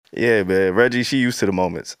Yeah, man. Reggie, she used to the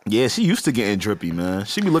moments. Yeah, she used to getting drippy, man.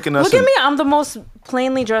 She be looking at Look at me. I'm the most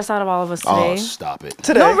plainly dressed out of all of us today. Oh, stop it.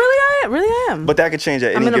 Today. No, really I am. But that could change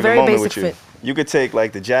at I'm any in a given very moment basic with you. fit. You could take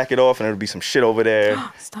like the jacket off and there'll be some shit over there.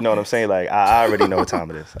 Stop You know what it. I'm saying? Like I already know what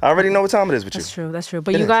time it is. I already know what time it is with That's you. true. That's true.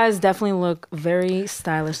 But It you is. guys definitely look very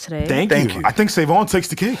stylish today. Thank you. I think Savon takes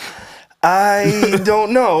the cake. I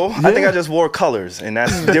don't know. I think I just wore colors and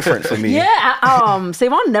that's different for me. Yeah.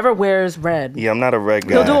 Savon never wears red. Yeah, I'm not a red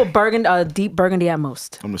guy. He'll do a deep burgundy at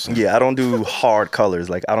most. I'm just saying. Yeah, I don't do hard colors.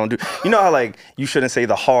 Like I don't do. You know how like you shouldn't say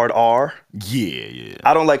the hard R. Yeah.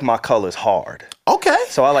 I don't like my colors hard. Okay.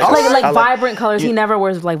 So I like Like I vibrant colors. He never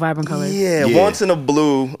wears like vibrant colors. Yeah, Yeah. once in a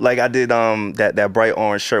blue, like I did that bright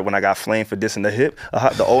orange shirt when I got flamed for dissing the hip,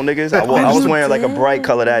 the old niggas. I was wearing like a bright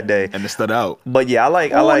color that day. And it stood out. But yeah, I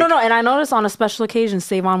like. No. And I noticed on a special occasion,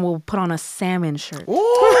 Savon will put on a salmon shirt.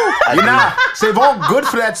 You're not. Savon good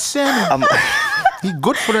for that salmon. He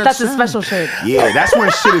good for that That's a salmon. special shirt. Yeah, that's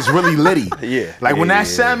when shit is really litty. Yeah. Like when Yeah, that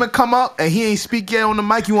salmon come up and he ain't speak yet on the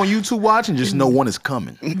mic, you on YouTube watching, just know one is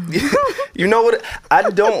coming. You know what? I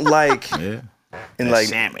don't like. Yeah. And That like,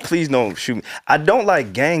 salmon. please don't shoot me. I don't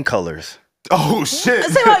like gang colors. Oh shit.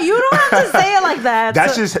 Savon, you don't have to say it like that.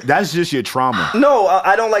 That's just your trauma. No,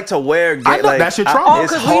 I don't like to wear. I know, like, that's your trauma. Oh,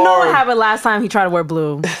 it's because we know what hard happened last time he tried to wear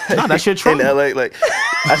blue. No, that's your in trauma. LA. Like,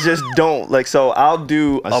 I just don't like. So I'll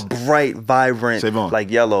do a bright, vibrant, Savon. like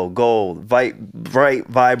yellow, gold, bright,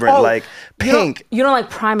 vibrant, Oh, like pink. You don't like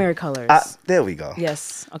primary colors. There we go.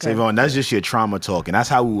 Yes. Okay. Savon, that's just your trauma talking. That's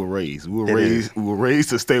how we were raised. It is. We were raised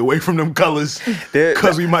to stay away from them colors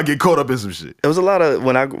because we might get caught up in some shit. It was a lot of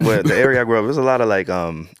when the area I grew up. It was a lot of like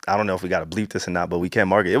I don't know if we got to bleep this or not, but we can't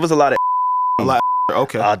market. It was a lot of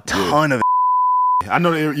Okay. a ton of. I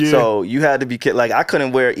know that. Yeah. So you had to be like I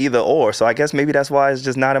couldn't wear either or. So I guess maybe that's why it's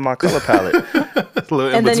just not in my color palette.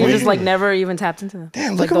 And then you just like never even tapped into them.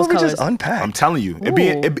 Damn, like look at what we colors. just unpacked. I'm telling you,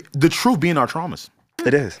 the truth being our traumas.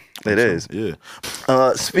 It is. It is. Yeah.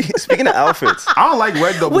 Speaking of outfits, I don't like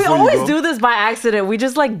red though. We before always you go. do this by accident. We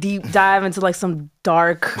just like deep dive into like some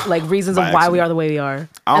dark like reasons of By why we accident. are the way we are. I don't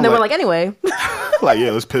And then we're like- like, anyway. Like,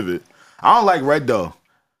 yeah, let's pivot. I don't like red though.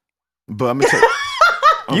 But I'm gonna tell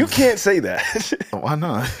you. you can't say that. Why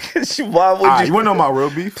not? Why would All right, you? you wanna know my real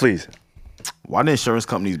beef? Please. Why the insurance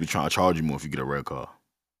companies be trying to charge you more if you get a red car?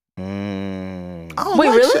 I don't Wait,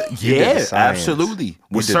 like really? shit. You did the Yeah, science. absolutely.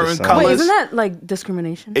 With did the certain science. colors, Wait, isn't that like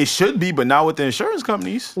discrimination? it should be, but not with the insurance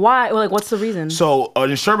companies. Why? Well, like, what's the reason? So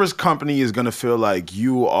an insurance company is gonna feel like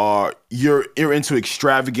you're into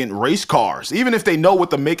extravagant race cars. Even if they know what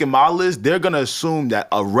the make and model is, they're gonna assume that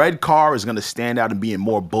a red car is gonna stand out and be in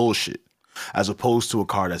more bullshit, as opposed to a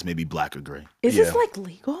car that's maybe black or gray. Is this like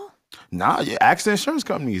legal? Nah, yeah, ask the insurance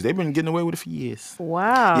companies. They've been getting away with it for years.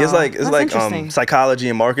 Wow. Yeah, it's That's like interesting. psychology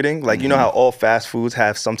and marketing. Like you know how all fast foods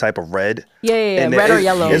have some type of red. Yeah. And Red or it-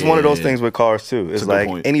 yellow. It's one of those Yeah. things with cars too. It's a good like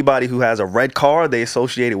point. anybody who has a red car, they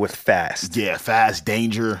associate it with fast, Yeah, fast,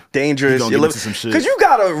 dangerous. dangerous. Get into some shit. Because you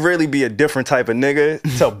gotta really be a different type of nigga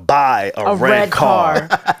to buy a, A red car.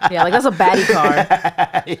 Yeah, like that's a baddie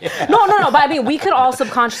car. No. But I mean, we could all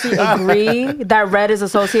subconsciously agree that red is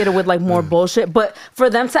associated with like more bullshit. But for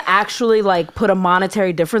them to actually like put a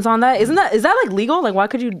monetary difference on that, is that like legal? Like,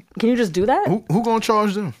 can you just do that? Who gonna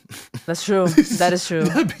charge them? That's true. That is true.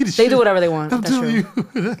 That'd be the They shit. do whatever they want. I'm That's telling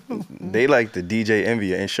true. you. They like the DJ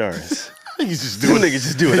Envy of insurance. You just Them do it. niggas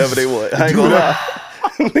just do whatever they want. I ain't Do gonna whatever. lie.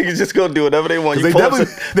 Niggas just go do whatever they want. You They pull up,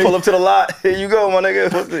 definitely- pull up to the lot. Here you go, my nigga.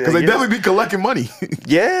 Because they definitely be collecting money.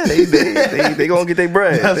 Yeah, they gonna get their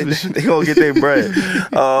bread. That's They, for sure. they gonna get their bread.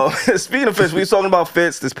 Speaking of fits, we was talking about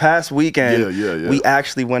fits this past weekend. Yeah. We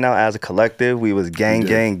actually went out as a collective. We was gang.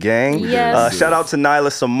 Yes. Shout out to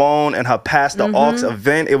Nyla Simone and her Pass the Aux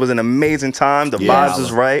event. It was an amazing time. The vibes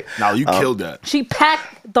was right. Now you killed that. She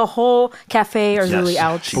packed the whole cafe or Zuli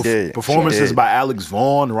out. She did. Performances She did. by Alex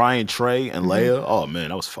Vaughn, Ryan Trey, and Leia. Oh man,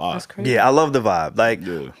 that was fire. That's crazy. Yeah, I love the vibe. Like,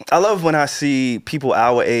 I love when I see people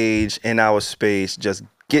our age in our space just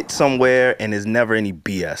get somewhere and there's never any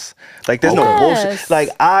BS. Like, there's no bullshit. Yes. Like,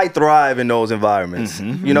 I thrive in those environments.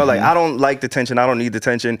 You know, like, I don't like the tension. I don't need the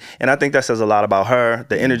tension. And I think that says a lot about her,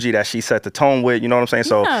 the energy that she set the tone with. You know what I'm saying?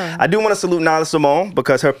 So, Yeah. I do want to salute Nyla Simone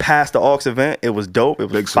because her Pass the Aux event, it was dope. It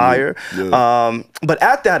was Big fire. salute. Yeah. But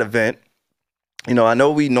at that event, You know, I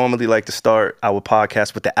know we normally like to start our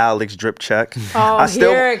podcast with the Alex drip check. Oh,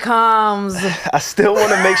 here it comes. I still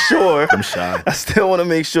want to make sure. I'm shy. I still want to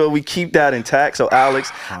make sure we keep that intact. So,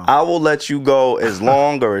 Alex, I will let you go as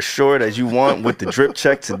long or as short as you want with the drip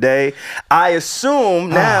check today. I assume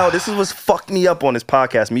now, this is what's fucked me up on this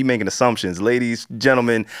podcast, me making assumptions. Ladies,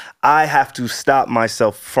 gentlemen, I have to stop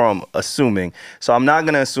myself from assuming. So I'm not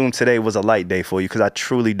going to assume today was a light day for you because I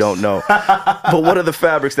truly don't know. But what are the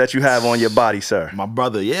fabrics that you have on your body, sir? My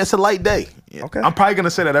brother, yeah, it's a light day. Yeah. Okay. I'm probably gonna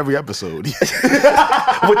say that every episode. With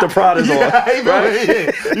the Pradas on. Right?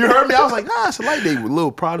 Yeah. You heard me? I was like, nah, it's a light day with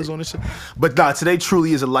little Pradas on and shit. But nah, today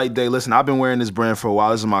truly is a light day. Listen, I've been wearing this brand for a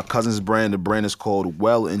while. This is my cousin's brand. The brand is called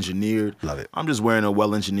Well Engineered. Love it. I'm just wearing a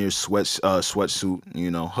Well Engineered sweatsuit, you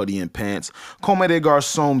know, hoodie and pants. Comme des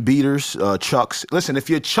Garçons beaters, Chucks. Listen, if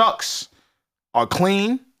your Chucks are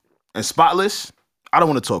clean and spotless, I don't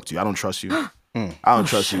want to talk to you. I don't trust you. I don't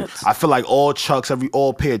trust you. I feel like all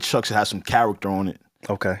pair of Chucks should have some character on it.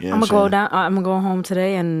 Okay. You know I'm what gonna saying? go down. I'm gonna go home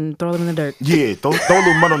today and throw them in the dirt. Yeah, throw a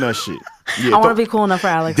little mud on that shit. Yeah, I want to be cool enough for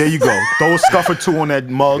Alex. There you go. Throw a scuff or two on that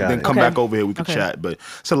mug, Got then it. come Okay. back over here. We can Okay. chat. But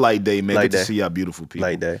it's a light day, man. Light Good day. to see y'all beautiful people.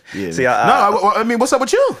 Light day. Yeah. See, man. I mean, what's up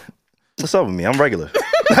with you? what's up with me? I'm regular.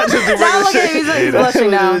 I just do Now regular look at him. shit. He's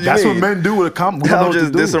blushing now. That's what men do with a compliment. We don't know I'm what to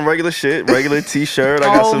just do. did some regular shit, regular t-shirt. I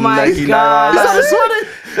got Oh some my Nike God. Nylon. Is that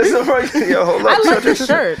This is a regular. Yo, hold I up. like your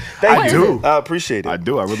shirt. Thank I you. do. I appreciate it. I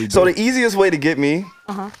do. I really do. So the easiest way to get me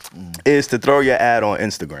is to throw your ad on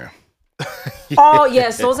Instagram. Oh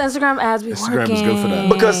yes, those Instagram ads be Instagram working. is good for that.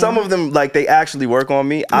 Because some of them, like, they actually work on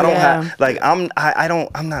me. I don't Yeah. have, like, I'm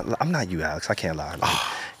not you, Alex. I can't lie. Like,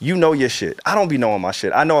 you know your shit. I don't be knowing my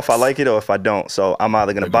shit. I know if I like it or if I don't. So I'm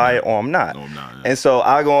either gonna buy it or I'm not. No, I'm not, yeah. And so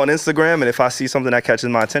I go on Instagram, and if I see something that catches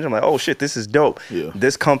my attention, I'm like, oh shit, this is dope. Yeah.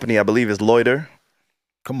 This company, I believe, is Loiter.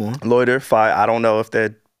 Come on. Loiter, Fi. I don't know if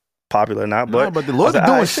they're popular or not, No, but but the I was Loiter like,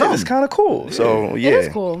 doing "Alright, shit, It's something." kind of cool. So yeah,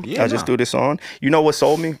 is cool. Yeah, I just nah. threw this on. You know what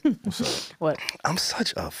sold me? What? I'm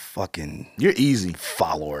such a fucking You're easy.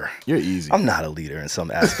 follower. You're easy. I'm not a leader in some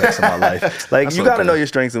aspects of my life. Like, That's you got to okay. know your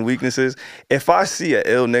strengths and weaknesses. If I see an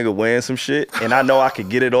ill nigga wearing some shit and I know I could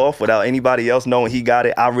get it off without anybody else knowing he got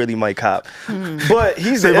it, I really might cop. But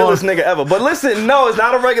he's the illest nigga ever. But listen, no, it's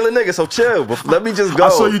not a regular nigga, so chill. But let me just go. I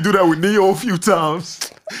saw you do that with Neo a few times.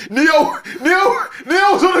 Neo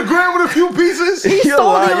was on the ground with a few pieces. You're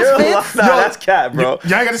stole lying. Neil's You're lying. fits? Nah, Yo, that's cat, bro. Y'all ain't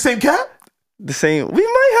got the same cap? The same. We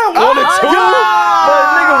might have one or two. Oh!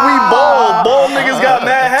 But nigga, we bald. Bald niggas got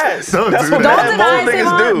mad hats. Don't That's do what that. Don't mad deny bald it, niggas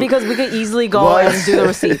Savon, do. because we could easily go What? and do the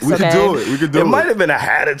receipts. We okay? can do it. We can do It it. might have been a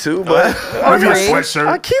hat or two, but Maybe a Agreed. sweatshirt.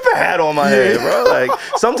 I keep a hat on my head, bro. Like,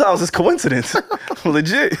 sometimes it's coincidence.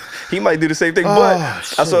 Legit. He might do the same thing. But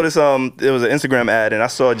I saw this, it was an Instagram ad, and I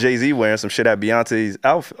saw Jay-Z wearing some shit at Beyonce's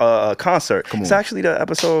concert. It's actually the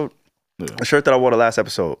episode, the shirt that I wore the last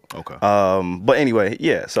episode. Okay. But anyway,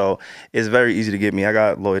 yeah, so it's very easy to get me. I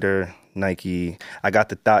got Loiter, Nike. I got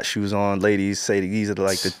the Thought shoes on. Ladies say these are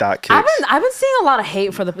like the Thought kicks. I've been seeing a lot of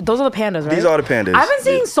hate for those are the pandas, right? These are the pandas. I've been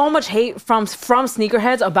seeing so much hate from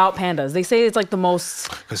sneakerheads about pandas. They say it's like the most,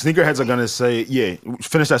 Because sneakerheads are going to say, yeah,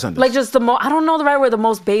 finish that sentence. like just the most, I don't know the right word, the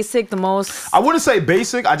most basic, the most. I wouldn't say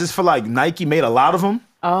basic. I just feel like Nike made a lot of them.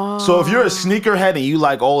 Oh. So if you're a sneakerhead and you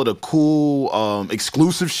like all of the cool,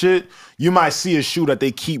 exclusive shit, you might see a shoe that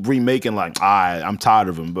they keep remaking. Like, I'm tired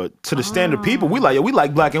of them. But to the standard people, we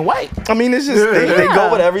like black and white. I mean, it's just they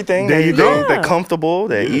go with everything. There you go. They're comfortable.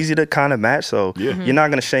 They're easy to kind of match. So Yeah. you're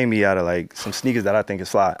not gonna shame me out of like some sneakers that I think is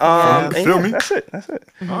fly. And Feel me? That's it.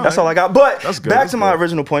 That's all I got. But That's good. back That's to my good.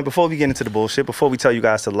 original point. Before we get into the bullshit, before we tell you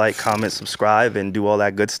guys to like, comment, subscribe, and do all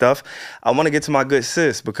that good stuff, I want to get to my good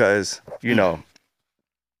sis because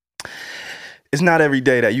it's not every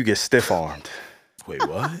day that you get stiff armed. Wait,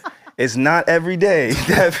 what? It's not every day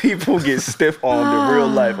that people get stiff armed in real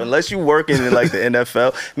life, unless you working in like the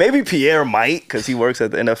NFL. Maybe Pierre might, because he works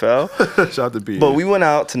at the NFL. Shout out to P. But we went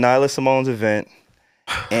out to Nyla Simone's event,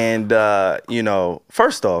 and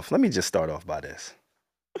first off, let me just start off by this.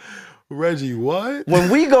 Reggie, what? When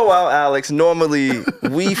we go out, Alex, normally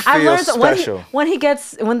we I feel learned that special.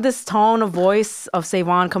 when this tone of voice of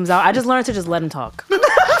Savon comes out, I just learned to just let him talk.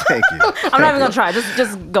 Thank you. I'm not even gonna try.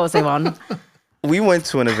 Just go, Savon. We went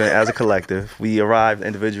to an event as a collective. We arrived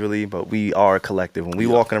individually, but we are a collective. When we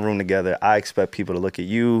walk in a room together, I expect people to look at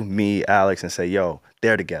you, me, Alex, and say, yo,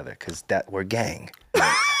 they're together, because we're gang.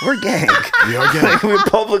 We're gang. We are gang. Like, we're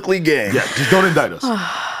publicly gang. Yeah, just don't indict us.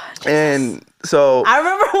 And so I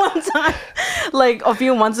remember one time, like a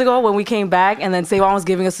few months ago when we came back, and then Savon was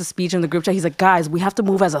giving us a speech in the group chat. He's like, "Guys, we have to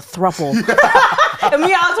move as a throuple." And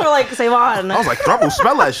me and Alex were like, "Savon." I was like, throuple,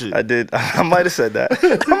 smell that shit. I did. I might have said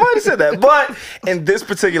that. But in this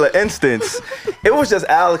particular instance, it was just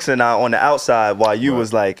Alex and I on the outside while you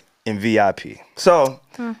was like in VIP. So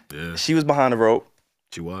she was behind the rope.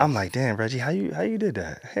 She was. I'm like, damn, Reggie, how you did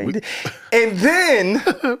that? How you did? And then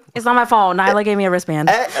It's not my fault. Nyla gave me a wristband.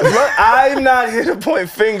 look, I'm not here to point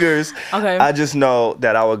fingers. Okay. I just know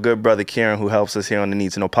that our good brother Kieran, who helps us here on the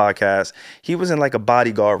Need to Know podcast, he was in like a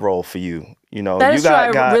bodyguard role for you. You know, That you is true.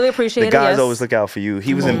 I really appreciate the it, guys yes. always look out for you.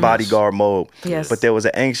 He was in bodyguard mode. Yes. But there was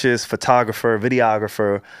an anxious photographer,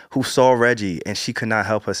 videographer who saw Reggie and she could not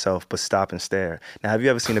help herself but stop and stare. Now, have you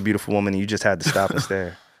ever seen a beautiful woman and you just had to stop and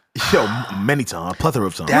stare? Yo, many times, plethora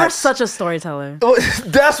of times. You're such a storyteller.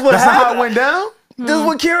 That's what That's not how happened. it went down? This is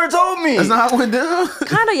what Kieran told me. That's not how it went down?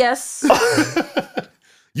 Kind of, yes.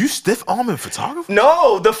 You stiff arming photographer?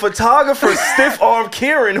 No, the photographer stiff armed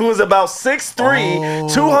Kieran, who was about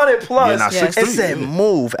 6'3", 200 plus, Yeah, not Yes. 6'3". and said,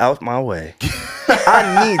 "Move out my way.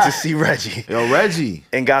 I need to see Reggie." Yo, Reggie.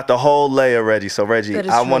 And got the whole layer, Reggie. So, Reggie, That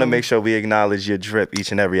is I want to true. make sure we acknowledge your drip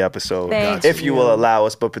each and every episode, Thank if you you. will allow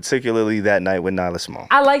us, but particularly that night with Nyla Simone.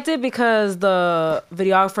 I liked it because the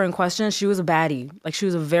videographer in question, she was a baddie. Like, she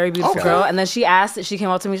was a very beautiful girl. And then she came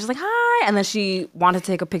up to me, she's like, "Hi." And then she wanted to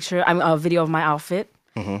take a video of my outfit.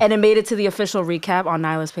 And it made it to the official recap on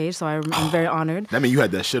Nyla's page. So I'm very honored. That mean you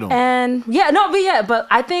had that shit on. And but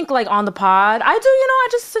I think like on the pod, I do, I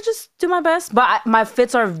just do my best. But my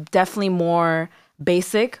fits are definitely more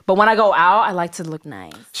basic. But when I go out, I like to look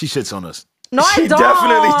nice. She shits on us. No, I She don't.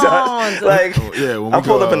 definitely does. Like, yeah, when we I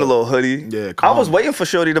pulled go up in a out. little hoodie. Yeah, I calm. was waiting for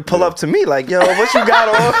Shorty to pull up to me, like, "Yo, what you got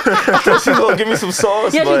on?" I thought she gonna give me some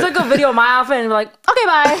sauce. Yeah, but she took a video of my outfit and be like, "Okay,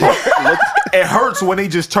 bye." It hurts when they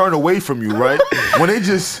just turn away from you, right? When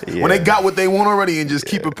they got what they want already and just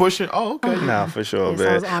keep it pushing. Oh, okay. Nah, for sure, Yes, I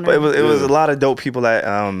man. was honored. But it was a lot of dope people that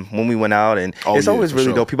when we went out, and Oh, it's yeah, always for really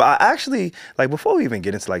sure. dope people. I actually like before we even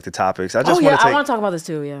get into like the topics, I just Oh want yeah, to take I want to talk about this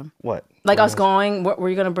too. Yeah, what like What us going. Were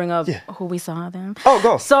you gonna bring up who we saw then? Oh,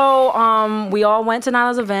 go. So we all went to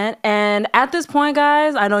Nyla's event, and at this point,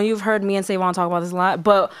 guys, I know you've heard me and Savon talk about this a lot,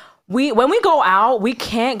 but when we go out, we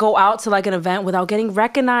can't go out to like an event without getting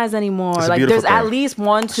recognized anymore. It's a Like beautiful there's at thing. least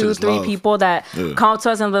 1, 2, is 3 love. people that come to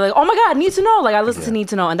us and be like, "Oh my God, Need to Know." Like I listen to Need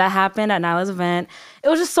to Know, and that happened at Nyla's event. It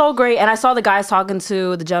was just so great, and I saw the guys talking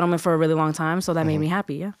to the gentleman for a really long time, so that made me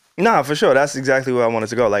happy. Yeah. Nah, for sure. That's exactly where I wanted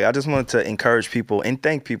to go. Like, I just wanted to encourage people and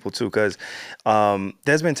thank people too, because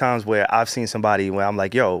there's been times where I've seen somebody where I'm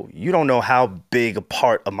like, "Yo, you don't know how big a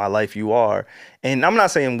part of my life you are," and I'm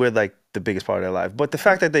not saying we're like the biggest part of their life, but the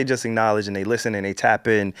fact that they just acknowledge and they listen and they tap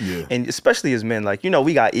in, and especially as men, like,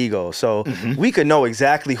 we got ego, so we could know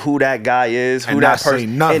exactly who that guy is, who And that not say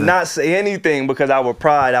person, nothing. and not say anything because our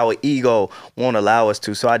pride, our ego won't allow us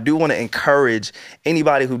to. So I do want to encourage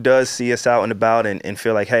anybody who does see us out and about and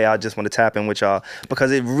feel like, hey, I just want to tap in with y'all,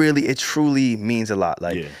 because it truly means a lot.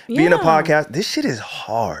 Like being a Yeah. podcast, this shit is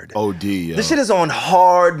hard. OD, yo. This shit is on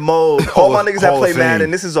hard mode. All my niggas that Hall play of Fame.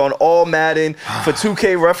 Madden, this is on all Madden. For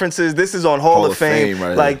 2K references, this is on Hall of Fame.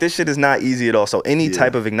 right Like, there. this shit is not easy at all. So any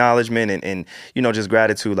type of acknowledgement and just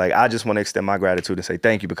gratitude, like, I just want to extend my gratitude and say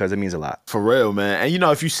thank you, because it means a lot. For real, man. And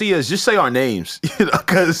if you see us, just say our names.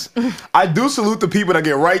 Because I do salute the people that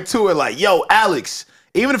get right to it. Like, "Yo, Alex."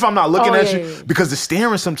 Even if I'm not looking Oh, at yeah, you, yeah. because the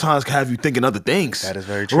staring sometimes can have you thinking other things. That is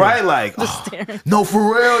very true. Right? Like, no, for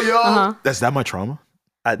real, yo. That's that my trauma.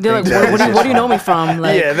 I They're like, think that what is do you just- know me from?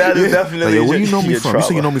 Like, Yeah, that is Like, definitely. yo, where you know me your from? You say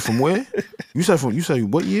you trauma. know me from where? You say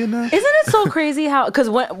what year now? Isn't it so crazy how, because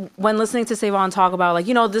when listening to Savon talk about, like,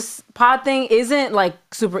 this pod thing isn't like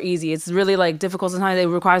super easy. It's really like difficult sometimes. It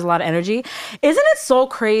requires a lot of energy. Isn't it so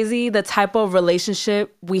crazy the type of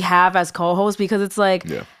relationship we have as co-hosts? Because it's like,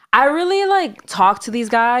 I really like talk to these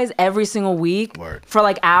guys every single week for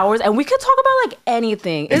like hours, and we could talk about like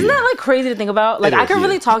anything. Isn't that like crazy to think about? Like, I could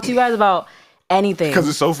really talk to you guys about anything. Because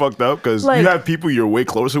it's so fucked up. Because Like- you have people you're way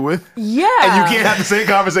closer with. Yeah. And you can't have the same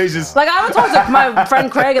conversations. Like, I haven't talked to my friend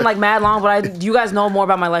Craig in like mad long, but you guys know more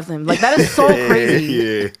about my life than him. Like, that is so crazy.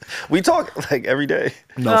 Yeah. We talk like every day.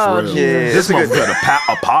 No, Oh, for real. Jesus. Yeah, This it's a good- motherfucker had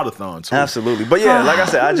a podathon, too. Absolutely. But yeah, like I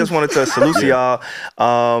said, I just wanted to salute to y'all.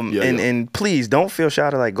 And please don't feel shy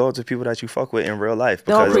to like go to people that you fuck with in real life,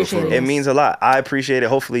 They'll because appreciate it it. means a lot. I appreciate it.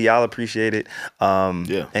 Hopefully y'all appreciate it.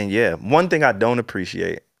 And one thing I don't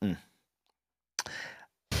appreciate,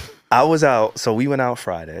 I was out, so we went out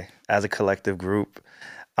Friday as a collective group.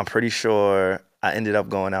 I'm pretty sure I ended up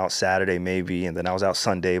going out Saturday maybe, and then I was out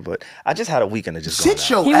Sunday. But I just had a weekend of just Sit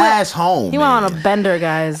going out. your ass home. He went on a bender,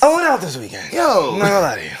 guys. I went out this weekend. Yo. I'm not gonna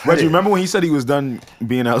lie to you. Reggie, remember when he said he was done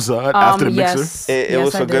being outside after the mixer? Yes. It Yes,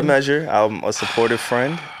 was I for good did. measure. I'm a supportive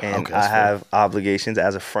friend, and Okay, I that's fair. have obligations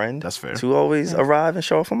as a friend That's fair. to always arrive and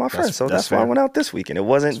show up for my friends. So that's that's why I fair. went out this weekend. It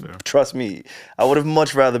wasn't, trust me, I would have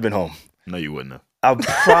much rather been home. No, you wouldn't have. I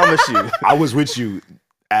promise you. I was with you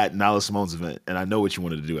at Nala Simone's event, and I know what you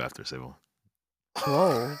wanted to do after, Savon.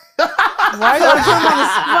 Whoa. Why you gotta put him on the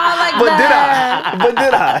spot like But that?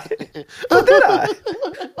 But did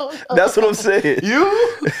I? That's what I'm saying.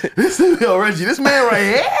 You? Yo, Reggie, this man right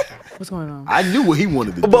here? What's going on? I knew what he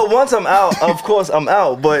wanted to do. But once I'm out, of course I'm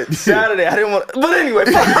out. But Saturday, I didn't want. But anyway,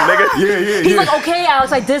 fuck you, nigga. yeah. He's like, okay,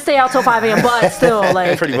 Alex, I did stay out till 5 a.m., but still,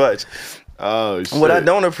 like, Pretty much. Oh, shit. What I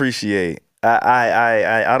don't appreciate,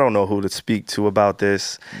 I don't know who to speak to about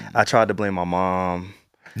this. I tried to blame my mom.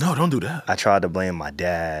 No, don't do that. I tried to blame my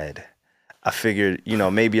dad. I figured,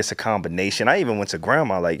 maybe it's a combination. I even went to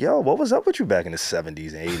grandma like, yo, what was up with you back in the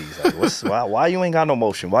 70s and 80s? Like, why you ain't got no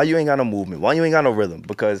motion? Why you ain't got no movement? Why you ain't got no rhythm?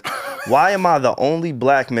 Because why am I the only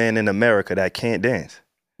black man in America that can't dance?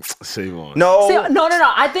 Savon. No. No.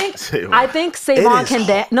 I think Savon is can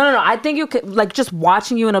dance. No. I think you could, like, just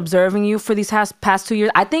watching you and observing you for these past 2 years.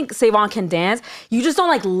 I think Savon can dance. You just don't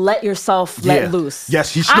like let yourself let loose. Yes,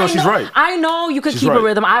 she's right. I know you could She's keep right. a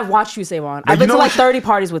rhythm. I've watched you, Savon. I've you been know to what like 30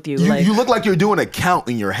 parties with you. You look like you're doing a count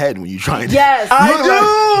in your head when you try and Yes. You I look do.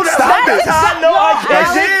 like- Stop it. I know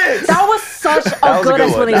I did. That was such a was a good good one.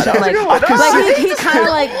 explanation. That was a Like, good one. like he kind of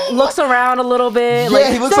like looks around a little bit. Yeah,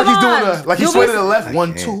 like, he looks like he's doing Savon, like he you'll swayed be- to the left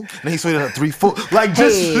 1, 2, then he swayed to the 3, 4. Like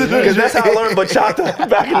just Hey. Because that's how I learned bachata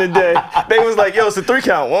back in the day. They was like, yo, it's a 3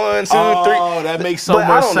 count. 1, 2, 3. Oh, that makes so But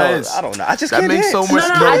much I don't sense. know. I don't know. I just That can't makes dance. so much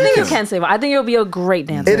No, I think you sense. can, Savon. I think you'll be a great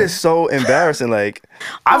dancer. It is so embarrassing. Like,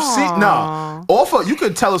 I've seen you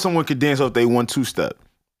could tell if someone could dance off they 1-2 step.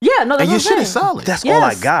 Yeah, no, that's And your what shit I'm is saying. solid. that's all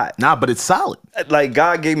I Yes. got. Nah, but it's solid. Like,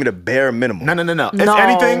 God gave me the bare minimum. No. If No.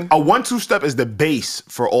 anything, a 1-2 step is the base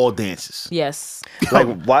for all dances. Yes. Like,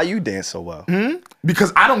 why you dance so well?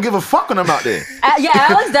 Because I don't give a fuck when I'm out there. Yeah,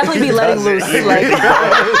 Alex definitely be letting loose. Like,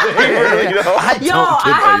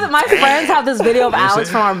 my friends have this video of Alex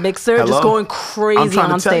from our mixer Hello? just going I'm crazy trying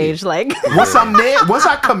to on tell you. stage. Like, Once I'm there, once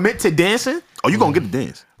I commit to dancing, you gonna get the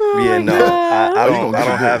dance. Yeah, no, I You don't gonna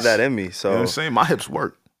get have this. that in me. You know what So I'm saying? My hips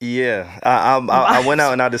work. yeah, I went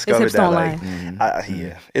out and I discovered hips that don't like,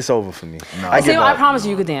 lie. it's over for me. I promise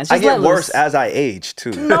you could dance. I Just get let worse loose. as I age too.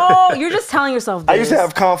 No, you're just telling yourself this. I used to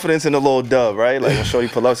have confidence in the little dub, right? Like when Shorty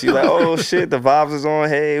pull up, she's like, "Oh shit, the vibes is on.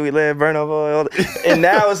 Hey, we live burn up oil." And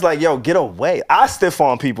now it's like, "Yo, get away!" I stiff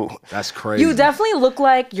on people. That's crazy. You definitely look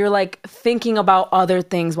like you're like thinking about other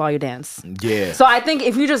things while you dance. Yeah. So I think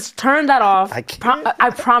if you just turn that off, I can't. I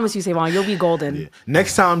promise you, Savon, you'll be golden.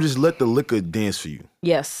 Next time, just let the liquor dance for you.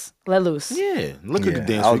 Yes, let loose. Yeah, liquor can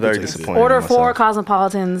dance. I for was you. very Can take it. disappointed. Order in myself. 4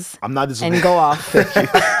 Cosmopolitans I'm not disappointed. and go off.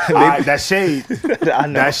 All right, that shade. I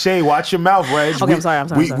know. That shade. Watch your mouth, Reg. Okay, I'm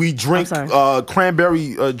sorry. We drink I'm sorry.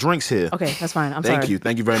 cranberry drinks here. Okay, that's fine. I'm Thank sorry. you.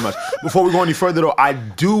 Thank you very much. Before we go any further, though, I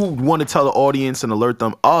do want to tell the audience and alert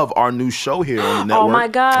them of our new show here on the network. Oh my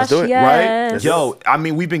gosh, do it. yes. Right? Yo, I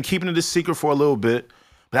mean, we've been keeping it a secret for a little bit,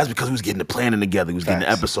 but that's because we was getting the planning together. We was getting the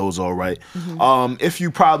Facts. episodes all right. Mm-hmm. If you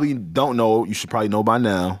probably don't know, you should probably know by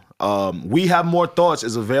now. We Have More Thoughts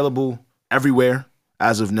is available everywhere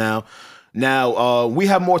as of now. Now, We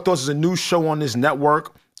Have More Thoughts is a new show on this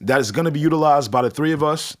network that is going to be utilized by the 3 of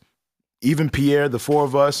us, even Pierre, the 4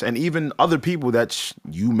 of us, and even other people that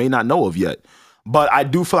you may not know of yet. But I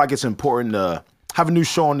do feel like it's important to have a new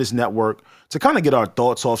show on this network to kind of get our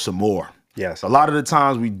thoughts off some more. Yes. A lot of the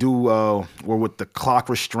times we do, we're with the clock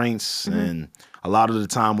restraints, and a lot of the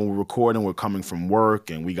time when we're recording, we're coming from work,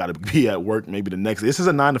 and we got to be at work maybe the next. This is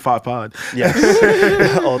a 9-to-5 pod.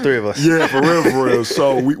 Yes. All 3 of us. Yeah, for real, for real.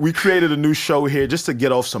 So we created a new show here just to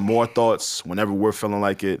get off some more thoughts whenever we're feeling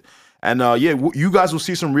like it. And you guys will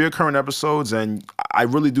see some reoccurring episodes, and I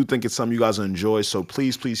really do think it's something you guys will enjoy. So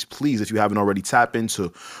please, please, please, if you haven't already, tap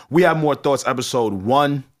into We Have More Thoughts episode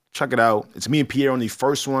 1. Check it out. It's me and Pierre on the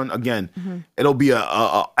first one. Again, it'll be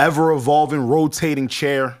a ever-evolving, rotating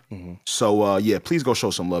chair. So, please go show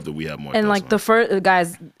some love that We Have More And Thoughts like on. the first,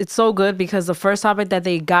 guys, it's so good because the first topic that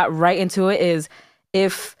they got right into it is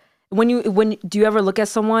when do you ever look at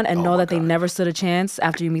someone and know that they never stood a chance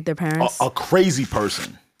after you meet their parents? A crazy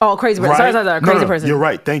person. Oh, crazy person. Right? Sorry, No, crazy no, person. You're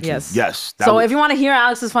right. Thank you. Yes. Yes. So if you want to hear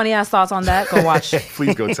Alex's funny ass thoughts on that, go watch.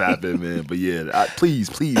 please go tap in, man. But yeah, please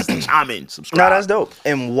chime in, subscribe. No, that's dope.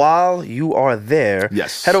 And while you are there,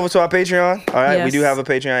 Yes. head over to our Patreon. All right, we Yes. do have a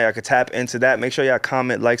Patreon. Y'all can tap into that. Make sure y'all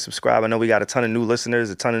comment, like, subscribe. I know we got a ton of new listeners,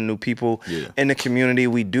 a ton of new people in the community.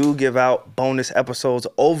 We do give out bonus episodes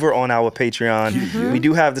over on our Patreon. We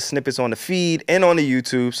do have the snippets on the feed and on the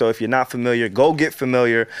YouTube. So if you're not familiar, go get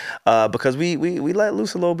familiar because we let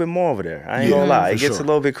loose a little bit more over there. I ain't gonna lie. It gets a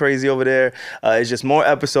little bit crazy over there. It's just more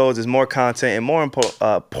episodes, it's more content, and more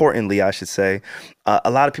importantly, I should say,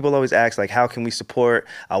 a lot of people always ask, like, how can we support?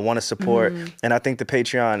 I want to support. And I think the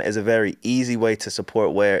Patreon is a very easy way to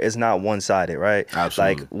support where it's not one-sided, right?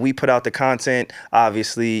 Absolutely. Like, we put out the content.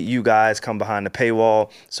 Obviously, you guys come behind the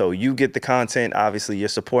paywall. So you get the content. Obviously, you're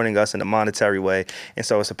supporting us in a monetary way. And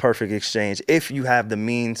so it's a perfect exchange if you have the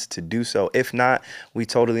means to do so. If not, we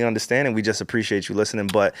totally understand and we just appreciate you listening.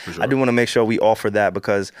 But I do want to make sure we offer that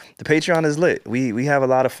because the Patreon is lit. We have a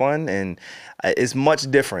lot of fun and it's much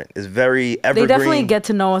different. It's very evergreen. They definitely get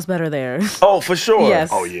to know us better there. Oh, for sure. Yes.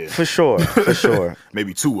 Oh yeah. For sure. For sure.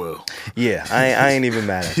 Maybe too well. Yeah, I ain't even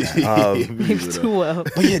mad at that. Maybe too well.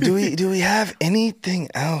 But yeah, do we have anything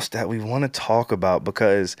else that we want to talk about?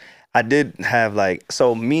 Because I did have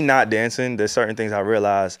so me not dancing, there's certain things I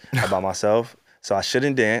realized about myself. So I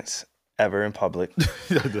shouldn't dance ever in public.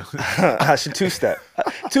 I should two-step.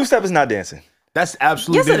 Two-step is not dancing. That's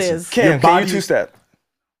absolutely Yes, it is. Can you two-step?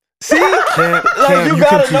 See? Cam, You you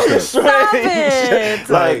gotta can know the two-step. Stop strange. it.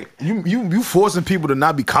 Like, You forcing people to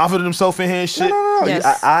not be confident in themselves in here and shit. no.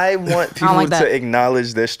 Yes. I want people like that. to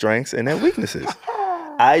acknowledge their strengths and their weaknesses.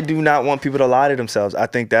 I do not want people to lie to themselves. I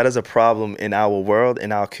think that is a problem in our world,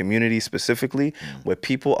 in our community specifically, where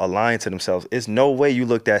people are lying to themselves. It's no way you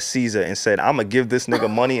looked at Caesar and said, I'm going to give this nigga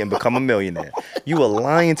money and become a millionaire. You were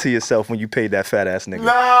lying to yourself when you paid that fat ass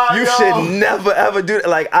nigga. You should never, ever do that.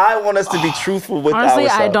 Like, I want us to be truthful with Honestly,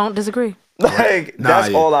 ourselves. I don't disagree. Like,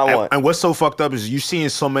 that's all I want. And what's so fucked up is you seeing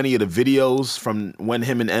so many of the videos from when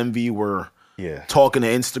him and Envy were talking to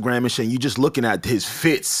Instagram and shit. And you just looking at his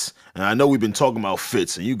fits. And I know we've been talking about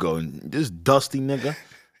fits, and you go, this dusty nigga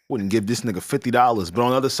wouldn't give this nigga $50. But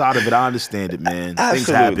on the other side of it, I understand it, man.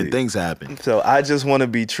 Absolutely. Things happen. So I just want to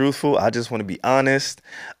be truthful. I just want to be honest.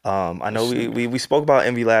 I know we spoke about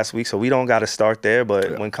Envy last week, so we don't got to start there.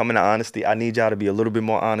 But when coming to honesty, I need y'all to be a little bit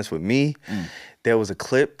more honest with me. There was a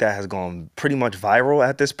clip that has gone pretty much viral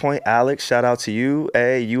at this point. Alex, shout out to you.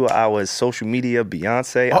 Hey, you are our social media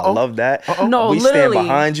Beyonce. I love that. No, we literally. stand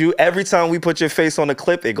behind you. Every time we put your face on a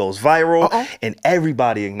clip, it goes viral, and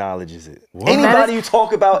everybody acknowledges it. Anybody you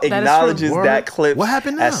talk about acknowledges that clip What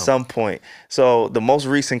happened now? at some point. So the most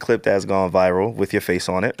recent clip that has gone viral with your face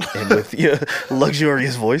on it and with your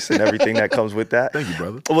luxurious voice and everything that comes with that. Thank you,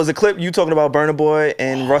 brother. Was a clip you talking about Burna Boy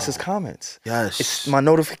and Russ's comments. Yes. My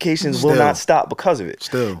notifications will not stop because of it.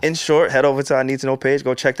 Still. In short, head over to our Need to Know page.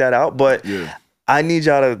 Go check that out. But I need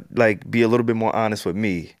y'all to be a little bit more honest with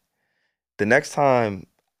me. The next time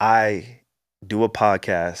I do a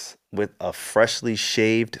podcast with a freshly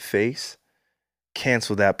shaved face,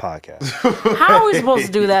 cancel that podcast. How are we supposed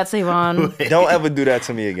to do that, Savon? Don't ever do that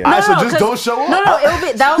to me again. So just 'cause- don't show up. No,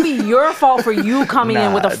 that would be your fault for you coming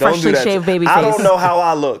in with a don't do freshly that. shaved baby face. I don't know how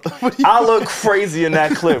I look. I look crazy in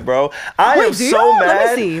that clip, bro. I am do you? so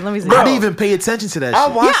mad. Let me see. I didn't even pay attention to that I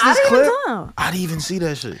shit. watched I this didn't clip. even know. I didn't even see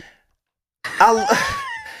that shit.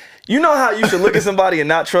 You know how you should look at somebody and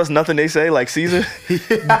not trust nothing they say, like Caesar?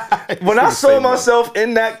 When I saw myself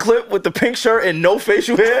in that clip with the pink shirt and no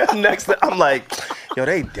facial hair, I'm like, yo,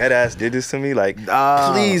 they dead ass did this to me. Like,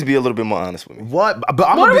 please be a little bit more honest with me. What? But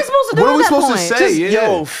What are we supposed to do What at are we that supposed point? to say? Just,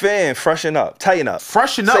 yo, fam, freshen up, tighten up.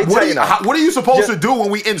 Freshen up. Say What tighten up. are you supposed Just- to do when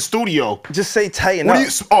we in studio? Just say tighten What up.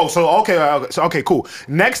 do you? Okay, cool.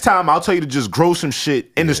 Next time I'll tell you to just grow some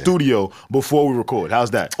shit in the studio before we record.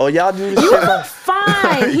 How's that? Oh, y'all do this shit?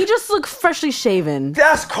 Fine. He just looked freshly shaven.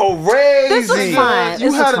 That's crazy. This looks fine.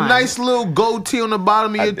 You This had looks a fine. nice little goatee on the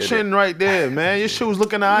bottom of your did chin right there, man. Your shit was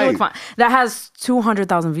looking You alright. look fine. That has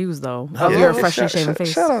 200,000 views though of your freshly shaven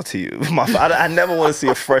face. Shout out to you. I never want to see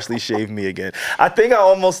a freshly shaved me again. I think I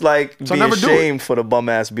almost be never do it. ashamed for the bum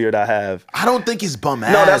ass beard I have. I don't think it's bum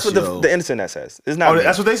ass. No, that's what yo. the internet says. It's not. Oh, me.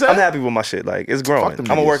 that's what they say? I'm happy with my shit. Like, it's growing. them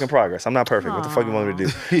I'm a niggas. work in progress. I'm not perfect. What the fuck you want me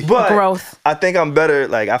to do? But Growth. I think I'm better.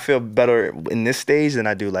 Like, I feel better in this stage than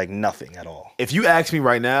I do nothing at all. If you ask me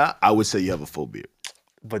right now, I would say you have a full beard.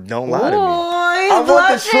 But don't lie to me. Boy, I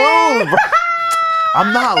want the truth, bro.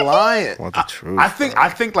 I'm not lying. Want the truth, I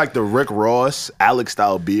think like the Rick Ross, Alex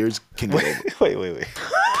style beards can get over. Wait.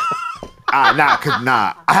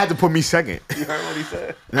 Nah. I had to put me second. You heard what he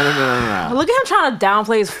said? No. Look at him trying to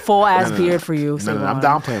downplay his full ass beard for you. No, I'm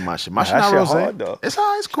downplaying my shit. My shit that not shit rose. hard, though. It's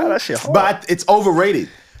hard. It's cool. That shit hard. But it's overrated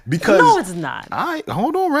because. No, it's not. All right,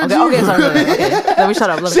 hold on, Reggie. Okay, sorry. Okay. Let me shut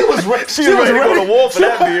up. She was ready. She was ready to go to war for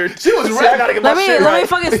that beard. She was ready. I gotta get my shit Let me right.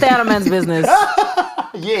 fucking stay out of men's business.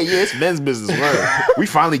 Yeah, it's men's business. Word. We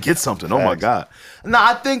finally get something. Oh my god. Nah,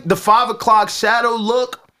 I think the 5 o'clock shadow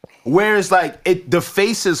look, where it's like the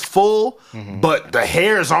face is full, but the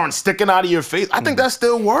hairs aren't sticking out of your face. I think that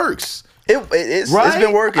still works. It's Right?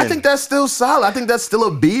 been working. I think that's still solid. I think that's still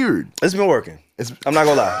a beard. It's been working. I'm not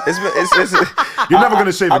gonna lie. It's You're never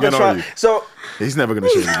gonna shave I've been again, are trying- you? So He's never gonna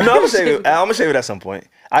shave again. no, I'm gonna shave it at some point.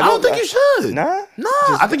 I don't think you should. Nah? No,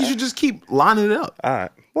 I think you should just keep lining it up. All right,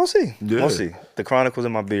 we'll see. Yeah. We'll see. The chronicles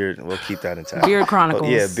in my beard, we'll keep that intact. Beard chronicles.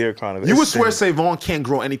 Yeah, beard chronicles. You would It's swear thin. Savon can't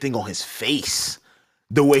grow anything on his face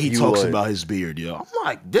the way he You talks would. about his beard, yo. I'm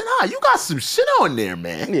like, you got some shit on there,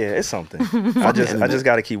 man. Yeah, it's something. I just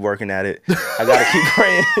got to keep working at it. I got to keep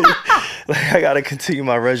praying. Like I got to continue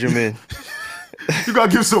my regimen. You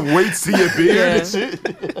gotta give some weights to your beard Yeah. and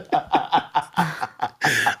shit.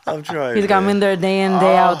 I'm trying. He's got him man. in there day in,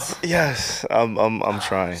 day out. Yes, I'm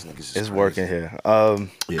trying. is It's working here.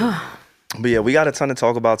 Yeah. But yeah, we got a ton to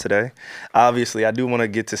talk about today. Obviously, I do want to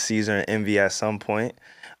get to Caesar and Envy at some point.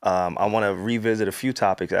 I want to revisit a few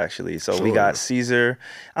topics actually. So we Sure. got Caesar.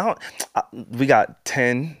 We got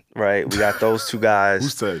 10, right? We got those two guys. Who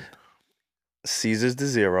said? Caesar's the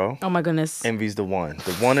 0. Oh my goodness. Envy's the 1.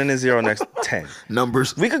 The 1 and the 0 next 10.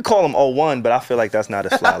 Numbers. We could call him 01, but I feel like that's not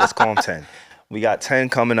as fly. Let's call him 10. We got 10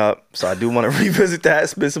 coming up, so I do want to revisit that,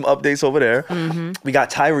 spin some updates over there. We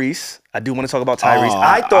got Tyrese. I do want to talk about Tyrese. Oh,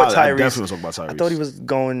 I thought I Tyrese. definitely talk about Tyrese. I thought he was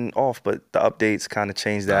going off, but the updates kind of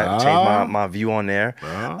changed that, changed my view on there.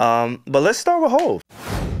 But let's start with Hov.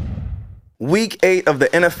 Week 8 of the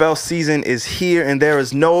NFL season is here, and there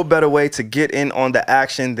is no better way to get in on the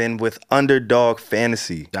action than with Underdog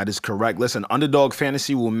Fantasy. That is correct. Listen, Underdog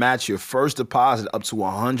Fantasy will match your first deposit up to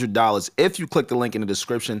 $100 if you click the link in the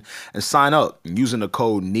description and sign up using the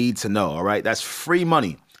code NEEDTOKNOW, all right? That's free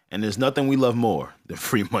money, and there's nothing we love more than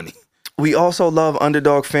free money. We also love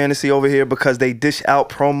Underdog Fantasy over here because they dish out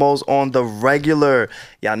promos on the regular.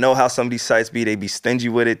 Y'all know how some of these sites be. They be stingy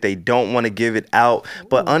with it. They don't want to give it out.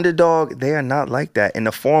 But Underdog, they are not like that. In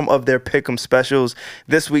the form of their Pick'em specials,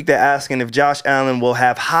 this week they're asking if Josh Allen will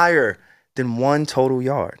have higher than 1 total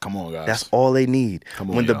yard. Come on, guys. That's all they need.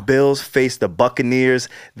 Come on, when the y'all. Bills face the Buccaneers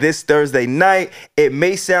this Thursday night, it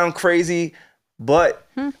may sound crazy, but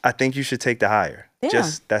I think you should take the higher. Yeah.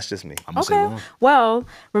 That's just me. I'm gonna say Okay. wrong. Well,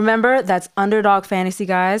 remember that's Underdog Fantasy,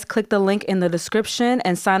 guys. Click the link in the description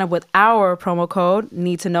and sign up with our promo code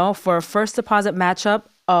Need to Know for a first deposit matchup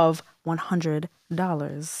of $100.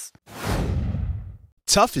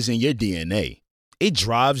 Tough is in your DNA. It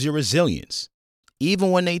drives your resilience.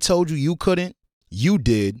 Even when they told you you couldn't, you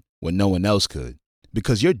did when no one else could,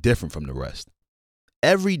 because you're different from the rest.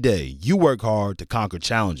 Every day, you work hard to conquer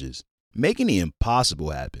challenges, making the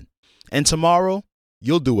impossible happen. And tomorrow,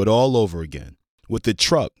 you'll do it all over again with the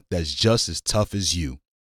truck that's just as tough as you.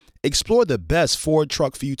 Explore the best Ford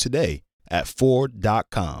truck for you today at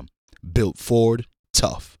Ford.com. Built Ford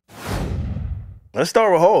tough. Let's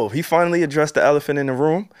start with Hov. He finally addressed the elephant in the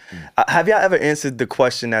room. Have y'all ever answered the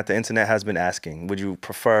question that the internet has been asking? Would you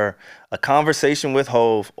prefer a conversation with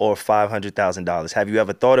Hov or $500,000? Have you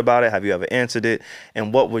ever thought about it? Have you ever answered it?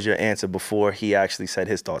 And what was your answer before he actually said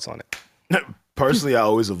his thoughts on it? Personally, I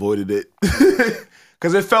always avoided it.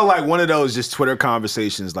 Because it felt like one of those just Twitter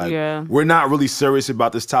conversations. Like, Yeah. we're not really serious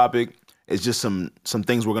about this topic. It's just some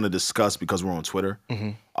things we're going to discuss because we're on Twitter.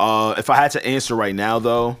 If I had to answer right now,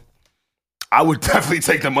 though, I would definitely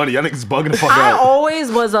take the money. I think it's bugging the fuck I out.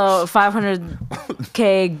 always was a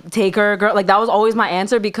 500K taker girl. Like, that was always my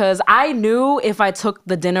answer because I knew if I took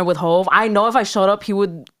the dinner with Hov, I know if I showed up, he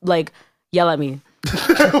would, like, yell at me.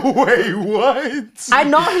 Wait, what? I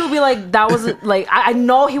know he would be like, that was, like, I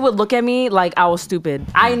know he would look at me like I was stupid.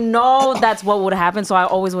 I know that's what would happen, so I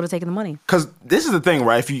always would have taken the money. Because this is the thing,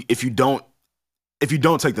 right? If you don't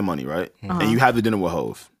take the money, right, and you have the dinner with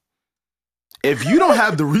Hov, if you don't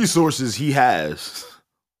have the resources he has,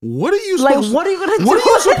 what are you supposed to, What are you gonna do? What are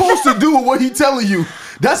you supposed to do with what he telling you?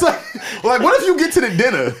 That's like what if you get to the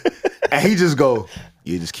dinner and he just go,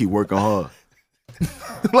 you just keep working hard.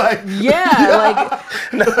 Like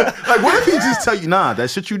what if he just tell you, nah,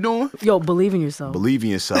 that shit you doing? Yo, believe in yourself. Believe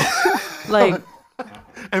in yourself. Like,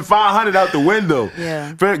 And 500 out the window.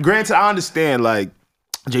 Yeah. Granted, I understand, like,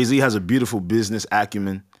 Jay-Z has a beautiful business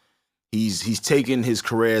acumen. He's taken his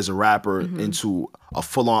career as a rapper into a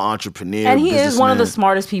full-on entrepreneur. And he is one of the businessman.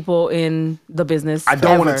 smartest people in the business. I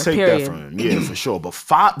don't want ever, to take period. that from him. Yeah, for sure. But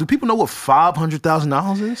do people know what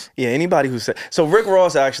 $500,000 is? Yeah, anybody who said so. Rick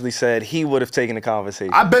Ross actually said he would have taken the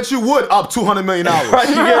conversation. I bet you would up $200 million. Right,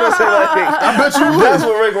 you get what I'm saying? Like, I bet you would. that's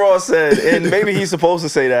what Rick Ross said, and maybe he's supposed to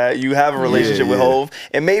say that. You have a relationship with yeah. Hov,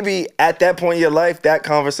 and maybe at that point in your life, that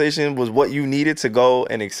conversation was what you needed to go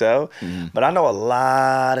and excel. But I know a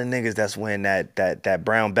lot of niggas that's wearing that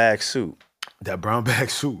brown bag suit, That brown bag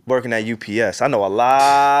suit. working at UPS. I know a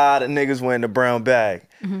lot of niggas wearing the brown bag.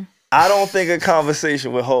 I don't think a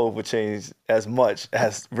conversation with Hov would change as much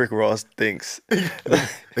as Rick Ross thinks.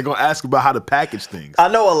 They're going to ask about how to package things. I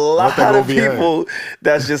know a lot they gonna of be people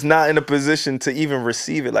that's just not in a position to even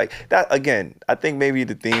receive it. Like that, again, I think maybe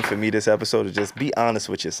the theme for me this episode is just be honest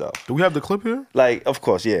with yourself. Do we have the clip here? Like, of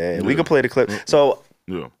course, yeah. We can play the clip. So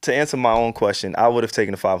Yeah. to answer my own question, I would have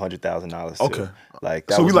taken the $500,000 too. Okay. Like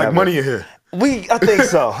that So we was like never- money in here. I think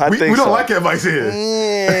so. I We think don't so. like advice here.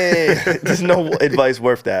 Yeah, there's no advice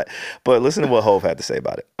worth that. But listen to what Hov had to say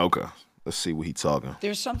about it. Okay. Let's see what he's talking.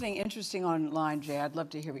 There's something interesting online, Jay. I'd love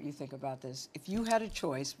to hear what you think about this. If you had a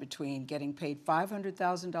choice between getting paid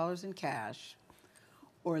 $500,000 in cash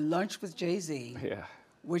or lunch with Jay-Z, Yeah.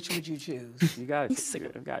 which would you choose? You gotta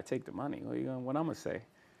take the money. What I'm gonna say?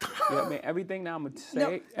 You know what I mean? Everything that I'm gonna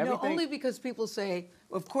say. No, only because people say,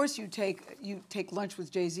 of course you take lunch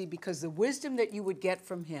with Jay-Z because the wisdom that you would get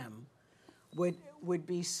from him would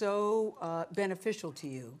be so beneficial to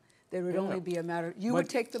you. There would only be a matter. You would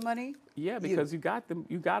take the money. Yeah, because you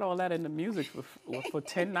got all that in the music for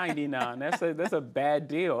 $10.99. That's a bad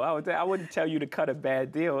deal. I wouldn't tell you to cut a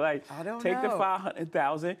bad deal. Like I don't take the know.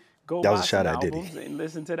 $500,000, go That was buy a shot some at Diddy. albums and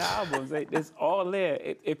listen to the albums. It's all there.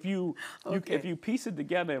 If you piece it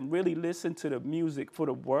together and really listen to the music for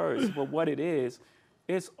the words for what it is,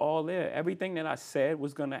 it's all there. Everything that I said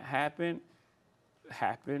was gonna happen.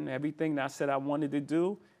 Everything that I said I wanted to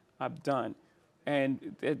do, I've done.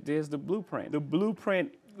 And there's the blueprint. The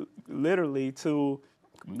blueprint literally to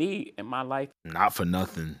me and my life. Not for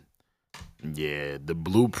nothing. Yeah, the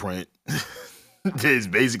blueprint is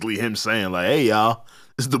basically him saying like, hey, y'all,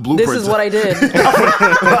 this is the blueprint. This is what I did.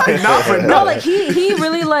 Like, not for No, nothing. like he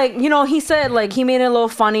really like, you know, he said like he made it a little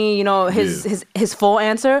funny, you know, his full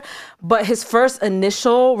answer, but his first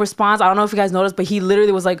initial response, I don't know if you guys noticed, but he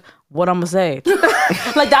literally was like, what I'm gonna say.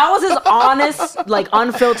 Like that was his honest, like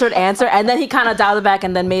unfiltered answer, and then he kind of dialed it back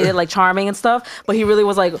and then made it like charming and stuff, but he really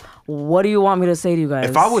was like, what do you want me to say to you guys?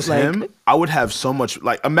 If I was like, him, I would have so much.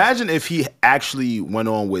 Like, imagine if he actually went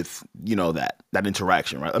on with, you know, that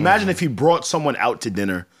interaction, right? Imagine if he brought someone out to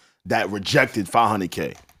dinner that rejected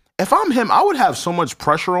 $500K. If I'm him, I would have so much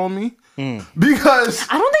pressure on me because,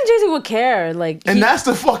 I don't think Jay-Z would care. Like, and that's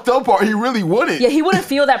the fucked up part. He really wouldn't. yeah, he wouldn't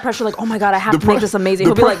feel that pressure. Like, oh my god, I have to make this amazing.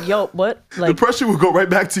 He'll be like, yo, what? The Like, pressure would go right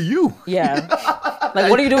back to you. yeah.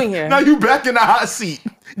 Like, what are you doing here? Now you back in the hot seat,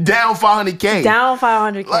 down $500K. Down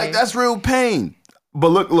 500K. Like, that's real pain. But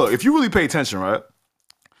look, if you really pay attention, right?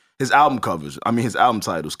 His album covers, his album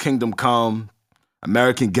titles, Kingdom Come,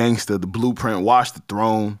 American Gangster, The Blueprint, Watch the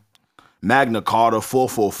Throne, Magna Carta,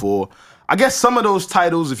 444. I guess some of those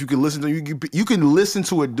titles, if you can listen to, you can listen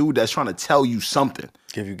to a dude that's trying to tell you something.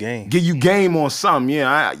 Give you game. Give you game on some,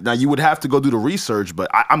 yeah. Now, you would have to go do the research, but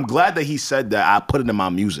I'm glad that he said that. I put it in my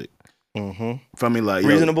music. For me, like,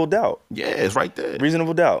 Reasonable doubt. Yeah, it's right there.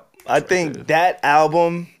 Reasonable doubt. I think that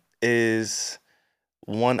album is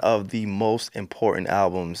one of the most important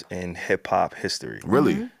albums in hip hop history.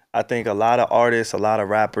 Really? I think a lot of artists, a lot of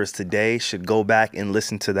rappers today should go back and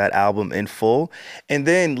listen to that album in full and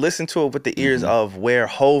then listen to it with the ears of where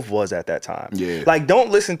Hov was at that time. Yeah. Like,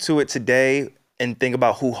 don't listen to it today and think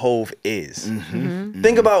about who Hov is.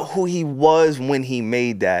 Think about who he was when he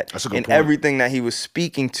made that. That's a good and point. everything that he was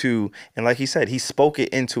speaking to. And like he said, he spoke it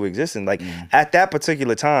into existence. Like, at that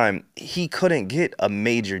particular time, he couldn't get a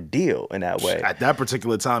major deal in that way. At that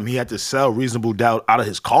particular time, he had to sell Reasonable Doubt out of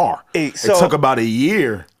his car. It- It so- took about a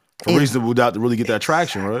year for Reasonable Doubt to really get that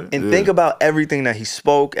traction, right? And Yeah. think about everything that he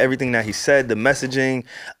spoke, everything that he said, the messaging,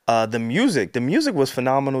 the music. The music was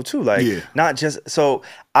phenomenal too. Like, Yeah. not just, so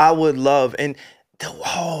I would love, and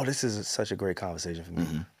this is such a great conversation for me.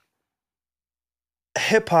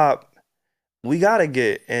 Hip hop, we gotta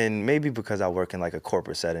get, and maybe because I work in like a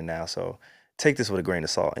corporate setting now, so take this with a grain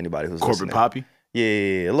of salt, anybody who's Corporate listening. Poppy.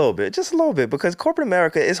 Yeah, a little bit, just a little bit, because corporate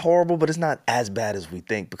America is horrible, but it's not as bad as we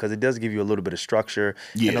think, because it does give you a little bit of structure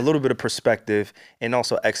and Yeah. a little bit of perspective and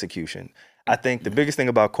also execution. I think the biggest thing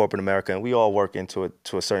about corporate America, and we all work into it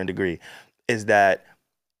to a certain degree, is that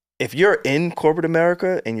if you're in corporate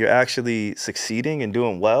America and you're actually succeeding and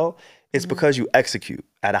doing well, It's because you execute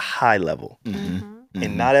at a high level.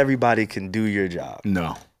 And not everybody can do your job.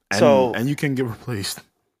 No. And you can get replaced.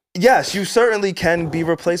 Yes, you certainly can be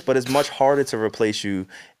replaced, but it's much harder to replace you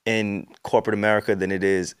in corporate America than it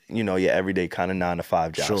is, your everyday kind of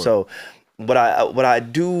 9-to-5 job. Sure. So what I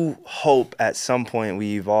do hope at some point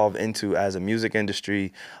we evolve into as a music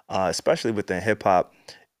industry, especially within hip hop,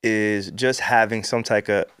 is just having some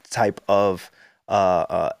type of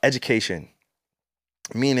education.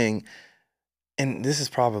 Meaning, and this is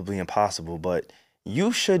probably impossible, but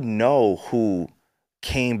you should know who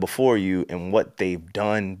came before you and what they've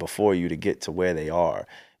done before you to get to where they are.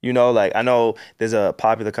 Like I know there's a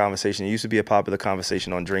popular conversation. It used to be a popular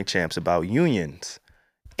conversation on Drink Champs about unions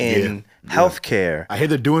in healthcare. I hear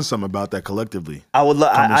they're doing something about that collectively.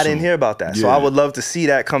 I didn't hear about that. So Yeah. I would love to see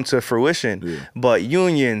that come to fruition. Yeah. But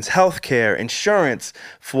unions, healthcare, insurance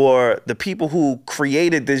for the people who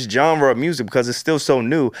created this genre of music, because it's still so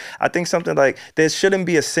new. I think something like there shouldn't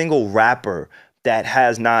be a single rapper that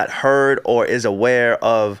has not heard or is aware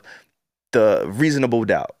of the Reasonable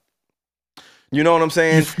Doubt. You know what I'm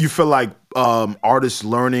saying? You feel like artists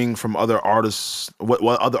learning from other artists, what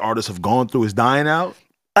other artists have gone through is dying out?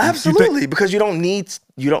 Absolutely, because you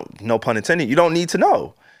don't, no pun intended, you don't need to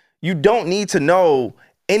know. You don't need to know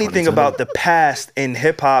anything about the past in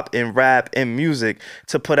hip hop, in rap, in music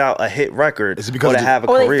to put out a hit record Is it because or to have a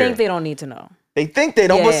Or career. they think they don't need to know. They think they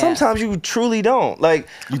don't, but Yeah. sometimes you truly don't. Like,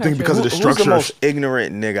 You think because of the who's structure the of most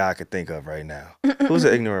ignorant nigga I could think of right now? Who's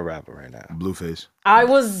an ignorant rapper right now? Blueface? I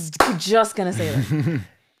was just gonna say that.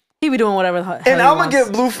 He be doing whatever the hell And he I'm gonna wants.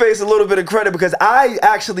 give Blueface a little bit of credit because I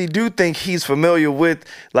actually do think he's familiar with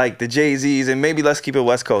like the Jay-Z's and maybe let's keep it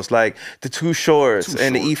West Coast, like the Too Shorts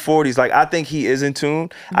and the E40s. Like I think he is in tune.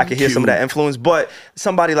 I can hear some of that influence, but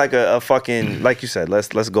somebody like a fucking, like you said,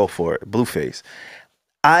 let's go for it, Blueface.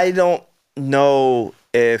 I don't know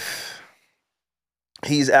if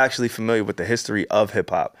he's actually familiar with the history of hip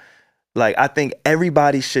hop. Like I think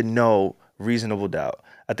everybody should know Reasonable Doubt.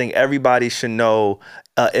 I think everybody should know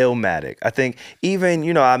Illmatic. I think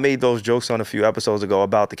even, I made those jokes on a few episodes ago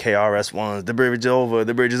about the KRS ones, the bridge over,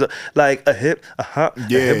 the bridge is up, like a hip,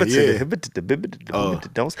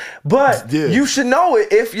 don'ts. But you should know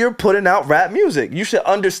it if you're putting out rap music. You should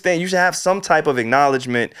understand, you should have some type of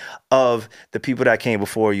acknowledgement of the people that came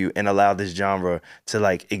before you and allow this genre to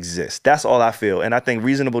like exist. That's all I feel. And I think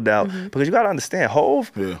Reasonable Doubt, because you got to understand,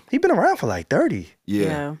 Hov, he been around for like 30.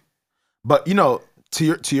 Yeah. But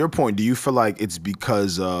to your point, do you feel like it's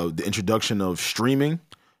because of the introduction of streaming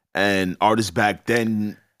and artists back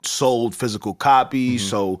then sold physical copies,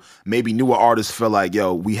 so maybe newer artists feel like,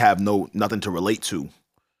 we have nothing to relate to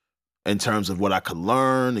in terms of what I could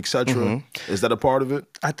learn, etc. Is that a part of it?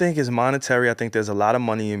 I think it's monetary. I think there's a lot of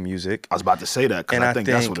money in music. I was about to say that because I think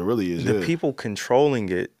that's what it really is. The people controlling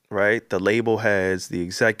it, right? The label heads, the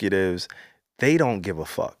executives, they don't give a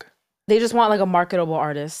fuck. They just want like a marketable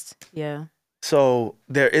artist. Yeah. So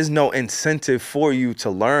there is no incentive for you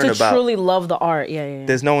to learn To about. truly love the art. Yeah.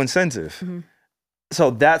 There's no incentive.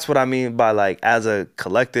 So that's what I mean by like as a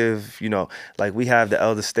collective, like we have the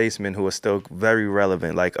elder statesmen who are still very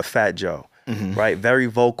relevant, like a Fat Joe, right? Very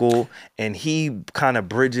vocal, and he kind of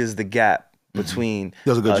bridges the gap between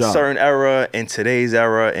Does a good job. certain era and today's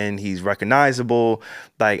era, and he's recognizable.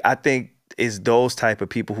 Like I think it's those type of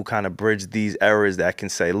people who kind of bridge these eras that can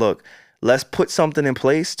say, look, let's put something in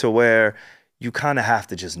place to where you kind of have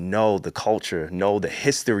to just know the culture, know the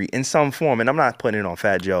history in some form. And I'm not putting it on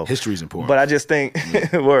Fat Joe. History is important. But I just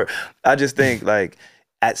think, like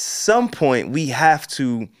at some point we have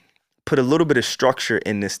to put a little bit of structure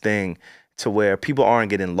in this thing to where people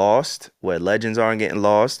aren't getting lost, where legends aren't getting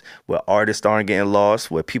lost, where artists aren't getting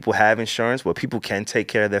lost, where people have insurance, where people can take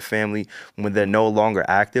care of their family when they're no longer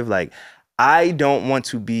active. Like I don't want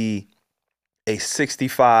to be a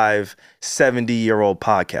 65, 70-year-old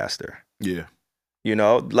podcaster. Yeah.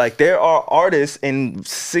 Like there are artists and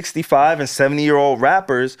 65 and 70-year-old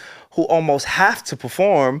rappers who almost have to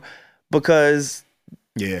perform because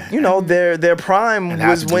their prime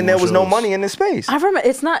was when there was no money in this space. I remember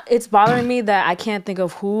it's bothering me that I can't think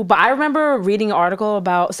of who, but I remember reading an article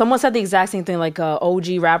about someone said the exact same thing, like a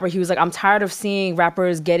OG rapper. He was like, I'm tired of seeing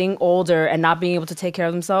rappers getting older and not being able to take care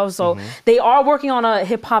of themselves. So they are working on a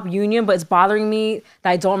hip hop union, but it's bothering me that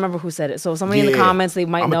I don't remember who said it. So somebody in the comments, they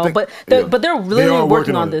might know, but they're literally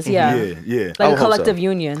working on this. Yeah. Like a collective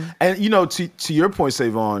union. And to your point,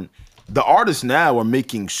 Savon, the artists now are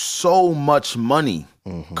making so much money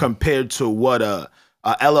compared to what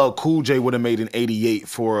LL Cool J would have made in '88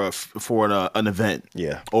 for an event,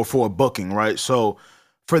 or for a booking, right? So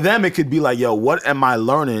for them, it could be like, what am I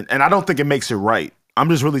learning? And I don't think it makes it right. I'm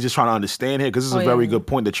just really just trying to understand here because this is a very good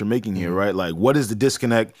point that you're making here, right? Like, what is the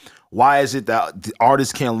disconnect? Why is it that the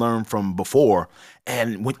artists can't learn from before?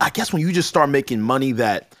 And I guess when you just start making money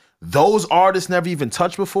that those artists never even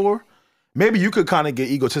touched before, maybe you could kind of get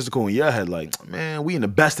egotistical in your head, like, man, we in the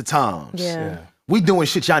best of times. Yeah. We doing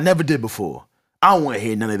shit y'all never did before. I don't want to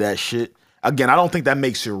hear none of that shit. Again, I don't think that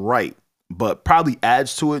makes it right, but probably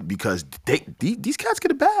adds to it because these cats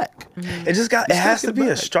get it back. It has to be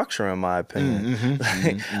a structure, in my opinion.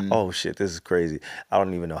 Oh shit, this is crazy. I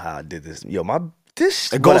don't even know how I did this. Yo,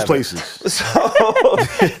 it goes places. So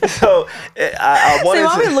I wanted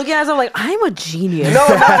I'll be to. looking at myself like I'm a genius. No,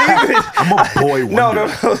 not even. I'm a boy wonder.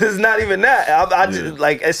 No, it's not even that. I just,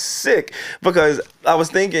 like, it's sick because I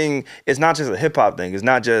was thinking it's not just a hip hop thing. It's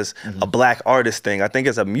not just a black artist thing. I think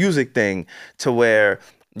it's a music thing to where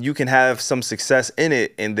you can have some success in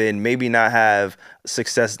it and then maybe not have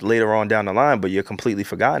success later on down the line, but you're completely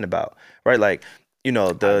forgotten about, right? Like, you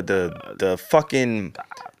know, the fucking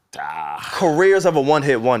careers of a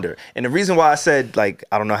one-hit wonder. And the reason why I said, like,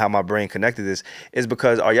 I don't know how my brain connected this is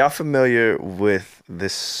because are y'all familiar with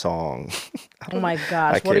this song? Oh my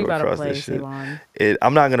gosh, what are you about to play, Savon?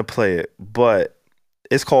 I'm not gonna play it, but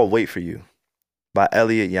it's called "Wait for You" by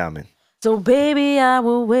Elliot Yamin. So baby, I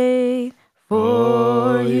will wait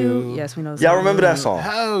for you. Yes, we know. Y'all remember that song?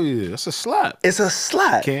 Hell yeah, that's a slap. It's a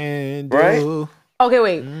slap, Can right? do. Okay,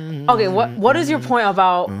 wait. Okay, what is your point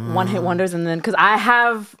about one-hit wonders? And then, because I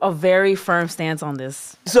have a very firm stance on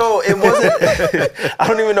this. So it wasn't. I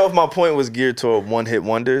don't even know if my point was geared toward one-hit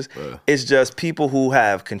wonders. It's just people who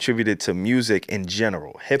have contributed to music in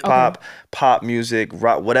general, hip hop, pop music,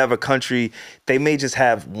 rock, whatever country. They may just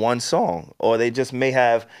have one song, or they just may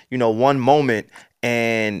have, you know, one moment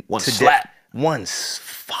and one slap, one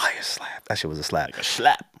fire slap. That shit was a slap. Like a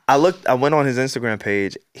slap. I went on his Instagram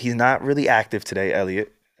page. He's not really active today,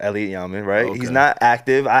 Elliot Yamin, right? Okay. He's not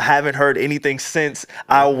active. I haven't heard anything since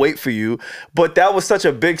I'll Wait for You. But that was such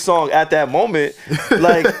a big song at that moment.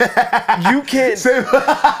 Like, you can't...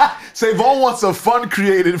 Savon wants a fund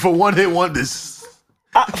created for one-hit wonders.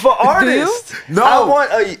 For artists. No. I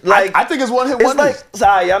want a, like... I think it's one-hit It's wonders. like...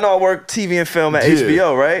 Sorry, y'all know I work TV and film at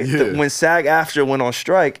HBO, right? Yeah. When SAG-AFTRA went on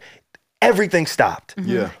strike, everything stopped.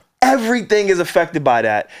 Yeah. Everything is affected by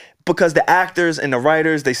that because the actors and the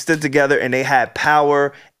writers, they stood together and they had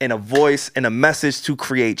power and a voice and a message to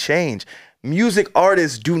create change. Music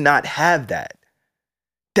artists do not have that.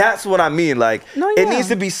 That's what I mean. Like, it needs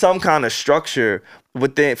to be some kind of structure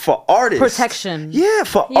within for artists. Protection. Yeah,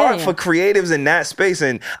 for art, yeah. for creatives in that space.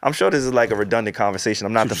 And I'm sure this is like a redundant conversation.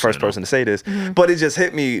 I'm not the first person to say this, but it just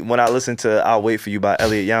hit me when I listened to I'll Wait for You by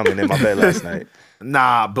Elliot Yamin in my bed last night.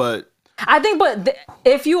 Nah, but... I think,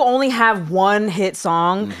 if you only have one hit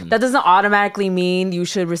song, that doesn't automatically mean you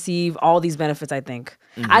should receive all these benefits, I think.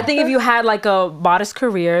 I think if you had like a modest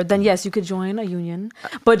career, then yes, you could join a union.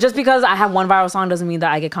 But just because I have one viral song doesn't mean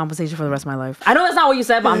that I get compensation for the rest of my life. I know that's not what you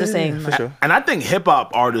said, but I'm just saying. For sure. And I think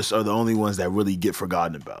hip-hop artists are the only ones that really get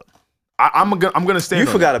forgotten about. I'm gonna stand. You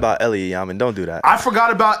on forgot that. about Elliot Yamin. Don't do that. I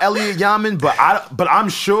forgot about Elliot Yamin, but I'm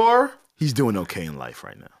sure he's doing okay in life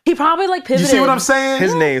right now. He probably like pivoted. You see what I'm saying?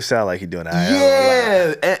 His name sound like he's doing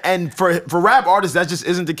that. Yeah, and for rap artists, that just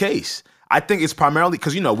isn't the case. I think it's primarily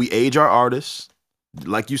because, you know, we age our artists.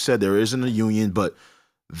 Like you said, there isn't a union, but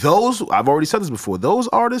those, I've already said this before, those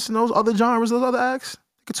artists and those other genres, those other acts,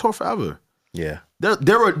 they could tour forever. Yeah.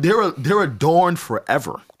 They're adorned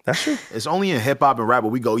forever. That's true. It's only in hip hop and rap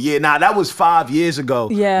where we go, yeah, nah, that was 5 years ago.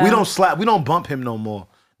 Yeah. We don't bump him no more.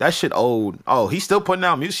 That shit old. Oh, he's still putting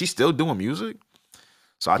out music. She's still doing music.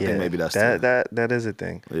 So I think maybe that's that is a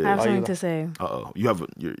thing. I have something to say. You have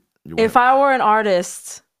your If I were an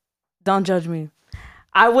artist, don't judge me.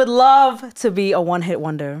 I would love to be a one-hit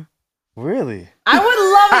wonder. Really? I would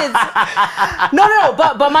love it.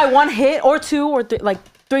 No, but my one hit or two or three, like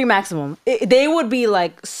three maximum, they would be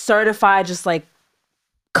like certified, just like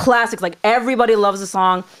classics. Like everybody loves the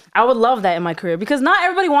song. I would love that in my career because not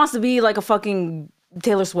everybody wants to be like a fucking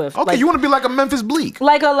Taylor Swift. Okay, like, you want to be like a Memphis Bleak.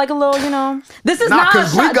 like a little, you know. This is not a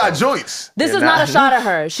because Bleak shot. got joints. This is not a shot at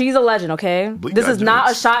her. She's a legend, okay? Bleak This got is not a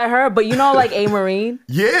joints. shot at her, but you know, like A. Marine.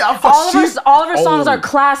 Yeah, All of her songs are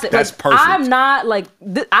classic. That's like, perfect. I'm not like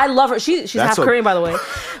I love her. She's That's half Korean, by the way.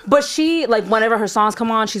 But she, like, whenever her songs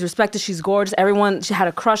come on, she's respected, she's gorgeous. She had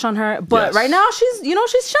a crush on her. But Yes. right now, she's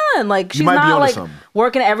chilling. Like, she's might be not, onto like, something.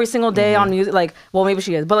 working every single day on music. Like, well, maybe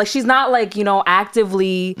she is. But, like, she's not, like,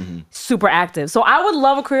 actively super active. So I would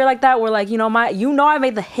love a career like that where, like, I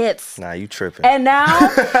made the hits. Nah, you tripping. And now,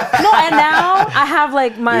 I have,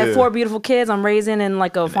 like, my 4 beautiful kids I'm raising in,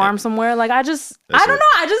 like, a farm somewhere. Like, I don't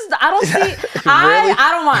don't see, I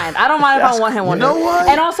don't mind. I don't mind if I'm one hit wonder. know what?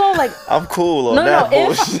 And also, like, I'm cool on that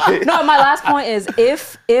bullshit. my last point is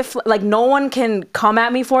if like no one can come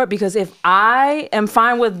at me for it, because if I am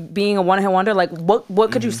fine with being a one hit wonder, like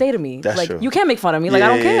what could you say to me? That's like true. you can't make fun of me. Like I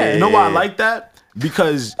don't care. You know why I like that?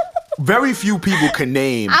 Because very few people can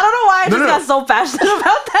name. I don't know why I No, just no. got so passionate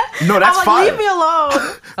about that. No, that's I'm like, fine. leave me alone.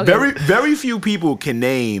 Okay. Very few people can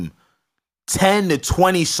name 10 to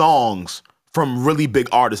 20 songs from really big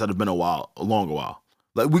artists that have been a longer while.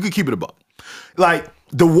 Like we could keep it above. Like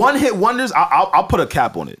the one hit wonders, I'll put a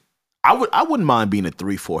cap on it. I wouldn't mind being a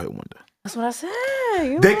 3-4 hit wonder. That's what I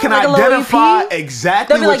said. They can like a little identify EP?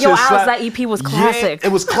 exactly They'll be what like, yo, your Alex, slap- that EP was classic. Yeah,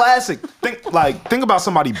 it was classic. Think about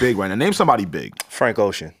somebody big right now. Name somebody big. Frank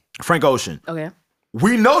Ocean. Frank Ocean. Okay.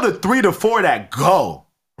 We know the 3 to 4 that go,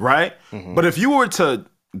 right? But if you were to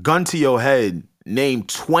gun to your head, name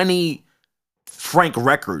 20 Frank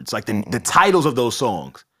records, like the titles of those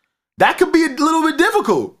songs, that could be a little bit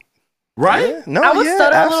difficult, right? Yeah. No, I would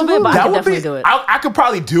stutter a little bit, but I That could would definitely be. do it. I could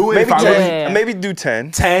probably do it Maybe if I 10. really Yeah. Maybe do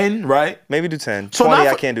 10. 10, right? Maybe do 10. So 20, not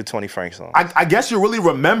I for- can't do 20 Frank songs. I guess you're really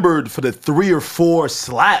remembered for the 3 or 4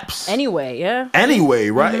 slaps. Anyway, yeah. Anyway,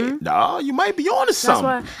 right? Nah, you might be on to That's something.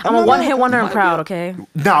 why I'm a one hit wonder and proud, okay?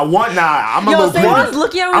 Nah, I'm a Yo, little Savon's greedy.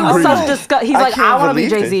 looking at me I'm with greedy. such disgust. He's I like, can't I want to be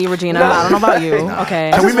believe Jay-Z, it. Regina. I don't know about you. Okay.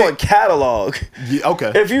 I Can we just make- want catalog. Yeah,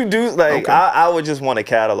 okay. If you do, like, Okay. I would just want a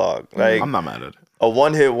catalog. Like, I'm not mad at it. a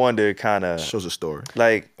one hit wonder kind of. Shows a story.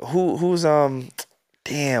 Like, who's,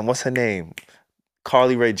 damn, what's her name?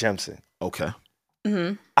 Carly Rae Jepsen. Okay.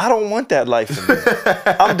 I don't want that life for me.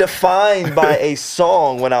 I'm defined by a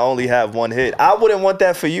song when I only have one hit. I wouldn't want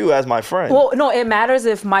that for you as my friend. Well, no, it matters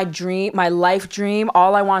if my life dream,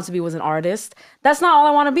 all I wanted to be was an artist. That's not all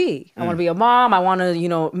I want to be. I want to be a mom. I want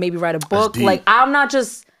to, maybe write a book. deep. Like, I'm not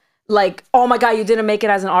just like, oh my God, you didn't make it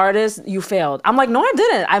as an artist. You failed. I'm like, no, I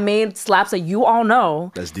didn't. I made slaps that you all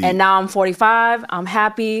know. That's deep. And now I'm 45. I'm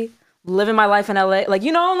happy. Living my life in LA. Like,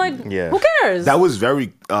 Yeah. who cares? That was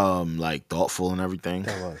very thoughtful and everything.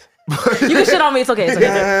 That was. You can shit on me. It's okay. It's okay.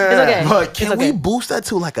 It's okay. But can It's okay. we boost that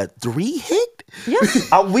to like a 3 hit? Yes.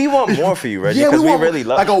 We want more for you, Reggie, Yeah, we because we want really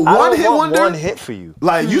love. like a I don't one-hit want wonder? One hit for you.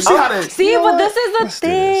 Like you see how to See, but this is the Let's do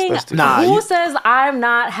this. thing. Let's do Nah, Who you- says I'm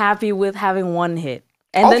not happy with having one hit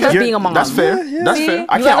and then just You're- being a mom? That's fair. That's See? fair.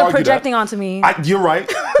 I You can't guys are argue projecting that. onto me. You're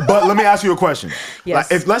right. But let me ask you a question. Yes.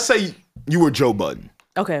 Like, if let's say you were Joe Budden,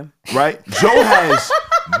 Okay. right? Joe has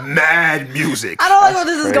mad music. I don't like where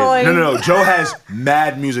this is going. No. Joe has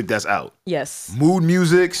mad music that's out. Yes. Mood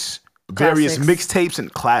musics, various Classics. mixtapes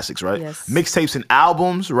and classics, right? Yes. Mixtapes and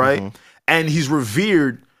albums, right? And he's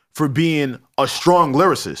revered for being a strong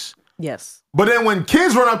lyricist. Yes. But then when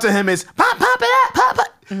kids run up to him, it's pop, pop it up, pop it.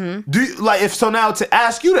 Do you, like if so now to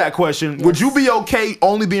ask you that question, would you be okay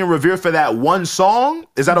only being revered for that one song?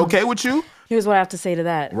 Is that okay with you? Here's what I have to say to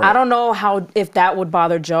that. Right. I don't know if that would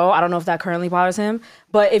bother Joe. I don't know if that currently bothers him.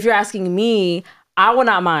 But if you're asking me, I would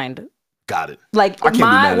not mind. Got it. Like I can't be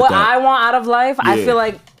mad at what that. I want out of life, I Yeah. feel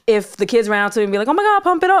like if the kids ran out to me and be like, "Oh my God,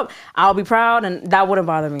 pump it up," I'll be proud, and that wouldn't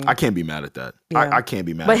bother me. I can't be mad at that. Yeah. I can't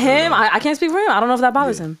be mad But at that. him, I can't speak for him. I don't know if that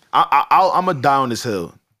bothers him. I'm a die on this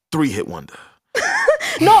hill. 3 hit wonder.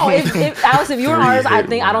 No, if Alex, if you were an artist, I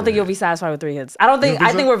Three-hit don't think you'll be satisfied with 3 hits. I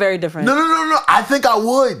think we're very different. No. I think I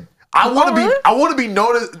would. I want to be. really? I want to be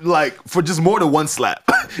noticed like for just more than one slap.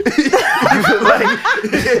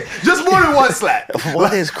 Just more than one slap.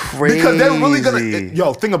 What is crazy? Because they're really gonna.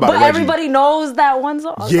 Yo, think about But it, Reggie. everybody knows that one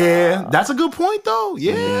song. Yeah, that's a good point though.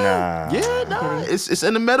 Yeah, Nah. yeah, nah. It's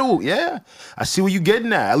in the middle. Yeah, I see what you're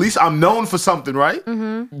getting at. At least I'm known for something, right?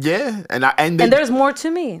 Mm-hmm. Yeah, and there's more to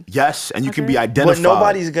me. yes, and you can be Okay. identified. But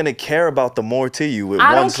nobody's gonna care about the more to you with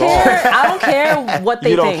I one don't song. care. I don't care what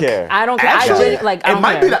they You don't think. care. I don't care. Actually, I it don't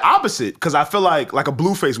might care. be the opposite because I feel like a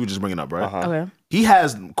Blueface we just bringing up, right? Okay. He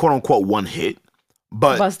has quote unquote one hit,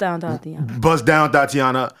 but Bust down, Tatiana. Bust Down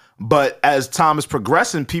Tatiana. But as time is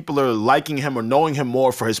progressing, people are liking him or knowing him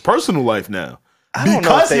more for his personal life now. I don't know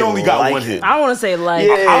Because if he they only got like one it. hit. I don't want to say like.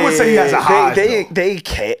 Yeah, I would say he has a high, They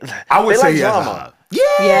care. I would they say like he has a drama. high. Yeah.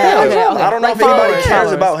 They like Okay. drama. Okay. I don't know Like if anybody followers.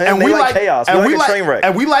 cares about him. They like chaos. We like a train wreck.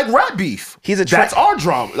 And we like rap beef. He's a That's our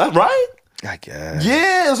drama. That's right. I guess.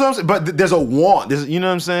 Yeah, that's what I'm saying. But there's a want. You know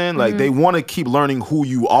what I'm saying? Like they want to keep learning who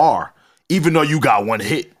you are, even though you got one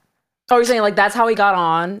hit. Oh, you're saying like that's how he got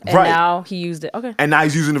on, and Right. now he used it. Okay. And now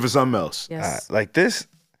he's using it for something else. Yes. Like this.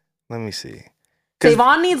 Let me see. 'Cause-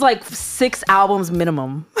 Savon needs like 6 albums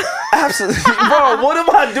minimum. Absolutely, bro. What am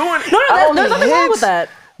I doing? No, there's nothing wrong with that.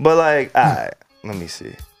 But like, all right, let me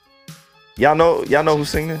see. Y'all know who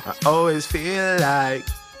sing this? I always feel like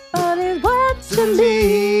What is what you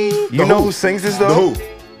need? You know who sings this the though?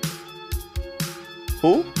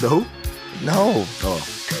 who? Who? The who? No. Oh.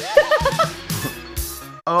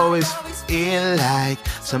 Always feel like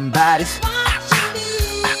somebody's.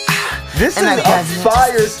 This And is I a got-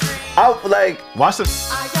 fire. Out like Watch this.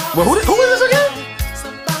 Well, who is this again?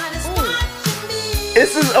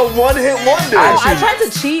 this is a one-hit wonder. I tried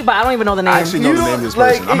to cheat, but I don't even know the name. I actually know You the name don't of this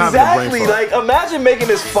like person. I'm having a brain exactly fart. like imagine making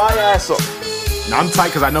this fire ass song. Now, I'm tight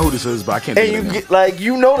because I know who this is, but I can't And think you of it. get like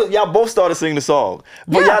you know that y'all both started singing the song,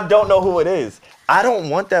 but Yeah. y'all don't know who it is. I don't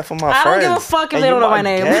want that for my I don't friends. give a fuck if And they you don't know my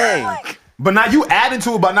name. gang. But now you adding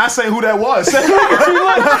to it by not saying who that was. See,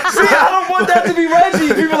 I don't want that to be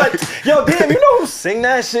Reggie. People like, yo, damn, you know who sing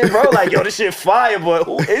that shit, bro? Like, yo, this shit fire, but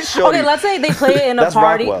who is Shorty? Okay, let's say they play it in a That's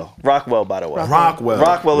party. Rockwell, by the way. Rockwell.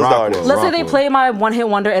 Rockwell is the artist. Let's say they play my one-hit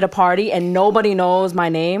wonder at a party and nobody knows my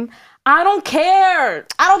name. I don't care.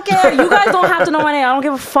 I don't care. You guys don't have to know my name. I don't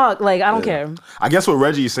give a fuck. Like, I don't care. I guess what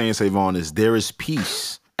Reggie is saying, Savon, is there is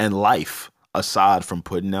peace and life aside from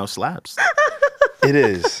putting out slaps. It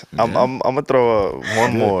is. I'm gonna throw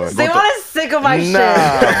one more. Savon is sick of my shit.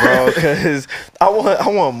 Nah, bro, because I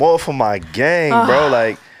want more for my gang, bro.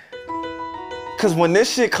 Like, cause when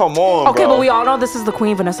this shit come on, Okay, bro, but we all know this is the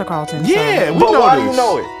Queen, Vanessa Carlton. so- Yeah, we But know why this. do you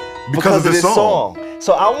know it? Because of of this this song.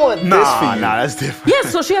 So I want this for you. Nah, that's different.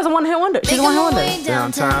 Yes, so she has a one-hit wonder. She's a one-hit wonder.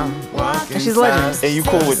 Downtown, walking And she's a legend. And you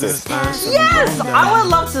cool with this? Yes, I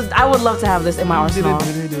would love to have this in my arsenal.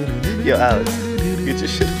 Yo, Alex, get your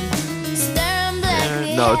shit.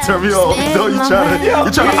 No, turn me off. No, you trying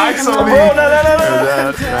to ice on Bro, me.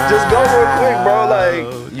 no. Just go real quick, bro.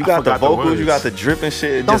 Like, you got the forgot the vocals, you got words. the drip and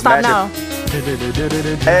shit. Don't Just stop match now.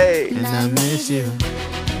 it. Hey, And I miss you.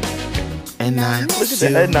 And I miss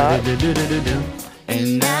look at that nod.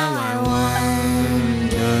 And now I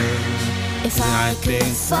wonder If I could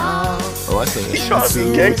fall Oh, I said trying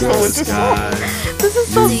to be gangster with this song. This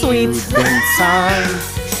is so sweet. Then time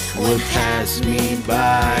would pass me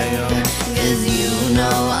by. Cause you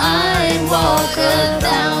know I'd walk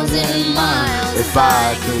 1,000 miles If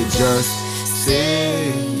I could just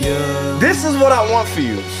see you This is what I want for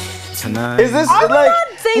you. tonight. Is this Are we like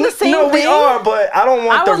not saying the same No, we thing? are, but I don't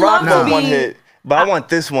want I the would love to Rockwell be- one hit. But I want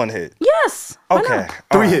this one hit. Yes. why Okay.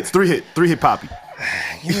 not? Three hit Poppy.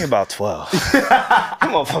 Give me about 12. You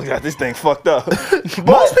motherfuckers got this thing fucked up.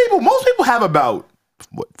 Most people have about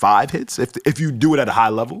 5 hits if you do it at a high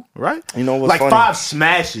level, right? You know what's like funny? 5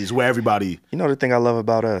 smashes where everybody You know the thing I love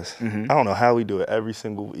about us? I don't know how we do it every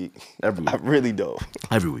single week. Every week. I really don't.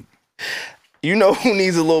 every week. You know who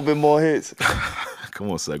needs a little bit more hits? Come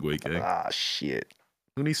on, Segway Gang. Ah, shit.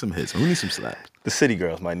 Who needs some hits? Who needs some slaps? The City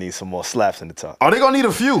Girls might need some more slaps in the top. Are they gonna need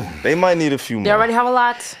a few? They might need a few more. They already have a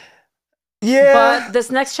lot. Yeah. But this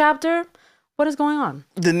next chapter, what is going on?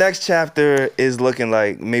 The next chapter is looking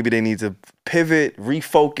like maybe they need to pivot,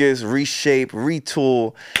 refocus, reshape,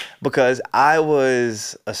 retool, because I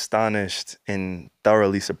was astonished and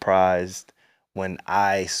thoroughly surprised when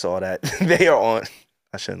I saw that they are on,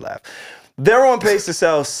 I shouldn't laugh. They're on pace to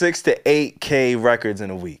sell 6 to 8K records in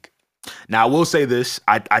a week. Now I will say this: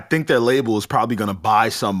 I think their label is probably gonna buy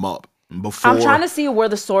some up before. I'm trying to see where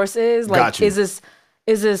the source is. Like, Got you. is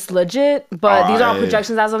this legit? But these are all yeah.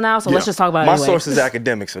 projections as of now, so let's Yeah. just talk about it My anyway. source is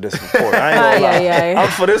academics for this report. I ain't gonna lie. Yeah.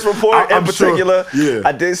 For this report in I'm sure. particular, Yeah.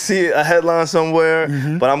 I did see a headline somewhere,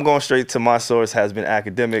 but I'm going straight to my source has been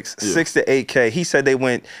academics. 6 to 8K. He said they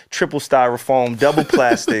went triple styrofoam, double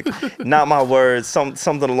plastic. Not my words.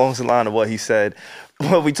 Something along the line of what he said.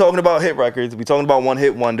 Well, we talking about hit records. We talking about one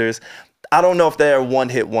hit wonders. I don't know if they're one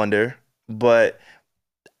hit wonder, but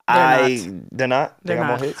they're not. They They're got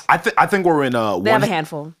more not. hits. I think we're in They one. have a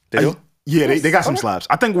handful. They do. Yeah, they got some slaps.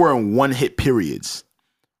 I think we're in one hit periods,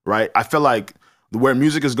 right? I feel like where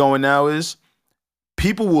music is going now is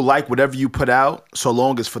people will like whatever you put out so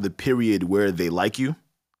long as for the period where they like you,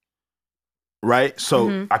 right?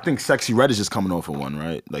 So I think Sexy Red is just coming off of one,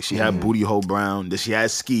 right? Like she had Booty Hole Brown, then she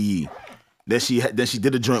had Ski, then she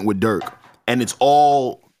did a joint with Dirk, and it's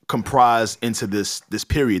all comprised into this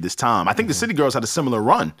period, this time. I think the City Girls had a similar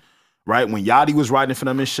run, right? When Yachty was writing for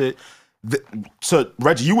them and shit. So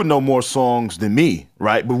Reggie, you would know more songs than me,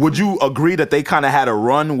 right? But would you agree that they kind of had a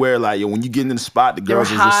run where, like, yo, when you get in the spot, the They were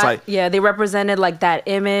girls was just hot. like, Yeah, they represented like that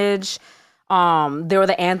image. They were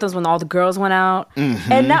the anthems when all the girls went out.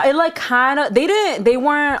 And now it like kind of they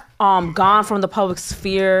weren't gone from the public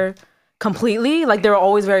sphere completely. Like, they're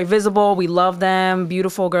always very visible. We love them,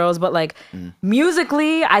 beautiful girls. But like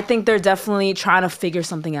musically, I think they're definitely trying to figure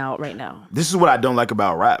something out right now. This is what I don't like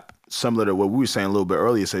about rap. Similar to what we were saying a little bit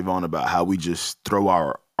earlier, Savon, about how we just throw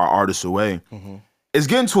our artists away. It's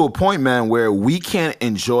getting to a point, man, where we can't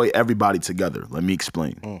enjoy everybody together. Let me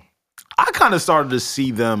explain. I kind of started to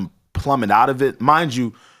see them plummet out of it. Mind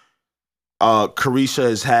you, Carisha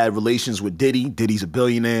has had relations with Diddy. Diddy's a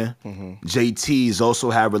billionaire. JT has also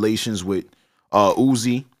had relations with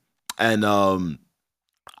Uzi. And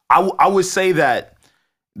I would say that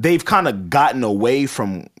they've kind of gotten away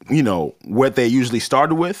from, what they usually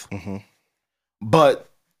started with. But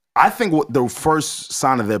I think what the first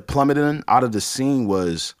sign of their plummeting out of the scene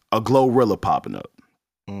was a Glorilla popping up.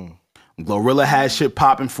 Glorilla had shit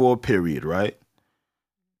popping for a period, right?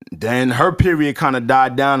 Then her period kind of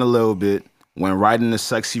died down a little bit. Went right in the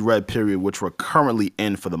Sexy Red period, which we're currently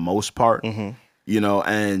in for the most part.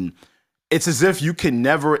 And it's as if you can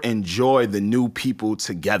never enjoy the new people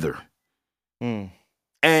together. And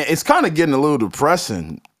it's kind of getting a little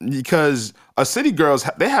depressing because City Girls,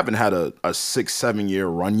 they haven't had a 6-7 year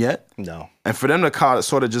run yet. No. And for them to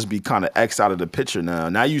sort of just be kind of X'd out of the picture now.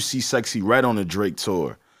 Now you see Sexy Red on the Drake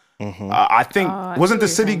tour. I think, wasn't the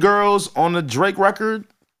City Girls on the Drake record?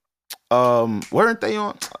 Weren't they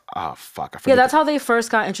on? Oh, fuck. I forget. Yeah, that's how they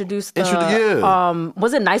first got introduced.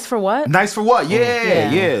 Was it Nice for What? Nice for What?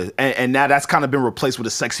 Yeah. And now that's kind of been replaced with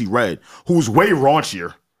a Sexy Red, who's way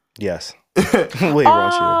raunchier. Yes. Way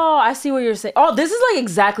raunchier. Oh, I see what you're saying. Oh, this is like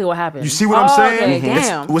exactly what happened. You see what I'm saying? Okay,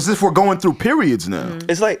 damn. Was this we're going through periods now?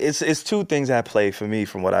 It's like it's two things at play for me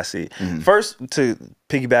from what I see. First, to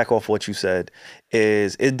piggyback off what you said,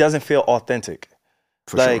 is it doesn't feel authentic.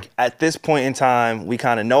 Like at this point in time, we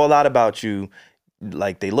kind of know a lot about you.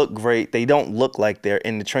 Like they look great. They don't look like they're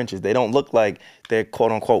in the trenches. They don't look like they're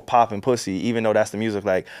quote unquote popping pussy, even though that's the music.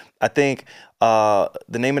 Like I think the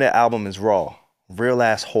name of the album is Raw, Real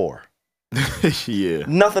Ass Whore. Yeah.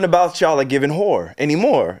 Nothing about y'all are giving whore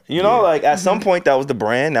anymore. Like at some point that was the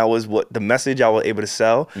brand. That was what the message I was able to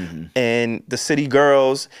sell. And the City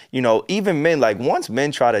Girls, even men, like once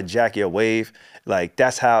men try to jack your wave, like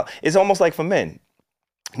that's how, it's almost like for men.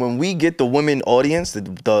 When we get the women audience,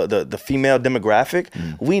 the female demographic,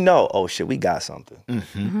 we know, oh shit, we got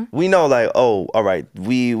something. We know like, oh, all right,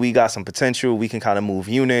 we got some potential. We can kind of move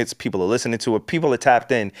units. People are listening to it. People are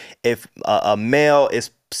tapped in. If a male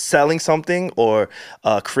is selling something or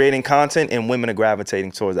creating content and women are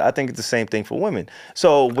gravitating towards it. I think it's the same thing for women.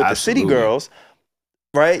 So with the City Girls,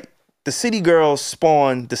 right? The City Girls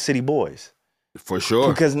spawn the City Boys. For sure.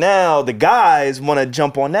 Because now the guys want to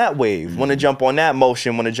jump on that wave, want to jump on that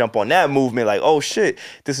motion, want to jump on that movement. Like, oh shit,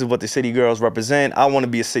 this is what the City Girls represent. I want to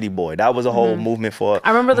be a city boy. That was a whole movement for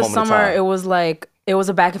I remember the summer, it was like, it was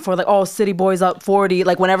a back and forth, like, oh, City Boys up 40.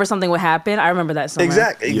 Like, whenever something would happen, I remember that summer.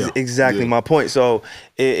 Exactly my point. So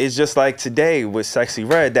it's just like today with Sexy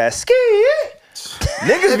Red, that ski.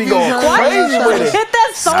 Niggas be going crazy with it. Hit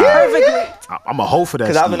that song perfectly. I'm a hoe for that.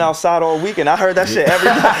 Because I've been outside all week and I heard that shit every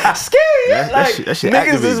day. Ski! That shit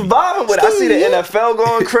niggas is bobbing with it. I see the NFL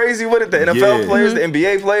going crazy with it. The NFL players, the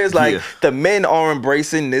NBA players, like the men are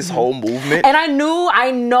embracing this whole movement. And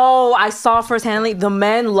I saw firsthand, the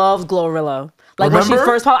men loved Glorilla. Like Remember? when she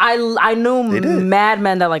first popped, I knew mad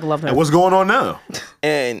men that like loved her. And what's going on now?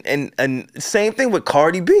 And same thing with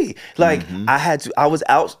Cardi B. Like I was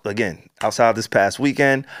outside this past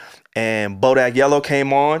weekend, and Bodak Yellow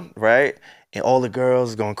came on, right? And all the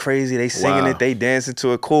girls going crazy. They singing it, they dancing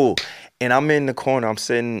to it, cool. And I'm in the corner, I'm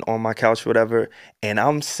sitting on my couch, whatever, and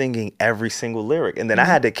I'm singing every single lyric. And then I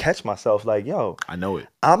had to catch myself, like, yo, I know it.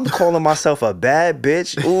 I'm calling myself a bad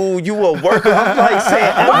bitch. Ooh, you a worker. I'm like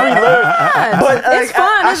saying every lyric. But it's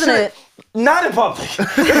fun, isn't it? Not in public.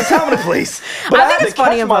 It's time and a place. But I think it's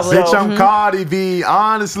funny in public. Bitch, I'm Cardi B,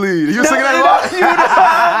 honestly. You singing that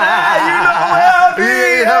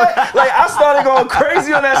Like I started going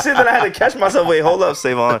crazy on that shit, then I had to catch myself. Wait, hold up,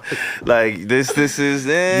 Savon. Like this is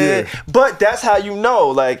But that's how you know,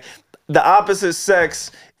 like the opposite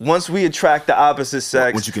sex. Once we attract the opposite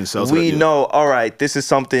sex, once you can sell we know, all right, this is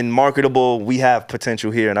something marketable. We have potential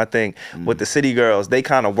here. And I think with the City Girls, they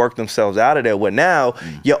kind of work themselves out of there. Where now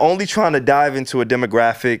you're only trying to dive into a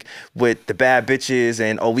demographic with the bad bitches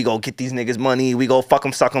and, oh, we go get these niggas money. We go fuck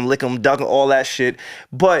them, suck them, lick them, duck them, all that shit.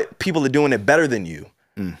 But people are doing it better than you.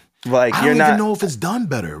 Like I don't even know if it's done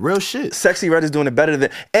better. Real shit. Sexy Red is doing it better than,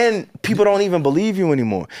 and people don't even believe you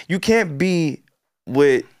anymore. You can't be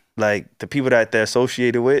with like the people that they're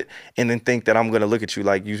associated with and then think that I'm gonna look at you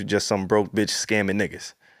like you just some broke bitch scamming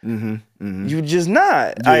niggas. You just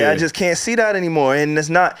not. I just can't see that anymore. And there's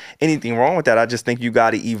not anything wrong with that. I just think you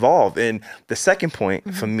got to evolve. And the second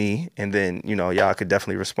point for me, and then, y'all could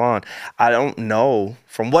definitely respond. I don't know.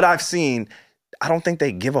 From what I've seen, I don't think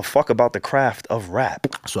they give a fuck about the craft of rap.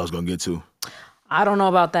 That's what I was going to get to. I don't know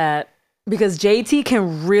about that. Because JT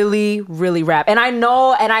can really, really rap. And I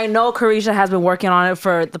know Carisha has been working on it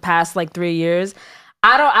for the past 3 years.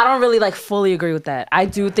 I don't really fully agree with that. I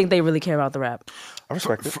do think they really care about the rap. I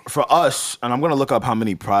respect it. For us, and I'm gonna look up how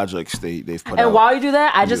many projects they've put out. And while you do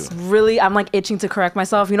that, I just I'm itching to correct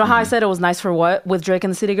myself. You know how I said it was Nice for What with Drake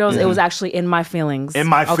and the City Girls? It was actually In My Feelings. In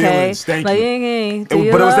My Feelings, thank you.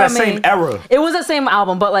 But it was that same era. It was the same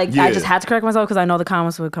album, but I just had to correct myself because I know the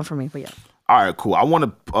comments would come from me. But yeah. All right, cool. I want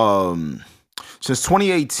to. Since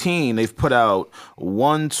 2018, they've put out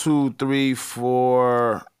 4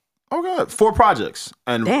 projects,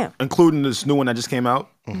 and including this new one that just came out.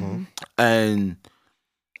 And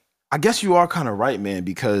I guess you are kind of right, man,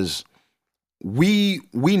 because we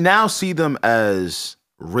now see them as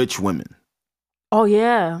rich women. Oh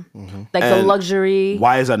yeah, the luxury.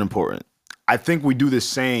 Why is that important? I think we do the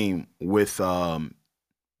same with a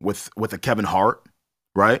Kevin Hart,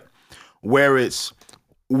 right? Where it's,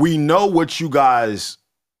 we know what you guys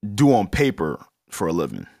do on paper for a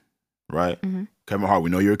living, right? Kevin Hart,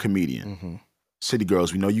 we know you're a comedian. City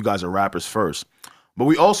Girls, we know you guys are rappers first. But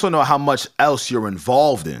we also know how much else you're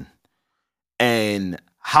involved in, and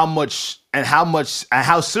how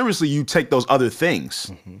seriously you take those other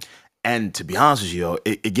things. And to be honest with you,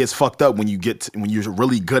 it gets fucked up when you're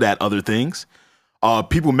really good at other things.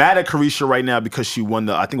 People mad at Carisha right now because she won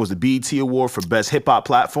I think it was the BET Award for Best Hip Hop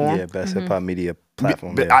Platform. Yeah, Best Hip Hop Media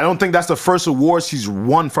Platform. But I don't think that's the first award she's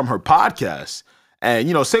won from her podcast.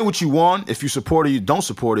 And, say what you want. If you support it, you don't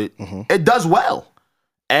support it. It does well.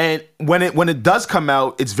 And when it does come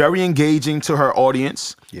out, it's very engaging to her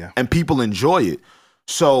audience. Yeah. And people enjoy it.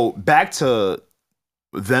 So back to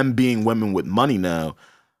them being women with money now,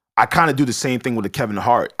 I kind of do the same thing with the Kevin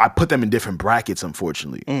Hart. I put them in different brackets,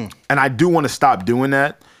 unfortunately. And I do want to stop doing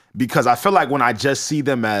that, because I feel like when I just see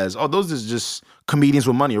them as, those are just comedians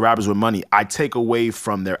with money, rappers with money, I take away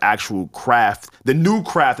from their actual craft, the new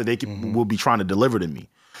craft that they will be trying to deliver to me.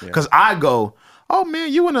 Because I go, oh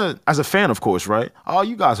man, as a fan, of course, right? Oh,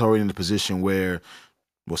 you guys are already in a position where,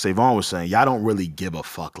 well, Savon was saying, y'all don't really give a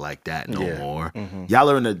fuck like that no more. Y'all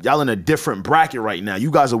are in a different bracket right now.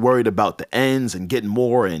 You guys are worried about the ends and getting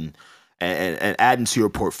more and adding to your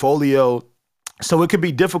portfolio. So it could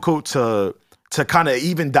be difficult to kind of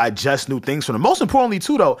even digest new things from them. Most importantly,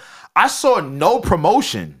 too, though, I saw no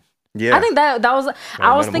promotion. Yeah, I think that was.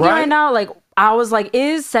 I was thinking right now, I was like,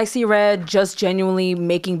 is Sexy Red just genuinely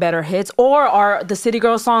making better hits, or are the City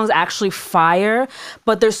Girl songs actually fire?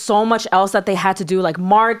 But there's so much else that they had to do, like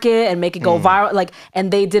market and make it go viral,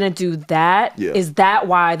 and they didn't do that. Yeah. Is that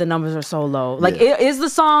why the numbers are so low? Is the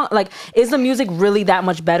song is the music really that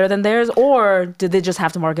much better than theirs, or did they just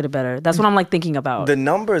have to market it better? That's what I'm thinking about. The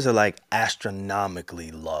numbers are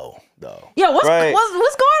astronomically low, though. Yeah, what's going on?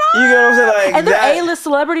 You get what I'm saying? And they're A-list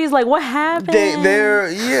celebrities. What happened?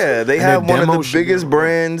 They have one of the biggest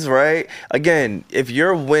brands, right? Again, if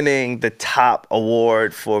you're winning the top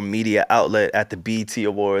award for media outlet at the BET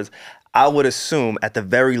Awards, I would assume at the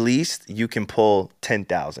very least you can pull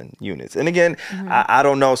 10,000 units. And again, I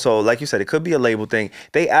don't know. So like you said, it could be a label thing.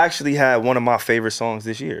 They actually had one of my favorite songs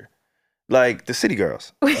this year, the City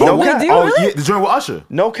Girls. No cap. Really? Yeah, the joint with Usher.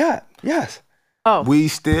 No cap. Yes. Oh. We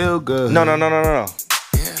still good. No.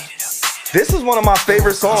 This is one of my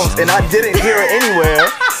favorite songs, and I didn't hear it anywhere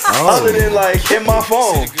other than in my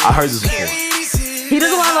phone. I heard this before. He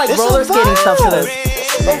does a lot of roller skating stuff to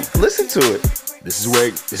this. Listen to it. This is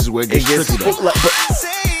where it gets tricky, though.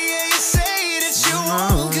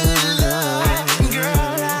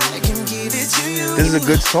 This is a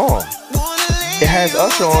good song. It has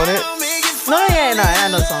Usher on it. No, I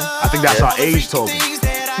know the song. I think that's our age talking.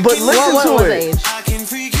 But listen to it. Age?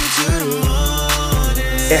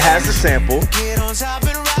 It has the sample.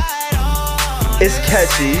 It's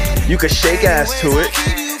catchy. You could shake ass to it.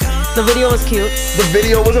 The video was cute. The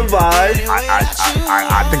video was a vibe.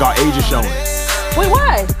 I think our age is showing. Wait,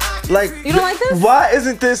 why? You don't like this? Why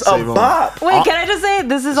isn't this a bop? Wait, can I just say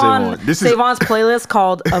this is on Savon's playlist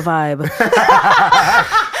called A Vibe.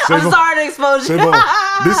 I'm sorry to expose you.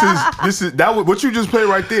 This is that. What you just played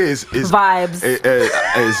right there is vibes.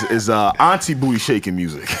 Is auntie booty shaking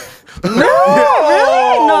music. No,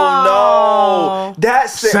 really? No. That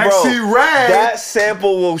Sexy Red. That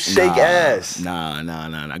sample will shake ass.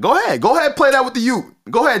 Nah. Go ahead, play that with the youth.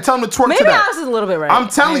 Go ahead, tell them to twerk to that. Maybe ours is a little bit right. I'm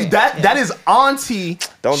telling you that is auntie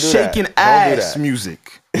shaking ass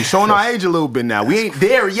music. We showing our age a little bit now. We ain't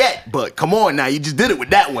there yet, but come on now. You just did it with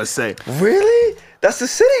that one, say. Really? That's the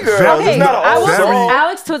City Girls. Very- It's not an I old will, song.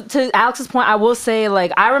 Alex, to Alex's point, I will say,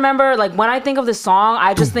 like, I remember, like, when I think of this song,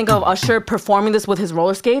 I just think of Usher performing this with his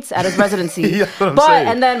roller skates at his residency. Yeah, that's what I'm saying.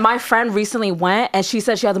 And then my friend recently went, and she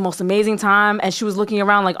said she had the most amazing time, and she was looking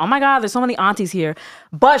around like, oh my God, there's so many aunties here.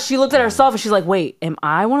 But she looked at herself, and she's like, wait, am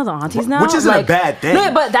I one of the aunties now? Which isn't a Like, bad thing.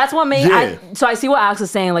 No, but that's what made, Yeah. so I see what Alex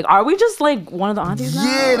is saying. Like, are we just, like, one of the aunties now?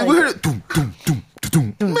 Yeah, Like, we heard it. Doom, doom, doom,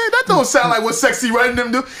 doom. Man, that don't sound like what Sexy Red and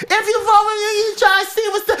them do. If you follow me, you try to see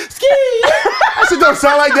what's the ski. That shit don't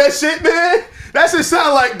sound like that shit, man. That shit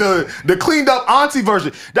sound like the cleaned up auntie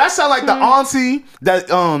version. That sound like the auntie that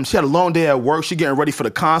she had a long day at work. She getting ready for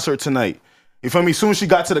the concert tonight. You feel me? As soon as she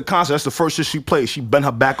got to the concert, that's the first shit she played. She bent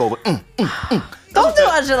her back over. Don't do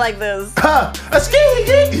Usher like this. A ski.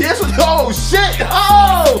 Yes. Oh shit.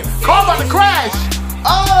 Oh, car about to crash.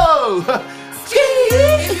 Oh.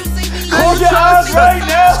 Ski. Close your eyes right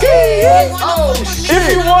now. Oh shit.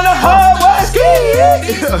 If you want a highway,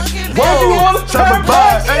 if you want to turn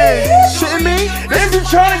back, Hey, shitting me? if you're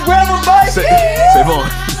trying to grab a bike, Say on.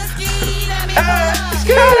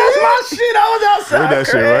 that's my shit. I was outside. Heard that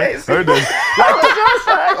shit, right? crazy. Heard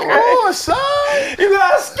that. Come on, son. You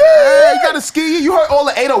got ski. Hey, you got to ski. You heard all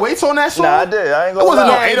the 808s on that song? Nah, I did. I ain't It gonna wasn't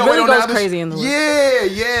no lie. Yeah, it 808 really on goes that. crazy in the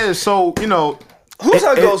world. Yeah. So, you know. Who's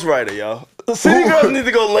her it- ghostwriter, yo? City Girls need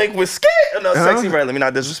to go link with Skit. No, Sexy Red. Let me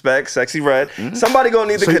not disrespect Sexy Red. Somebody gonna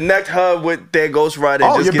need to So you- connect her with their ghostwriter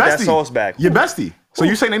and just get that sauce back. Your bestie. So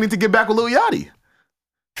you saying they need to get back with Lil Yachty?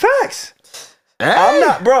 Facts. Hey. I'm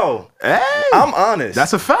not, bro. Hey. I'm honest.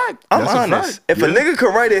 That's a fact. I'm That's a honest. fact. If Yeah. a nigga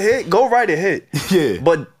could write a hit, go write a hit. Yeah.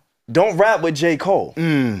 But don't rap with J. Cole.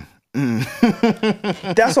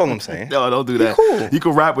 That's all I'm saying. No, don't do that. cool. You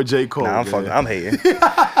can rap with J. Cole. Nah, I'm man. fucking. I'm hating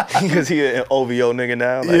because he an OVO nigga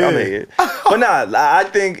now. Like, Yeah. I'm hating. But nah, I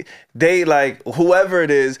think they like whoever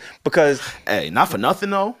it is because Hey, not for nothing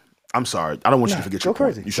though. I'm sorry. I don't want you to forget go your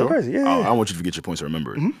point. crazy. You Go sure? crazy. Yeah, Oh, yeah. I don't want you to forget your points. To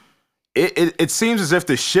remember it. It seems as if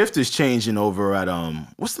the shift is changing over at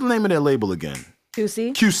what's the name of their label again?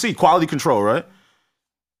 QC? QC, Quality Control, right?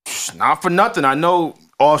 Not for nothing. I know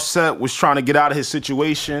Offset was trying to get out of his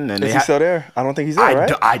situation, and is he still there? I don't think he's there,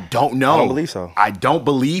 right? I don't know. I don't believe so. I don't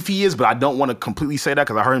believe he is, but I don't want to completely say that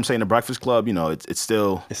because I heard him say in the Breakfast Club, you know, it's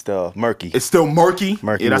still It's still murky. it's still murky.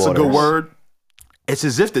 Murky Yeah, that's a good waters. word. It's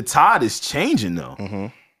as if the tide is changing though. Mm-hmm.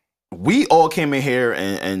 We all came in here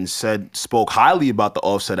and spoke highly about the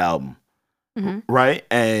Offset album, right?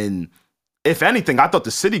 And if anything, I thought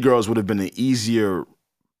the City Girls would have been an easier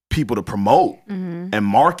people to promote and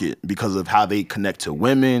market because of how they connect to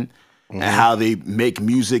women and how they make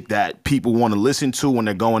music that people want to listen to when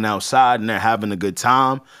they're going outside and they're having a good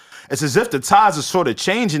time. It's as if the tides are sort of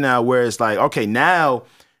changing now where it's like, okay, now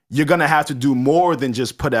you're going to have to do more than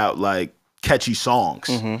just put out like catchy songs.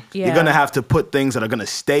 Yeah. You're going to have to put things that are going to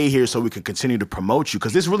stay here so we can continue to promote you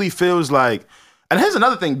because this really feels like. And here's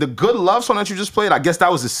another thing. The Good Love song that you just played, I guess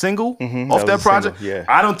that was a single off was that a project. single, yeah.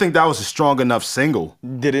 I don't think that was a strong enough single.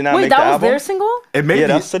 Did it not Wait, make that the was album? their single? It made Yeah,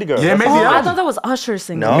 the, that's City Girls. Yeah, it That's made the the Oh, I album. thought that was Usher's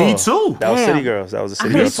single. No. Me too. That was Damn. City Girls. That was a I City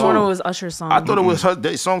could have Girls sworn song. it was Usher's song. I thought it was her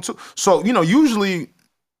their song too. So, you know, usually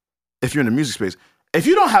if you're in the music space, if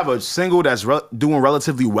you don't have a single that's doing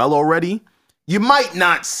relatively well already, you might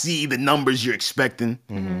not see the numbers you're expecting.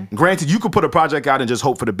 Granted, you could put a project out and just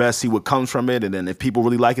hope for the best, see what comes from it, and then if people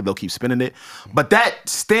really like it, they'll keep spinning it. But that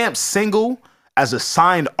stamped single as a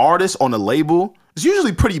signed artist on a label is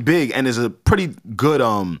usually pretty big and is a pretty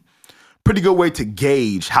good way to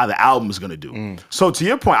gauge how the album is gonna do. So to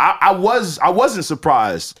your point, I wasn't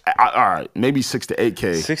surprised. All right, maybe 6 to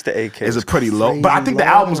 8K. 6 to 8K is a is pretty low, but I think the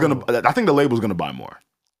crazy album's low. I think the label's gonna buy more.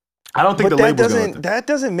 I don't think But the that label's doesn't gonna. that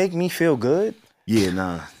doesn't make me feel good. Yeah,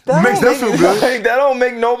 nah. That Makes don't them feel make- good. Like, that don't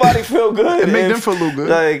make nobody feel good. It make If- them feel a little good.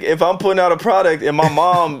 Like if I'm putting out a product and my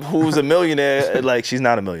mom, who's a millionaire, like she's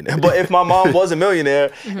not a millionaire, but if my mom was a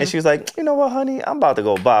millionaire and she was like, you know what, honey, I'm about to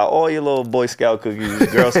go buy all your little Boy Scout cookies,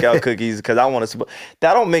 Girl Scout cookies, because I want to support.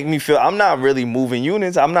 That don't make me feel. I'm not really moving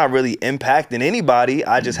units. I'm not really impacting anybody.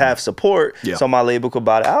 I just have support, Yeah. so my label could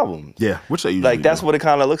buy the album. Yeah, which they usually Like that's do. what it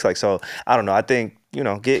kind of looks like. So I don't know. I think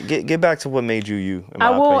get back to what made you you. in I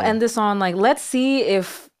my will opinion. end this on like, let's see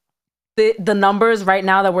if the numbers right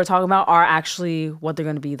now that we're talking about are actually what they're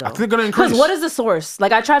going to be though. I think they're gonna increase. Because what is the source?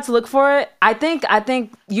 Like I tried to look for it. I think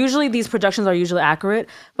usually these projections are usually accurate,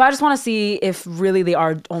 but I just want to see if really they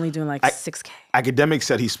are only doing like 6K. Academic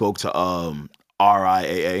said he spoke to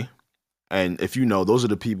RIAA, and if you know, those are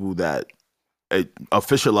the people that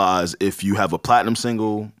officialize if you have a platinum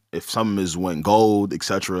single, if something is went gold,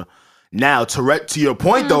 etc. Now, to your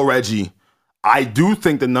point though, Reggie, I do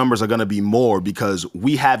think the numbers are going to be more because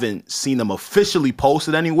we haven't seen them officially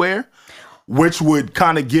posted anywhere, which would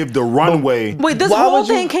kind of give the runway. Wait, this Why whole would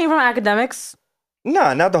you- thing came from academics?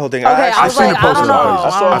 Nah, not the whole thing. Okay, I was seen like, the I don't post know.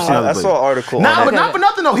 article. I saw an article. Nah, on but it. not for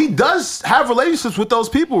nothing though. He does have relationships with those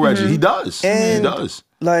people, Reggie. He does. And he does.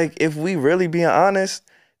 like, if we really being honest,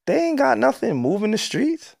 they ain't got nothing moving the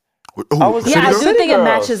streets. Who, I was- City Yeah, I Girls? do think it Girls.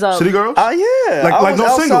 matches up. City Girls? Oh yeah, Like- I like was no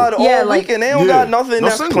outside single. all Yeah, week like- and they don't Yeah. got nothing No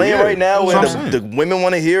that's single, playing yeah. right now. That's And what I'm the saying. women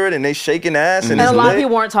want to hear it and they shaking ass and And it's a lot of lit.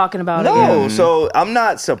 people weren't talking about it. No, so I'm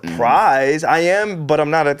not surprised. I am, but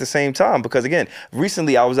I'm not at the same time because again,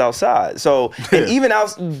 recently I was outside. So and even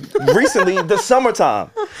out recently, the summertime,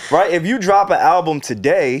 right? If you drop an album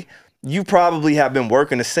today, you probably have been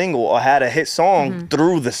working a single or had a hit song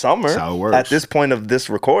through the summer. That's how it works. At this point of this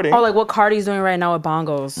recording. Or like what Cardi's doing right now with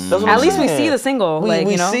bongos. That's what At I'm least we saying. see the single. We, like,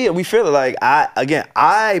 we you know? see it. We feel it. Like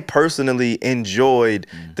I personally enjoyed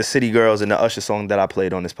the City Girls and the Usher song that I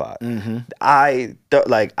played on this pod. I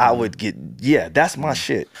would get that's my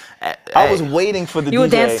shit. I was waiting for the You DJ.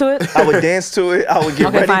 would dance to it? I would dance to it. I would get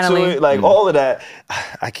Okay, ready finally. to it. Like all of that.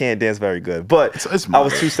 I can't dance very good, but It's I was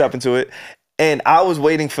moderate. two-stepping to it. And I was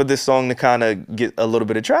waiting for this song to kind of get a little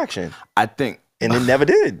bit of traction. I think And it never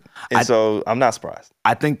did. And so I'm not surprised.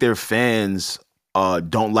 I think their fans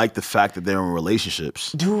don't like the fact that they're in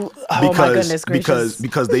relationships. Dude, Oh my goodness gracious.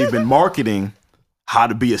 because they've been marketing how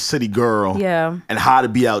to be a city girl Yeah. and how to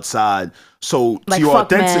be outside. So Like to your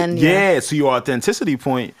fuck men, yeah. to your authenticity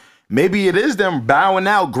point, maybe it is them bowing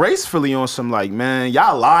out gracefully on some like, man,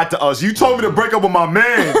 y'all lied to us. You told me to break up with my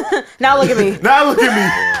man. Now look at me. Now look at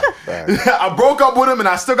me. I broke up with him and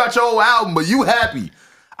I still got your old album, but you happy.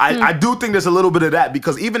 I do think there's a little bit of that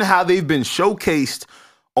because even how they've been showcased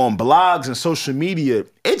on blogs and social media,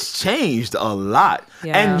 it's changed a lot.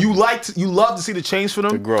 Yeah. And you love to see the change for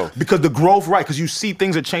them. The growth. Because the growth, right, because you see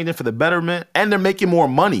things are changing for the betterment and they're making more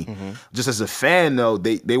money. Just as a fan though,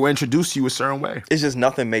 they were introduced to you a certain way. It's just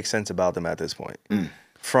nothing makes sense about them at this point.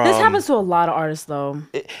 From This happens to a lot of artists though.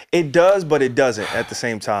 it does, but it doesn't at the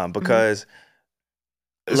same time because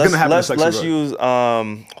It's gonna happen to Sexy let's Red. use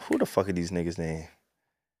who the fuck are these niggas' name?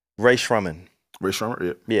 Ray Shrumman. Ray Shrummer,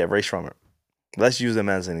 yeah. Yeah, Ray Shrummer. Let's use them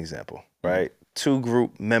as an example, right? Two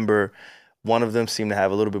group member. One of them seemed to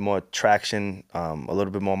have a little bit more traction, a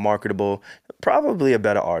little bit more marketable. Probably a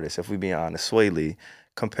better artist, if we be honest, Sway Lee,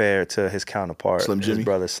 compared to his counterpart, Slim Jimmy? his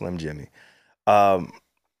brother Slim Jimmy.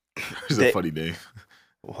 It's They- a funny name.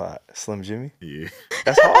 What? Slim Jimmy? Yeah.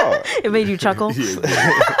 That's hard. It made you chuckle.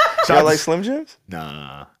 Y'all like Slim Jims?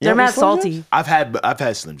 Nah. You They're don't mad eat Slim salty. Jims? I've had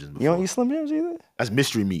Slim Jims before. You don't eat Slim Jims either? That's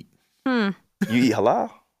mystery meat. You eat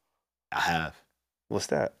halal? I have. What's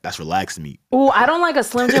that? That's relaxed meat. Ooh, I don't like a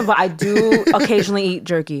Slim Jim, but I do occasionally eat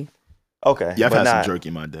jerky. Okay. Yeah, I've but had not- some jerky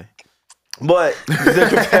in my day. But the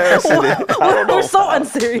comparison, is, I don't know. We're so We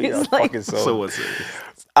unserious. are Like, fucking so what's it?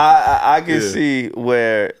 I can Yeah. see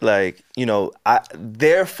where like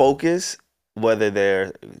their focus, whether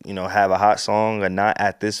they're have a hot song or not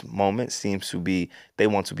at this moment, seems to be they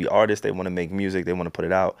want to be artists, they want to make music, they want to put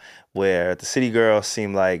it out. Where the City Girls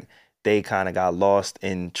seem like they kind of got lost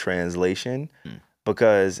in translation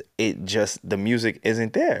because the music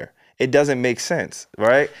isn't there. It doesn't make sense,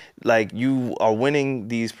 right? Like you are winning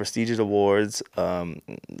these prestigious awards,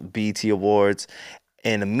 BET awards,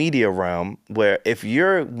 in the media realm where if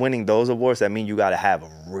you're winning those awards, that means you got to have a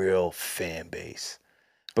real fan base.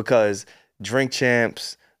 Because Drink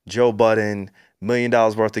Champs, Joe Budden, $1 Million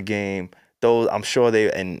Worth of Game, those I'm sure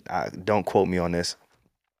and don't quote me on this,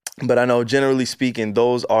 but I know generally speaking,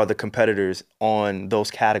 those are the competitors on those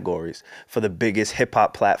categories for the biggest hip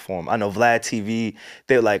hop platform. I know Vlad TV,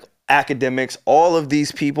 they're like academics, all of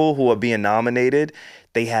these people who are being nominated,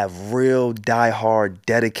 they have real diehard,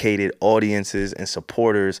 dedicated audiences and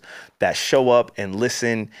supporters that show up and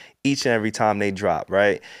listen each and every time they drop,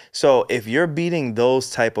 right? So if you're beating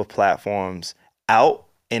those type of platforms out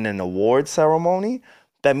in an award ceremony,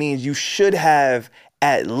 that means you should have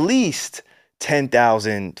at least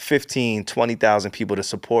 10,000, 15, 20,000 people to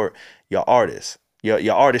support your artists,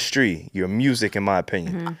 your artistry, your music, in my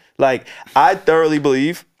opinion. Like, I thoroughly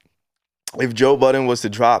believe if Joe Budden was to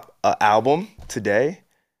drop an album today,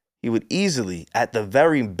 he would easily, at the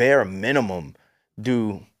very bare minimum,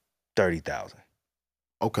 do 30,000,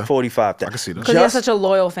 Okay. 45,000. I can see that. because he has such a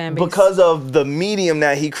loyal fan base. Because of the medium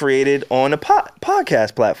that he created on a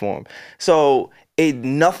podcast platform. So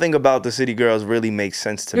nothing about the City Girls really makes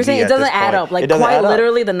sense to me. You're saying it at this doesn't add point. up. Like It doesn't quite add up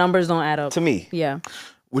literally, the numbers don't add up. to me. Yeah.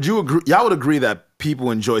 Would you agree? Y'all would agree that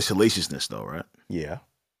people enjoy salaciousness, though, right? Yeah.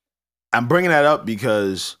 I'm bringing that up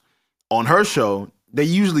because on her show, they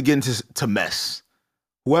usually get into mess.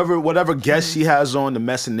 Whatever guest she has on, the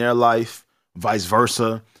mess in their life, vice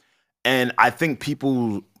versa. And I think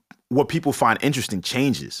what people find interesting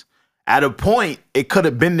changes. At a point, it could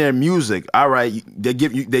have been their music. All right, they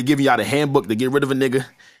give you out a handbook to get rid of a nigga,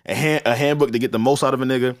 a handbook to get the most out of a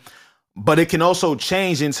nigga. But it can also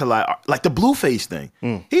change into like the Blueface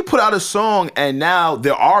thing. He put out a song, and now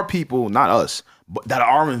there are people, not us, but that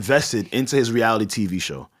are invested into his reality TV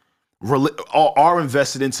show, are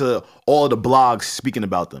invested into all the blogs speaking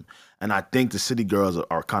about them. And I think the City Girls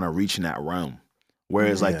are kind of reaching that realm.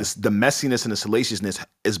 Whereas like the messiness and the salaciousness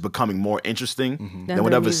is becoming more interesting than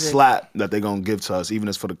whatever slap that they're going to give to us, even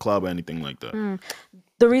if it's for the club or anything like that.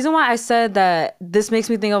 The reason why I said that this makes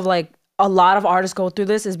me think of like a lot of artists go through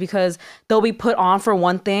this is because they'll be put on for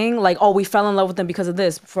one thing, like, oh, we fell in love with them because of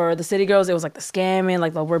this. For the City Girls, it was like the scamming,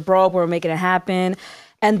 like we're broke, we're making it happen.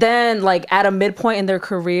 And then like at a midpoint in their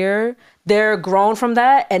career, they're grown from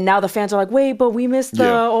that, and now the fans are like, wait, but we missed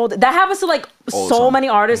the old. That happens to like so many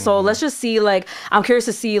artists. So let's just see, like, I'm curious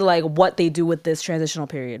to see like what they do with this transitional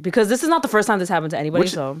period, because this is not the first time this happened to anybody.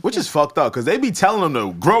 Which is fucked up, because they be telling them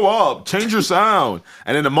to grow up, change your sound,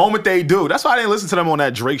 and then the moment they do, that's why I didn't listen to them on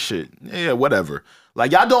that Drake shit. Yeah, whatever.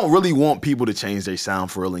 Like, y'all don't really want people to change their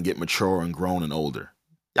sound for real and get mature and grown and older.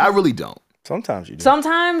 Y'all really don't. Sometimes you do.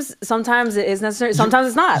 Sometimes it is necessary. Sometimes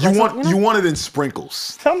it's not. You want it in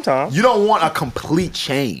sprinkles. Sometimes. You don't want a complete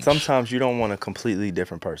change. Sometimes you don't want a completely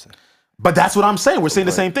different person. But that's what I'm saying. We're saying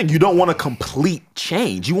the same thing. You don't want a complete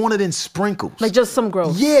change. You want it in sprinkles. Like just some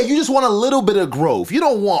growth. Yeah, you just want a little bit of growth. You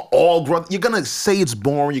don't want all growth. You're going to say it's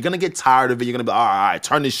boring. You're going to get tired of it. You're going to be, all right,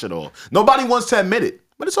 turn this shit off. Nobody wants to admit it.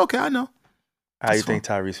 But it's okay, I know. How do you think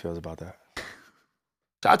Tyrese feels about that?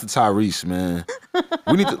 Shout out to Tyrese, man.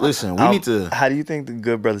 We need to listen. We need to. How do you think the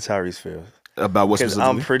good brother Tyrese feels about what? Because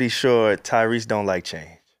I'm pretty sure Tyrese don't like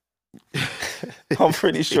change. I'm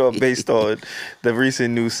pretty sure, based on the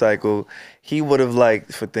recent news cycle, he would have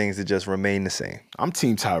liked for things to just remain the same. I'm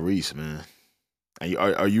Team Tyrese, man. And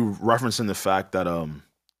are you referencing the fact that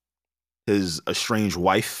his estranged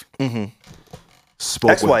wife?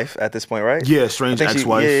 Ex-wife at this point, right? Yeah, estranged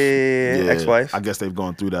ex-wife. Yeah, ex-wife. I guess they've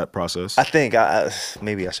gone through that process. I think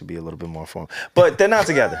maybe I should be a little bit more informed. But they're not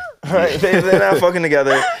together, right? They're not fucking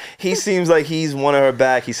together. He seems like he's wanted her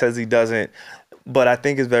back. He says he doesn't. But I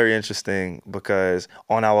think it's very interesting because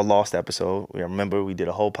on our Lost episode, remember we did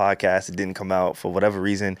a whole podcast. It didn't come out for whatever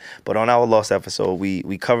reason. But on our Lost episode,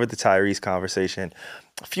 we covered the Tyrese conversation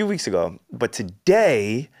a few weeks ago. But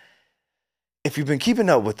today, if you've been keeping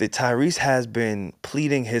up with it, Tyrese has been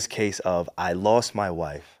pleading his case of, I lost my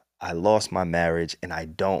wife, I lost my marriage, and I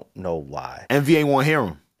don't know why. Envy ain't want to hear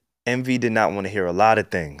him. Envy did not want to hear a lot of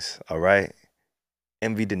things, all right?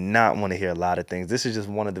 Envy did not want to hear a lot of things. This is just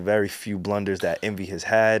one of the very few blunders that Envy has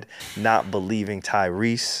had, not believing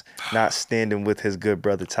Tyrese, not standing with his good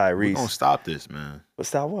brother Tyrese. We're going to stop this, man. But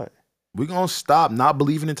stop what? We're going to stop not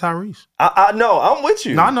believing in Tyrese. I know, I'm with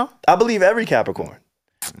you. No, I know. I believe every Capricorn.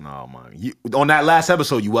 No, man. On that last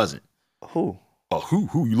episode, you wasn't. Who? Oh,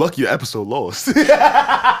 who? You lucky your episode lost. Which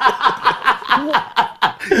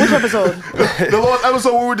episode? The Lost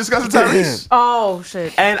episode where we were discussing Tyrese. Oh,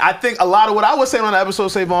 shit. And I think a lot of what I was saying on that episode,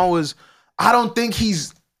 Savon, was I don't think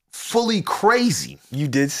he's fully crazy. You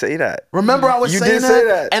did say that. Remember I was saying that? You did say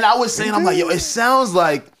that. And I was saying, I'm like, yo, it sounds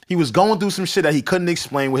like he was going through some shit that he couldn't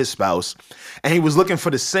explain with his spouse. And he was looking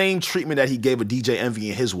for the same treatment that he gave a DJ Envy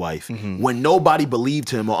and his wife when nobody believed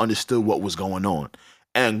him or understood what was going on.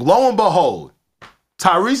 And lo and behold,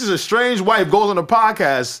 Tyrese's estranged wife goes on a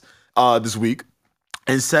podcast this week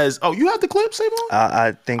and says, oh, you have the clip, Savon?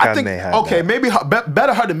 I think I may have. Okay, that. maybe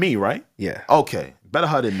better her than me, right? Yeah. Okay, better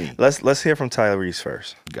her than me. Let's hear from Tyrese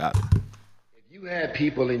first. Got it. If you had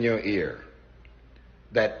people in your ear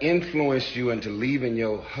that influenced you into leaving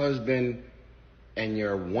your husband and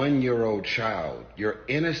your 1-year-old child, your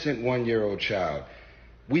innocent 1-year-old child.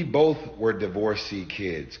 We both were divorcee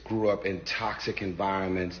kids, grew up in toxic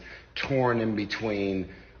environments, torn in between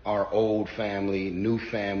our old family, new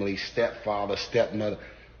family, stepfather, stepmother.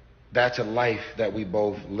 That's a life that we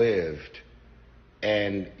both lived.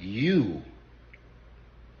 And you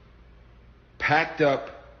packed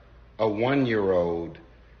up a 1-year-old,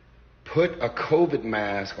 put a COVID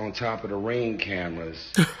mask on top of the Ring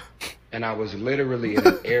cameras, and I was literally in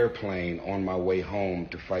an airplane on my way home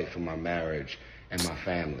to fight for my marriage and my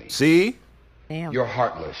family. See? Damn. You're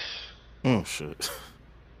heartless. Oh, shit.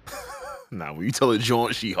 Nah, when you tell a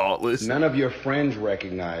joint she heartless. None of your friends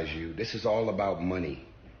recognize you. This is all about money.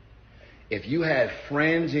 If you had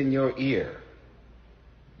friends in your ear,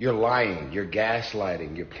 you're lying, you're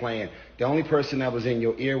gaslighting, you're playing. The only person that was in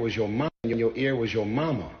your ear was your mom. In your ear was your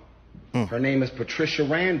mama. Her name is Patricia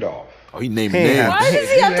Randolph. Oh, he named names. Why does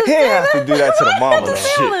he have to He say have that? to do that to the mama. The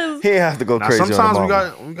though. He ain't have to go Now, crazy. sometimes on we the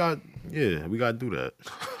got we got to do that.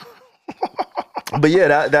 But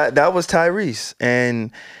yeah, that was Tyrese,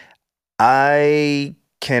 and I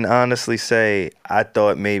can honestly say I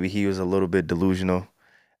thought maybe he was a little bit delusional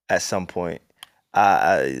at some point.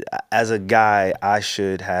 As a guy, I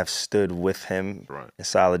should have stood with him in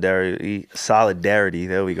solidarity.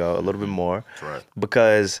 There we go, a little bit more,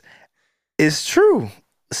 because it's true.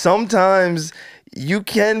 Sometimes you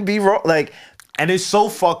can be wrong, like, and it's so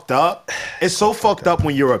fucked up. It's so fucked up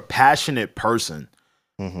when you're a passionate person.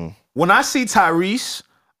 When I see Tyrese,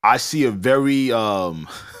 I see a very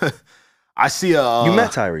I see a. You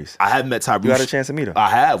met Tyrese? I have met Tyrese. You had a chance to meet him? I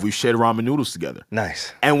have. We shared ramen noodles together.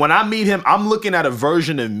 Nice. And when I meet him, I'm looking at a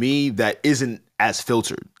version of me that isn't as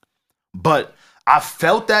filtered. But I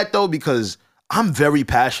felt that though because I'm very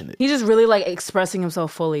passionate. He's just really like expressing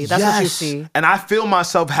himself fully. That's what you see. And I feel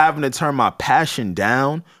myself having to turn my passion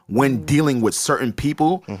down when dealing with certain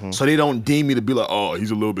people, so they don't deem me to be like, oh,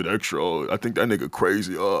 he's a little bit extra. Oh, I think that nigga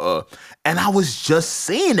crazy. And I was just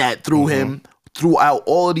seeing that through him throughout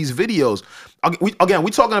all of these videos.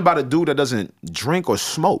 We talking about a dude that doesn't drink or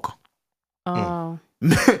smoke. Oh.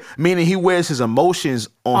 Meaning he wears his emotions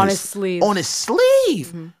on his sleeve. On his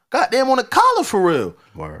sleeve. Goddamn, on a collar for real.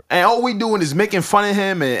 Word. And all we doing is making fun of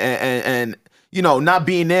him and you know, not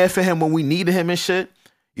being there for him when we needed him and shit.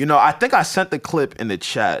 You know, I think I sent the clip in the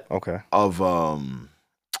chat of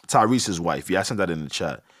Tyrese's wife. Yeah, I sent that in the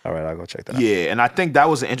chat. All right, I'll go check that out. Yeah, and I think that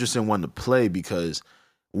was an interesting one to play because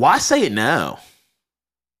why say it now?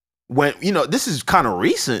 When, you know, this is kind of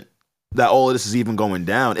recent that all of this is even going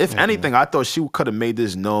down. If anything, I thought she could have made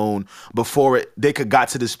this known before they could got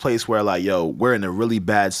to this place where like, yo, we're in a really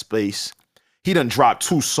bad space. He done dropped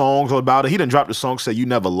 2 songs about it. He done dropped a song say, "You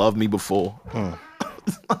never loved me before."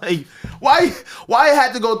 Like, why it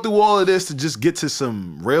had to go through all of this to just get to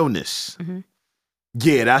some realness?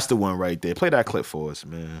 Yeah, that's the one right there. Play that clip for us,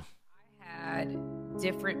 man. I had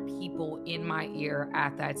different people in my ear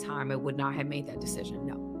at that time. I would not have made that decision.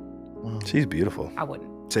 No. She's beautiful. I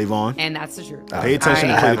wouldn't. Tavon. And that's the truth. Pay attention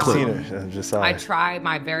to play the clip. I tried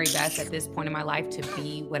my very best at this point in my life to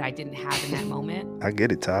be what I didn't have in that moment. I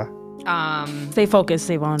get it, Ty. Stay focused,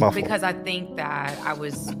 Savon. Because I think that I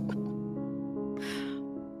was...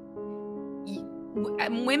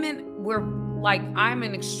 Women, we're like, I'm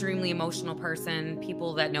an extremely emotional person.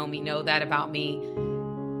 People that know me know that about me.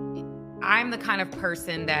 I'm the kind of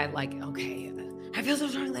person that like, okay, I feel so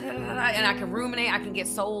strong, and I can ruminate. I can get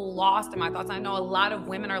so lost in my thoughts. I know a lot of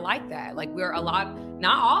women are like that. Like we're a lot,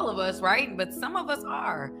 not all of us, right? But some of us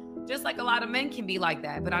are. Just like a lot of men can be like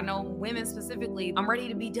that. But I know women specifically, I'm ready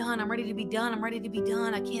to be done. I'm ready to be done. I'm ready to be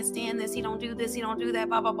done. I can't stand this. He don't do this. He don't do that.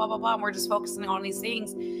 Blah, blah, blah, blah, blah. And we're just focusing on these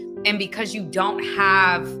things. And because you don't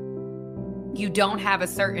have a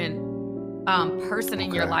certain person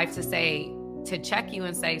in your life to check you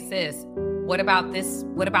and say, sis, what about this?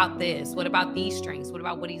 What about this? What about these strengths? What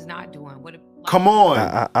about what he's not doing? Come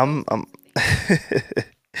on. I'm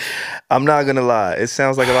not gonna lie. It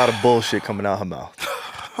sounds like a lot of bullshit coming out her mouth.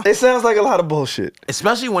 It sounds like a lot of bullshit.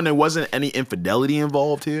 Especially when there wasn't any infidelity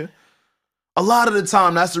involved here. A lot of the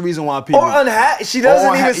time, that's the reason why people... Or unhappy. She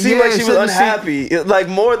doesn't even seem like she was unhappy. Like,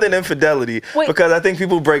 more than infidelity. Wait. Because I think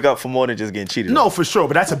people break up for more than just getting cheated on. No, for sure,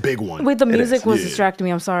 but that's a big one. Wait, the music was distracting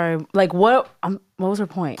me. I'm sorry. Like, what was her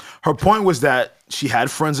point? Her point was that she had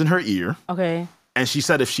friends in her ear. Okay. And she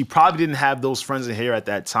said if she probably didn't have those friends in here at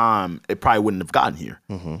that time, it probably wouldn't have gotten here.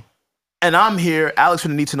 And I'm here, Alex from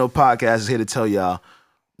the Need to Know podcast is here to tell y'all,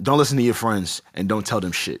 don't listen to your friends and don't tell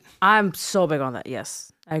them shit. I'm so big on that.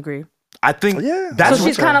 Yes, I agree. I think that's so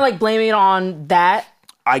she's kind of like blaming it on that.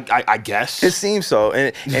 I guess it seems so.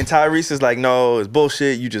 And Tyrese is like, no, it's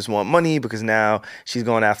bullshit. You just want money because now she's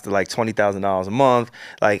going after like $20,000 a month.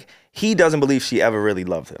 Like he doesn't believe she ever really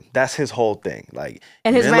loved him. That's his whole thing. Like,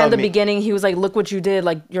 and his man at the beginning, he was like, look what you did.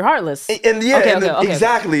 Like you're heartless. And yeah,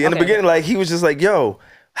 exactly. In the beginning, like he was just like, yo,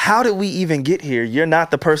 how did we even get here? You're not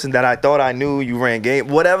the person that I thought I knew. You ran game,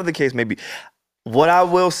 whatever the case may be. What I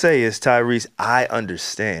will say is, Tyrese, I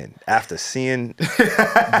understand after seeing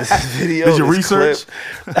this video, did you research?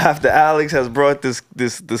 Clip, after Alex has brought this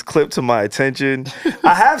clip to my attention.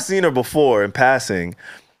 I have seen her before in passing,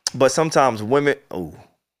 but sometimes women. Oh,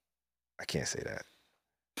 I can't say that.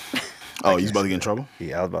 Oh, you about to get in trouble?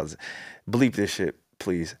 Yeah, I was about to bleep this shit,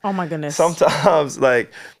 please. Oh my goodness. Sometimes,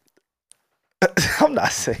 like. I'm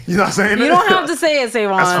not saying. You're not saying it? You don't have to say it,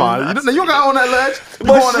 Savon. That's fine. You got on that ledge.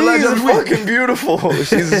 But she's fucking beautiful.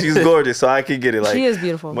 She's gorgeous, so I can get it. Like she is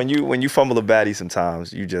beautiful. When you fumble a baddie,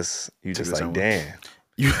 sometimes you just like, damn.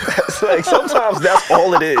 It's like sometimes that's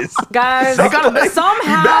all it is. Guys, They gotta- you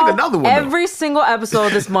somehow bagged another one, though. every single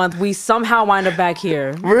episode this month, we somehow wind up back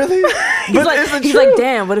here. Really? He's like,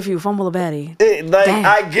 damn, what if you fumble a baddie? Damn.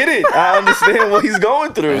 I get it. I understand what he's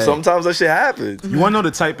going through. Hey. Sometimes that shit happens. You want to know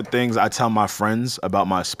the type of things I tell my friends about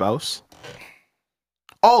my spouse?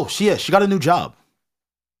 Oh, she got a new job.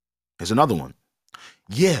 Here's another one.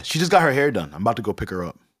 Yeah, she just got her hair done. I'm about to go pick her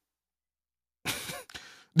up.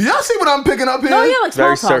 Do y'all see what I'm picking up here? No, yeah, like small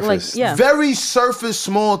Very talk. surface. Like, yeah. Very surface,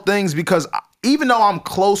 small things, because even though I'm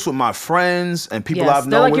close with my friends and people Yes, I've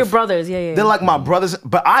known, they're like with, your brothers. Yeah. they're like my brothers,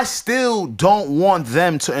 but I still don't want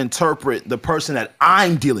them to interpret the person that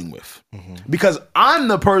I'm dealing with. Because I'm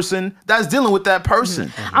the person that's dealing with that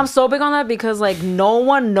person. I'm so big on that because like no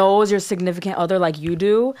one knows your significant other like you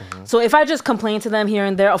do. So if I just complain to them here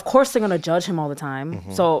and there, of course they're gonna judge him all the time.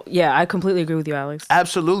 So yeah, I completely agree with you, Alex.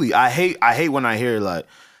 Absolutely. I hate when I hear like,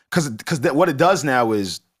 because what it does now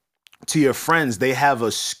is to your friends, they have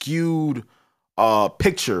a skewed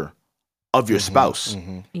picture of your spouse.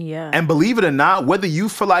 Yeah. And believe it or not, whether you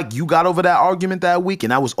feel like you got over that argument that week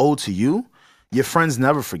and that was owed to you, your friends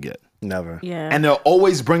never forget. Never. Yeah. And they'll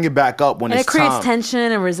always bring it back up when And it's it creates time. tension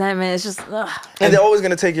and resentment. It's just, ugh. And they're always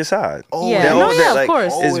gonna take your side. Yeah. They're No, always- yeah, of like,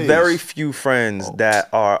 course. There's Always. very few friends that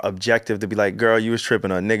are objective to be like, girl, you was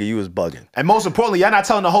tripping, or nigga, you was bugging. And most importantly, y'all not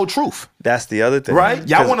telling the whole truth, That's the other thing. right?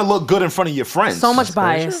 Y'all 'Cause want to look good in front of your friends. So much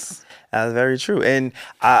bias. That's very true. And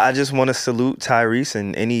I just want to salute Tyrese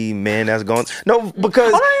and any man that's going. No,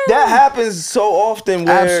 because that happens so often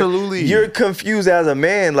where Absolutely. you're confused as a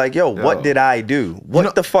man. Like, yo, what did I do?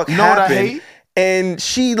 What the fuck you know what I happened? hate? And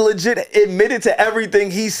she legit admitted to everything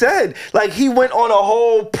he said. Like, he went on a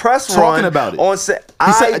whole press Talking run about it. on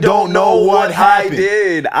I said, don't know what I happened."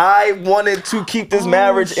 did. I wanted to keep this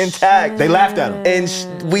marriage intact. They laughed at him.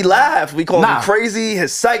 And we laughed. We called him crazy,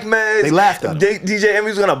 his psych meds. They laughed at him. DJ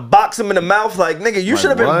Envy was gonna box him in the mouth. Like, nigga, you Like, should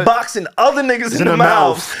have been what? boxing other niggas in the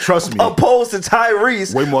mouth. Trust me. Opposed to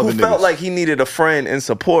Tyrese, Way more who than felt niggas. like he needed a friend and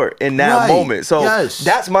support in that Right. moment. So Yes.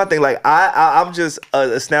 that's my thing. Like, I'm just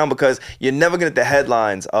astounded because you're never gonna get the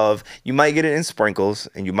headlines of, you might get it in sprinkles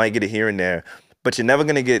and you might get it here and there, but you're never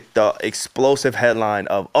gonna get the explosive headline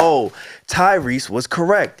of, oh, Tyrese was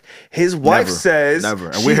correct. His wife Never. says Never.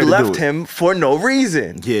 And she we're here to do left it. him for no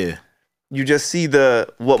reason. Yeah. You just see the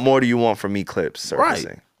 "what more do you want from me" clips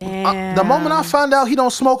surfacing. The moment I found out he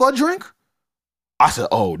don't smoke or drink, I said,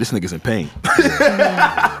 oh, this nigga's in pain.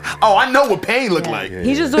 Oh, I know what pain look like.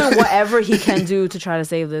 He's just doing whatever he can do to try to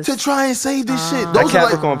save this. To try and save this shit. That Those are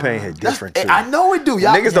Capricorn pain hit different too. I know it do.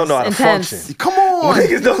 Y'all Niggas don't know how to intense. function. Come on.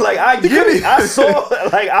 Niggas don't like. I get it. I saw.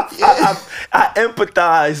 Like I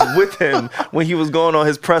empathized with him when he was going on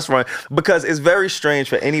his press run, because it's very strange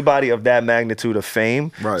for anybody of that magnitude of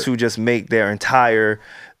fame to just make their entire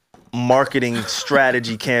marketing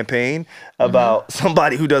strategy campaign about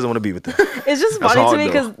somebody who doesn't want to be with them. It's just That's funny to hard, me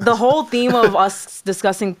though. because the whole theme of us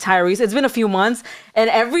discussing Tyrese, it's been a few months, and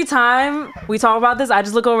every time we talk about this, I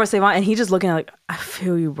just look over at Savon and he just looking like, I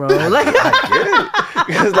feel you, bro. Like, I get it.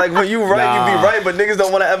 Because like when you right, you be right, but niggas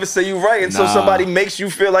don't want to ever say you right, and so Nah. somebody makes you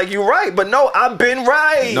feel like you right. But no, I've been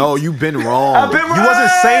right. No, you've been wrong. I've been You wasn't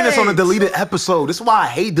saying this on a right. deleted episode. This is why I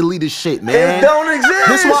hate deleted shit, man. It don't exist.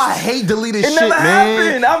 This is why I hate deleted It shit, never man.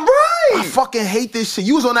 happened. I'm right. I fucking hate this shit.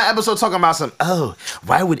 You was on that episode talking about some, oh,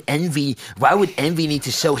 why would Envy need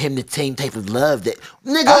to show him the same type of love that,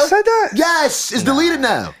 nigga? I said that? Yes, it's deleted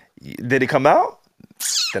now. Did it come out?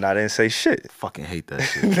 Then I didn't say shit. Fucking hate that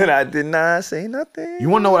shit. Then I did not say nothing. You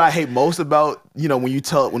want to know what I hate most about, when you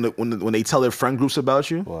tell, when they tell their friend groups about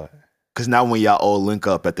you? What? Because now when y'all all link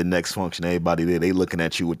up at the next function, everybody there, they looking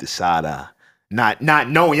at you with the side eye. Not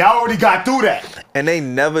knowing. Y'all already got through that. And they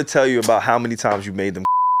never tell you about how many times you made them.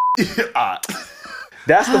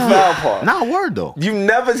 That's the foul part. Not a word though. You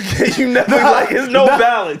never like. There's no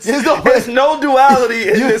balance. There's no duality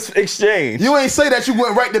in this exchange. You ain't say that you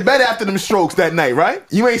went right to bed after them strokes that night, right?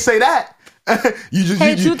 You ain't say that. You just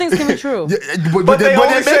hey, two things can be true. But they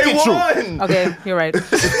only make say it true. one. Okay, you're right.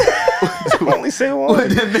 Only say one. But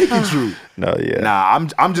then make it true. No, yeah. Nah,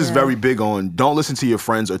 I'm just very big on don't listen to your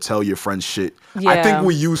friends or tell your friends shit. Yeah. I think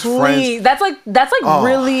we use friends. Please. That's like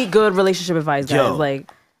really good relationship advice, guys. Yo.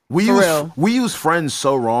 Like, We for use real. we use friends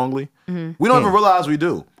so wrongly. We don't even realize we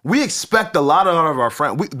do. We expect a lot of our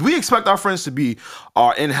friends. We expect our friends to be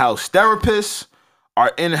our in-house therapists,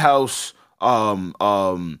 our in-house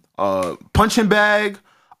punching bag,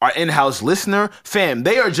 our in-house listener. Fam,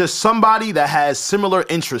 they are just somebody that has similar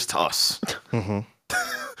interests to us.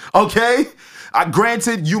 Okay?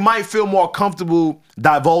 Granted, you might feel more comfortable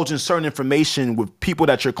divulging certain information with people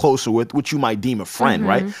that you're closer with, which you might deem a friend,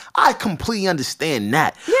 right? I completely understand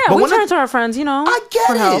that. Yeah, but we when turn to our friends, you know. I get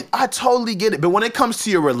for it. help. I totally get it. But when it comes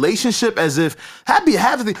to your relationship, as if happy,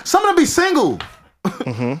 some of them be single.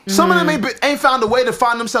 Some of them ain't found a way to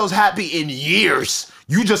find themselves happy in years.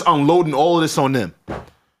 You just unloading all of this on them.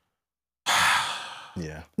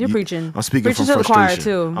 Yeah. You're preaching. I'm speaking preaching from to the choir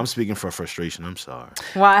frustration. too. I'm speaking from frustration. I'm sorry.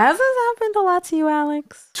 Why has this happened a lot to you,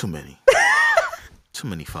 Alex? Too many. Too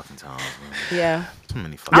many fucking times, man. Yeah. Too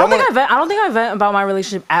many fucking I don't think I vent about my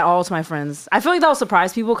relationship at all to my friends. I feel like that will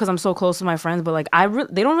surprise people because I'm so close to my friends, but like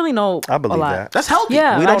they don't really know. I believe a lot. that. That's healthy.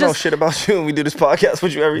 Yeah, We don't know shit about you, and we do this podcast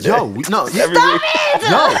with you every day. Yo, every week.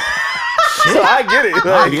 No. So I get it.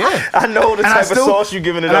 Like, yeah. I know the And type of sauce you're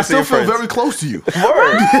giving it and up to your I still feel friends. very close to you.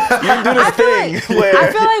 Word. You do this thing where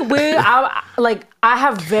I feel like I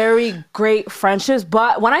have very great friendships,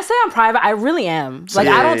 but when I say I'm private, I really am. Like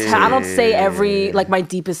I don't say every like my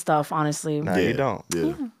deepest stuff, honestly. Nah, you don't.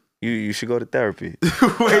 Yeah. You should go to therapy.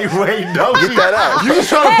 wait, no. Get that out. You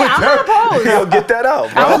trying to Hey, put I'm therapy? not opposed. Yo, get that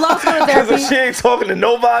out, bro. I would love to go to Because therapy. if she ain't talking to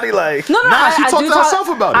nobody, like No, Nah, she I talked do to herself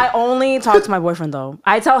about it. I only talk to my boyfriend though.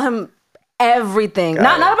 I tell him everything,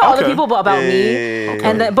 not about other people, but about me. Okay.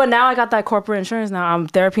 And then, but now I got that corporate insurance. Now I'm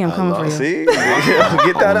therapy. I'm coming for you. see,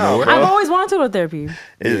 get that out, I've bro. always wanted to go to therapy.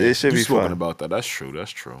 It should You be spoken fun. about that. That's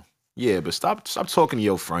true. Yeah, but stop talking to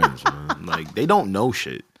your friends, man. Like they don't know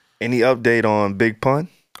shit. Any update on Big Pun,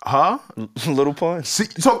 Huh? Little Pun?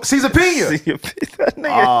 Caesar Pena. That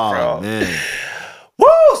nigga, Oh bro. man. Woo!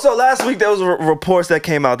 So last week there was reports that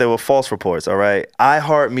came out that were false reports. All right,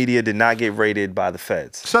 iHeartMedia did not get raided by the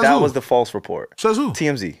feds. Says that who? was the false report. Says who?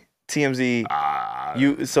 TMZ.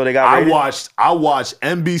 So they got I raided. watched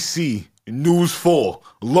NBC News 4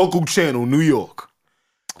 local channel New York.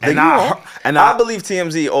 And I believe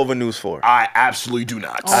TMZ over News 4. I absolutely do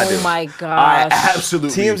not. Oh my I gosh. absolutely.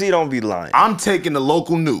 TMZ don't be lying. I'm taking the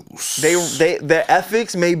local news. Their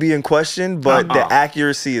ethics may be in question, but the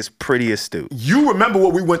accuracy is pretty astute. You remember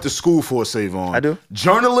what we went to school for, Savon? I do.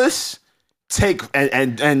 Journalists take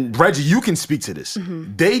and Reggie, you can speak to this.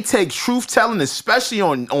 They take truth telling, especially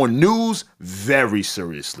on news, very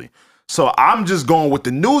seriously. So I'm just going with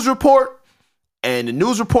the news report, and the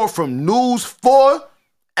news report from News 4.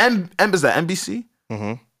 Is that NBC?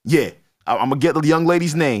 Yeah. I'm gonna get the young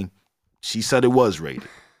lady's name. She said it was rated.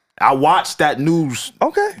 I watched that news.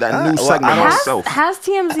 Okay. That news segment myself. Has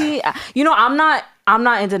TMZ? You know, I'm not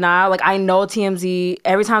in denial. Like I know TMZ.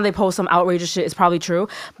 Every time they post some outrageous shit, it's probably true.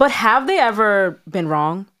 But have they ever been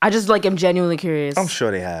wrong? I just like am genuinely curious. I'm sure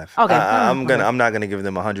they have. Okay. I'm not gonna give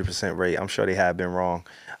them 100% rate. I'm sure they have been wrong.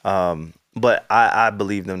 But I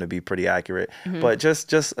believe them to be pretty accurate. But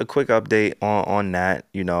just a quick update on that.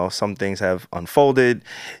 You know, some things have unfolded.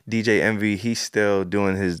 DJ Envy, he's still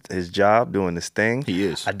doing his job, doing his thing. He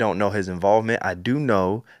is. I don't know his involvement. I do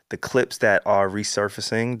know the clips that are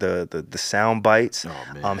resurfacing, the sound bites.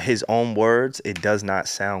 His own words, it does not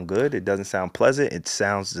sound good. It doesn't sound pleasant. It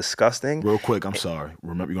sounds disgusting. Real quick, I'm sorry.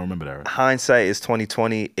 You're gonna remember that, right? Hindsight is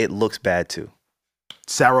 2020. It looks bad too.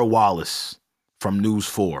 Sarah Wallace from News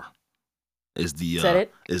 4 is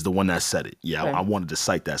the one that said it. Yeah, Okay. I wanted to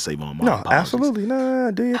cite that, Save on my No, apologies. absolutely.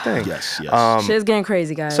 No, do your thing. Yes, yes. Shit's getting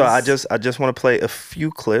crazy, guys. So I just want to play a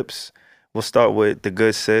few clips. We'll start with the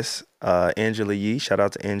good sis, Angela Yee. Shout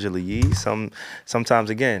out to Angela Yee. Sometimes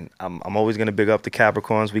again, I'm always gonna big up the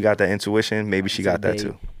Capricorns. We got that intuition. Maybe she got that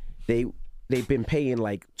too. They've been paying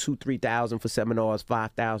like $2,000-$3,000 for seminars,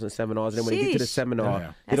 $5,000 seminars, and then when they get to the Sheesh. seminar, they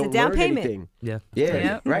That's a don't down learn payment. anything. Yeah. Right. They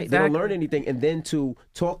don't exactly. learn anything, and then to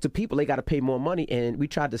talk to people, they got to pay more money, and we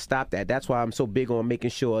tried to stop that. That's why I'm so big on making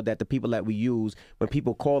sure that the people that we use, when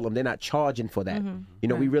people call them, they're not charging for that. You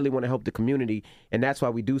know, we really want to help the community, and that's why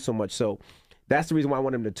we do so much. So that's the reason why I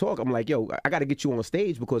want him to talk. I'm like, yo, I got to get you on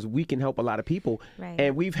stage because we can help a lot of people. Right.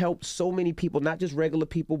 And we've helped so many people, not just regular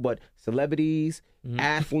people, but celebrities,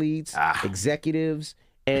 athletes, executives.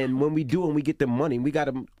 And when we do and we get the money, we got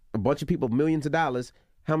a bunch of people, millions of dollars.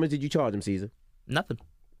 How much did you charge them, Caesar? Nothing.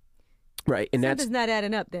 Right. And that's Something's not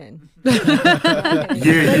adding up then. Yeah, But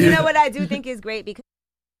you know what I do think is great because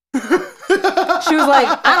She was like,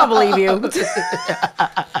 I don't believe you.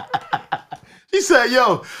 She said,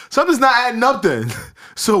 yo, something's not adding up then.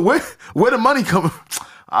 So where the money coming from?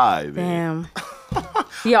 All right, man. Damn.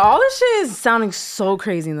 Yeah, all this shit is sounding so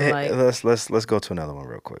crazy in the light. Let's go to another one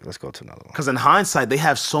real quick. Because in hindsight, they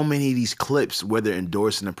have so many of these clips where they're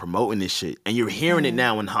endorsing and promoting this shit. And you're hearing it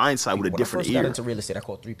now in hindsight with a different When I first got ear. into real estate, I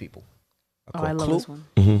called 3 people. I Oh, I called love Clue, this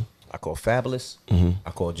one. I called Fabulous,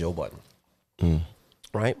 I called Joe Budden.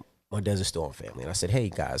 Right? My Desert Storm family. And I said, hey,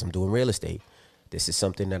 guys, I'm doing real estate. this is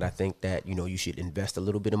something that I think that, you should invest a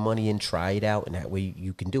little bit of money in, try it out, and that way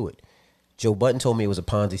you can do it. Joe Budden told me it was a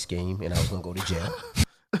Ponzi scheme and I was going to go to jail.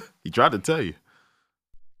 He tried to tell you.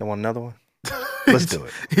 You want another one? Let's do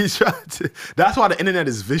it. He tried to. That's why the internet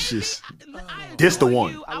is vicious. This the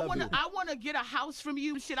one. I want to get a house from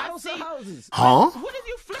you. Shit, I see houses. Huh? What if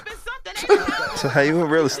you flipping something? So how you in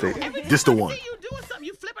real estate? This the one. You doing something?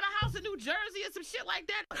 You flipping a house in New Jersey or some shit like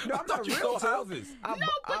that? No, I'm not a realtor. houses. I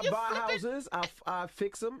but you buy flipping. houses, I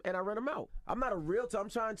fix them, and I rent them out. I'm not a realtor. I'm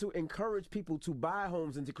trying to encourage people to buy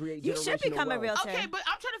homes and to create You should become a realtor. Okay, but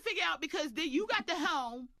I'm trying to figure out because then you got the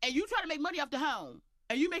home and you try to make money off the home.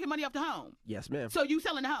 And you making money off the home. Yes, ma'am. So you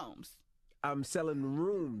selling the homes. I'm selling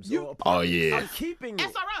rooms. Oh, yeah. I'm keeping it.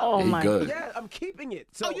 SRO. Oh, my God. Yeah, I'm keeping it.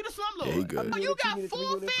 So, you the slumlord. Yeah, he good. Oh, you got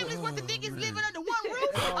 4 families worth of niggas living under one roof?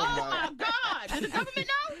 Oh, my God. Does the government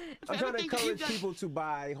know? I'm trying to encourage people to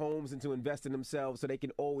buy homes and to invest in themselves so they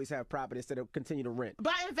can always have property instead of continue to rent.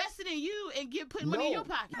 By investing in you and putting money in your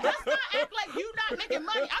pocket. Let's not act like you not making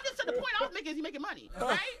money. I'm just to the point I was making is you making money,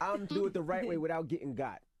 right? I'm doing it the right way without getting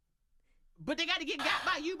got. But they got to get got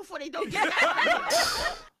by you before they don't get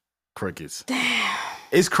got. Crickets. Damn.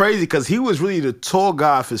 It's crazy because he was really the tour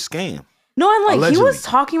guy for Scam. No, and like Allegedly. he was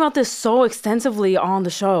talking about this so extensively on the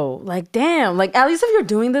show. Like, damn, like at least if you're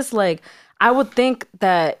doing this, like I would think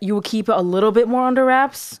that you would keep it a little bit more under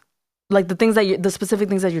wraps. Like the specific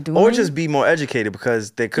things that you're doing. Or just be more educated because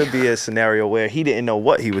there could be a scenario where he didn't know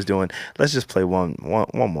what he was doing. Let's just play one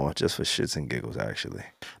more just for shits and giggles, actually.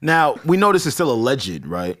 Now, we know this is still alleged,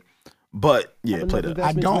 right? But yeah, play that.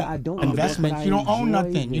 I don't. Investments. You don't own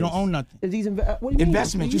nothing. You don't own nothing.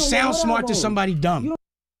 Investments. You sound smart to somebody dumb.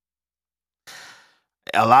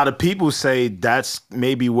 A lot of people say that's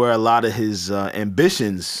maybe where a lot of his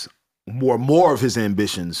ambitions, more of his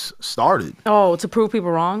ambitions started. Oh, to prove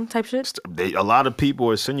people wrong type shit? A lot of people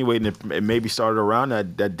are insinuating it maybe started around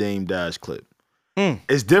that Dame Dash clip.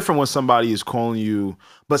 It's different when somebody is calling you.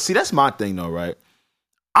 But see, that's my thing though, right?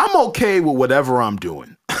 I'm okay with whatever I'm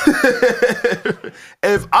doing.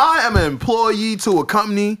 If I am an employee to a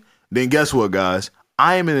company, then guess what, guys?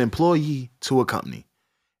 I am an employee to a company.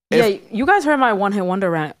 Yeah, you guys heard my one-hit wonder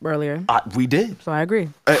rant earlier. We did. So I agree.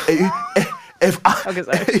 If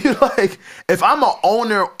I'm an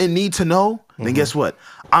owner and need to know, then guess what?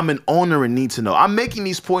 I'm an owner and need to know. I'm making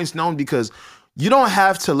these points known because you don't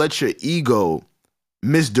have to let your ego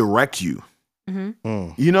misdirect you. You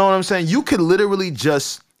know what I'm saying? You could literally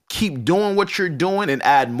just keep doing what you're doing and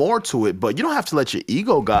add more to it, but you don't have to let your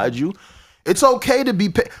ego guide you. It's okay to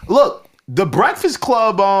be look, the Breakfast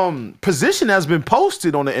Club position has been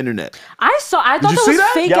posted on the internet. I thought that was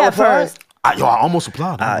fake at first. I almost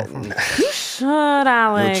applaud. You should,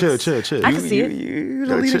 Alex. Yo, chill. I can see it. You're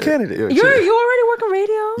the leading candidate. You already working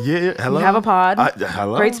radio? Yeah, hello. You have a pod.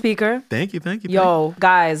 Hello. Great speaker. Thank you. Yo,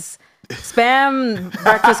 guys, spam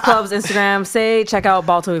Breakfast Club's Instagram. Check out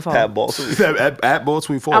Ball Till We Fall. At Ball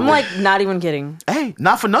Till We Fall. I'm like not even kidding. Hey,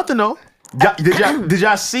 not for nothing though. Did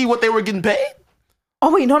y'all see what they were getting paid?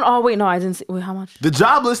 Oh wait, no, I didn't see. Wait, how much? The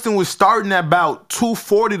job listing was starting at about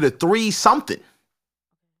 $240 to $3 something.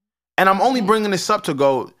 And I'm only bringing this up to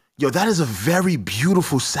go, yo, that is a very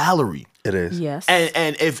beautiful salary. It is. Yes.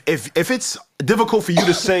 And if it's difficult for you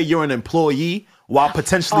to say you're an employee while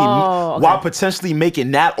potentially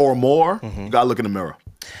making that or more, you gotta look in the mirror.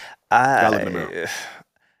 I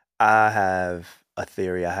have a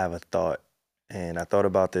theory. I have a thought, and I thought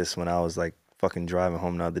about this when I was like fucking driving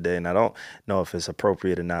home the other day, and I don't know if it's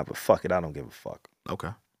appropriate or not, but fuck it, I don't give a fuck. Okay,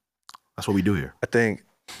 that's what we do here. I think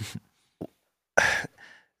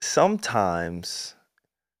sometimes,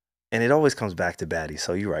 and it always comes back to Batty.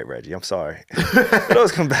 So you're right, Reggie. I'm sorry. It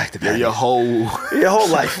always comes back to Batty. Your whole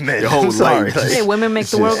life, man. Your whole I'm sorry. life. Hey, women make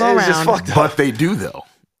the world go It's just round. fucked up. But they do though.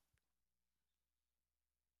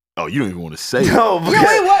 Oh, you don't even want to say it. No, Wait,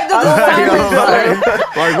 what?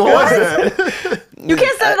 Like, what was that? You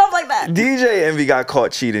can't set it up like that. DJ Envy got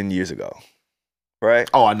caught cheating years ago, right?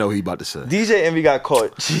 Oh, I know what he about to say. DJ Envy got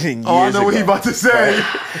caught cheating years ago. Oh, I know what he about to say.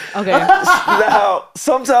 Okay. Now,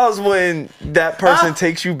 sometimes when that person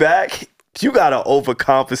takes you back, you gotta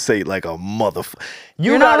overcompensate like a motherfucker.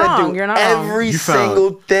 You're not gotta wrong. do You're not wrong. every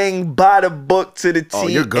single thing by the book to the Oh,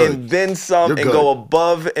 T, you're good. and then some, You're and good. go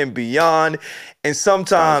above and beyond. And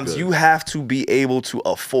sometimes good. you have to be able to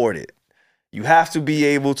afford it. You have to be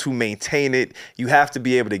able to maintain it. You have to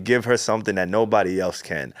be able to give her something that nobody else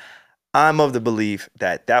can. I'm of the belief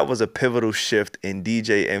that that was a pivotal shift in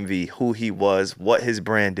DJ Envy, who he was, what his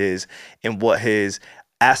brand is, and what his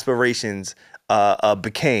aspirations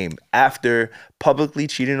became after publicly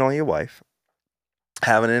cheating on your wife,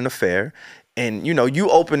 having an affair, and you know, you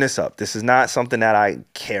open this up. This is not something that I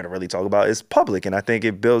care to really talk about. It's public, and I think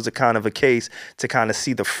it builds a kind of a case to kind of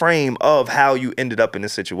see the frame of how you ended up in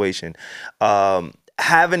this situation.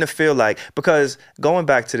 Having to feel like, because going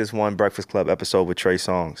back to this one Breakfast Club episode with Trey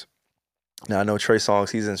Songz. Now, I know Trey Songz,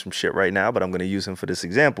 he's in some shit right now, but I'm going to use him for this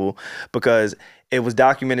example because it was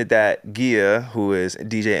documented that Gia, who is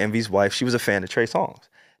DJ Envy's wife, she was a fan of Trey Songz.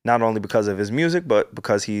 Not only because of his music, but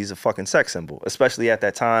because he's a fucking sex symbol. Especially at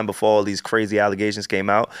that time, before all these crazy allegations came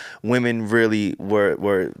out, women really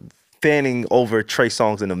were fanning over Trey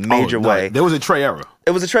Songz in a major way. There was a Trey era.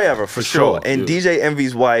 It was a Trey era for sure. And yeah. DJ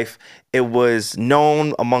Envy's wife, it was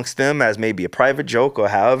known amongst them as maybe a private joke or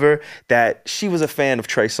however that she was a fan of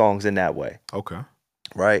Trey Songz in that way. Okay.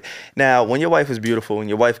 Right? Now, when your wife is beautiful and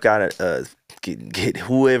your wife got to get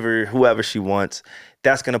whoever she wants,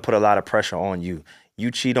 that's going to put a lot of pressure on you. You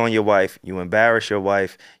cheat on your wife, you embarrass your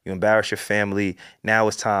wife, you embarrass your family. Now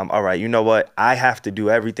it's time, all right, you know what? I have to do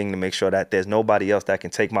everything to make sure that there's nobody else that can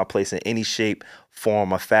take my place in any shape,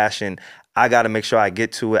 form, or fashion. I got to make sure I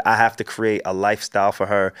get to it. I have to create a lifestyle for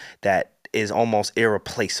her that is almost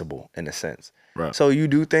irreplaceable in a sense. Right. So you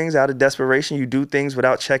do things out of desperation. You do things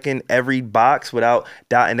without checking every box, without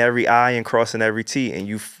dotting every I and crossing every T. And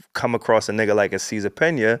you come across a nigga like a Cesar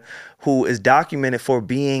Pena who is documented for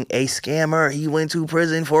being a scammer. He went to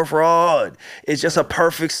prison for fraud. It's just a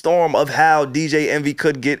perfect storm of how DJ Envy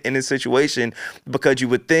could get in this situation, because you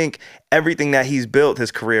would think everything that he's built,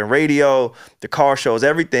 his career in radio, the car shows,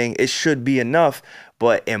 everything, it should be enough.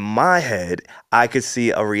 But in my head, I could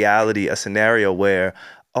see a scenario where,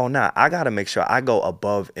 oh, nah, I got to make sure I go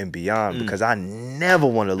above and beyond because I never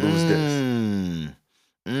want to lose this.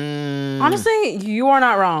 Honestly, you are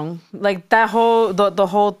not wrong. Like that whole, the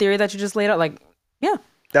whole theory that you just laid out, like, yeah.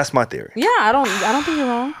 That's my theory. Yeah, I don't think you're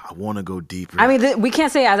wrong. I want to go deeper. I mean, we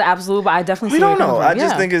can't say as absolute, but I definitely We see don't where you're know. coming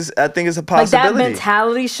from. I think it's a Like possibility. that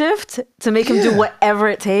mentality shift to make him do whatever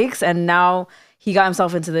it takes, and now he got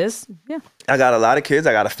himself into this. Yeah. I got a lot of kids.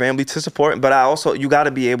 I got a family to support, but you got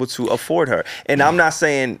to be able to afford her. And I'm not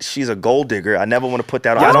saying she's a gold digger. I never want to put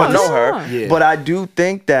that on. I don't know her, but I do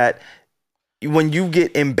think that when you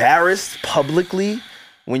get embarrassed publicly,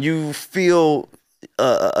 when you feel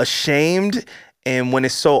ashamed, and when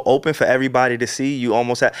it's so open for everybody to see, you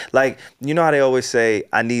almost have, like, you know how they always say,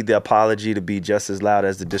 I need the apology to be just as loud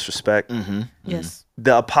as the disrespect? Yes.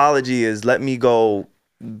 The apology is, let me go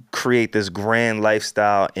create this grand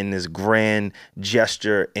lifestyle and this grand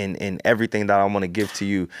gesture in everything that I want to give to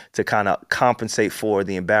you to kind of compensate for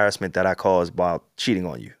the embarrassment that I caused by cheating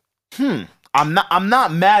on you. I'm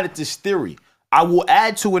not mad at this theory. I will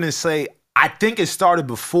add to it and say I think it started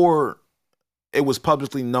before it was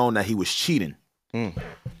publicly known that he was cheating.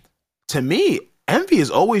 To me, Envy has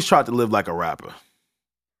always tried to live like a rapper.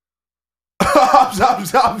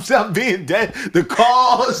 I'm being dead. The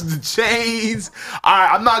cars, the chains.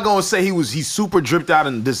 I'm not gonna say he's super dripped out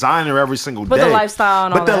and designer every single day. But the lifestyle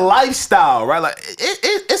and all the that. lifestyle, right? Like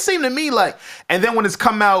it seemed to me like, and then when it's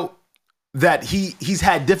come out that he's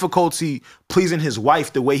had difficulty pleasing his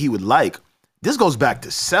wife the way he would like, this goes back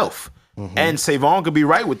to self. And Savon could be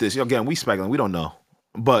right with this. Again, we speculating, we don't know.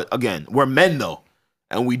 But again, we're men though.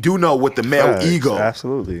 And we do know what the male ego.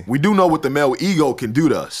 Absolutely. We do know what the male ego can do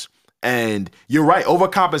to us. And you're right,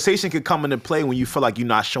 overcompensation could come into play when you feel like you're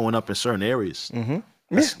not showing up in certain areas.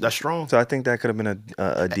 That's strong. So I think that could have been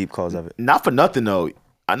a deep cause of it. Not for nothing though.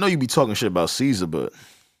 I know you be talking shit about Caesar, but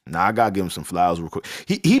I gotta give him some flowers real quick.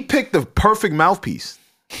 He picked the perfect mouthpiece.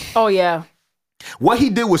 Oh yeah. What he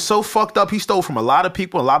did was so fucked up. He stole from a lot of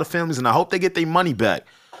people, a lot of families, and I hope they get their money back.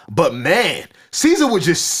 But man, Caesar would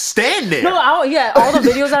just stand there. No, all the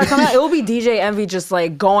videos that are coming out, it will be DJ Envy just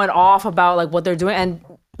like going off about like what they're doing, and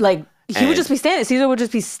like he would just be standing. Caesar would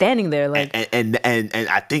just be standing there, like. And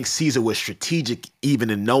I think Caesar was strategic even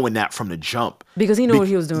in knowing that from the jump. Because he knew what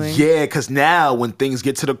he was doing. Yeah, because now when things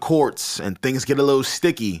get to the courts and things get a little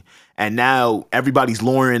sticky, and now everybody's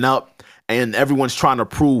lawyering up and everyone's trying to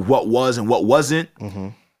prove what was and what wasn't,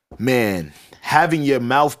 man, having your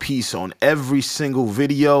mouthpiece on every single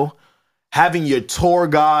video, having your tour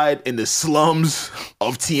guide in the slums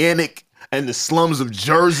of Teaneck and the slums of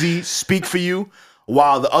Jersey speak for you,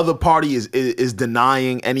 while the other party is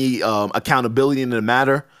denying any accountability in the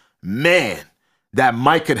matter, man, that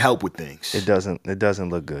might could help with things. It doesn't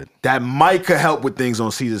look good. That might could help with things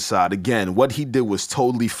on Caesar's side. Again, what he did was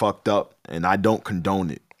totally fucked up, and I don't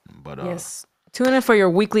condone it. But yes. Tune in for your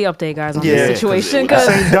weekly update, guys, on this situation, because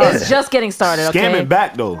it's just getting started. Okay? Scamming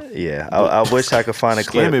back though. Yeah, I wish I could find a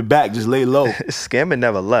clip. Scamming back, just lay low. Scamming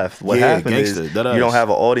never left. What happened is you don't have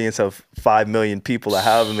an audience of 5 million people or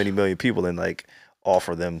however many million people, and like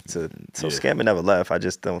offer them to. So Scamming never left. I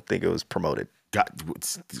just don't think it was promoted.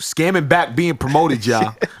 Scamming back being promoted,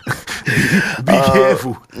 y'all. Be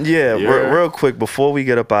careful. Yeah, real quick before we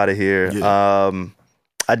get up out of here.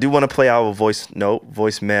 I do want to play our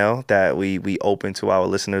voicemail that we open to our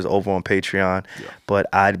listeners over on Patreon. But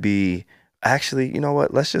actually, you know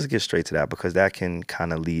what? Let's just get straight to that because that can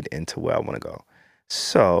kind of lead into where I want to go.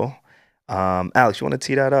 So, Alex, you want to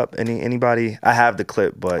tee that up? Anybody? I have the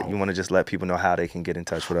clip, but you want to just let people know how they can get in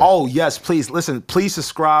touch with us? Oh, yes, please. Listen, please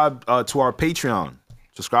subscribe to our Patreon.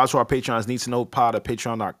 Subscribe to our Patreon. It's Need to Know Pod at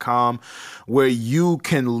patreon.com, where you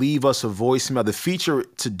can leave us a voicemail. The feature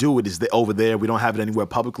to do it is over there. We don't have it anywhere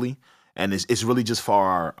publicly. And it's really just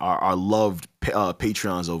for our loved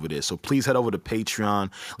Patreons over there. So please head over to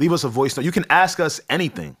Patreon. Leave us a voice note. You can ask us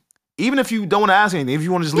anything. Even if you don't want to ask anything, if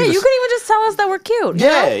you want to just leave us. you can even just tell us that we're cute.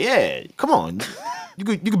 Yeah. Come on. You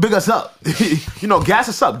can big us up. Gas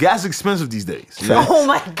us up. Gas is expensive these days. Oh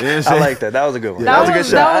my God. You know I like that. That was a good one. That was a good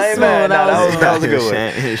shot. That was smooth. That was a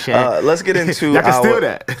good one. Let's get into I can steal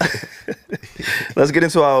that. Let's get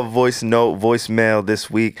into our voicemail this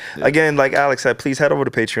week. Again, like Alex said, please head over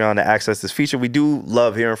to Patreon to access this feature. We do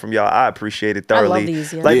love hearing from y'all. I appreciate it thoroughly. I love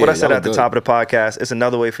these, Like what I said at the top of the podcast, it's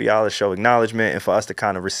another way for y'all to show acknowledgement and for us to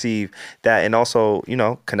kind of receive that and also,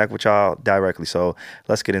 connect with y'all directly. So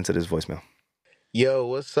let's get into this voicemail. Yo,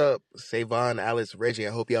 what's up? Savon, Alex, Reggie.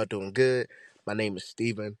 I hope y'all doing good. My name is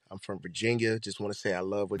Steven. I'm from Virginia. Just want to say I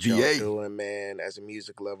love what y'all doing, man. As a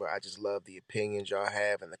music lover, I just love the opinions y'all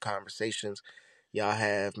have and the conversations y'all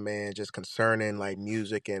have, man, just concerning like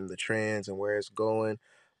music and the trends and where it's going.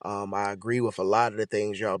 I agree with a lot of the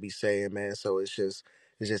things y'all be saying, man. So it's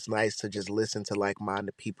just nice to just listen to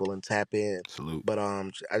like-minded people and tap in. Salute. But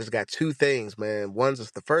I just got two things, man.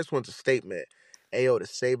 The first one's a statement. Ayo, to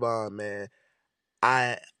Savon, man.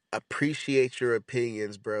 I appreciate your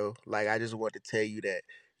opinions, bro. Like, I just want to tell you that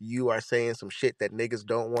you are saying some shit that niggas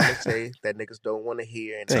don't want to say, that niggas don't want to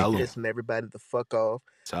hear, and it's pissing everybody the fuck off.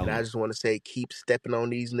 And I just want to say, keep stepping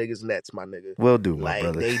on these niggas' nets, my nigga. Will do, my like,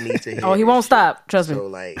 brother. They need to hear Oh, he won't stop. Trust me. So,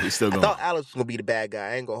 like, He's still going. I thought Alex was going to be the bad guy.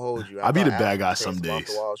 I ain't going to hold you. I'll be the bad guy some days.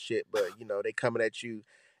 Off-the-wall shit, but, they coming at you.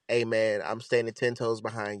 Hey, man, I'm standing 10 toes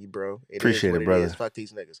behind you, bro. Appreciate it, brother. Fuck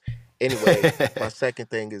these niggas. Anyway, my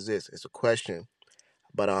second thing is this. It's a question.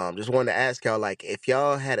 But just wanted to ask y'all, like, if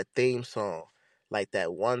y'all had a theme song, like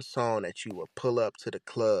that one song that you would pull up to the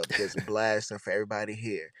club just blasting for everybody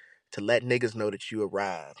here to let niggas know that you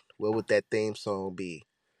arrived, what would that theme song be?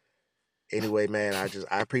 Anyway, man,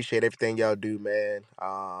 I appreciate everything y'all do, man.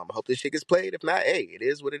 I hope this shit gets played. If not, hey, it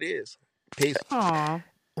is what it is. Peace. Aw.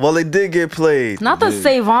 Well, it did get played. Not the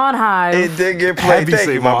Savon Hive. It did get played. Thank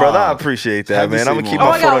you, my brother. I appreciate that, man. I'm going to keep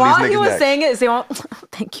my foot on these while niggas' he was necks. saying it, Savon,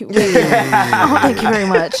 thank you. Oh, thank you very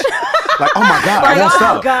much. Like, oh my God, Like, I won't oh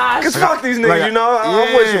stop. gosh. Because fuck these niggas,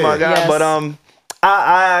 I'm with you, my guy. Yes. But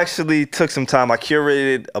I actually took some time. I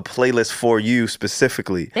curated a playlist for you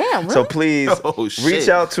specifically. Damn, really? So please shit. reach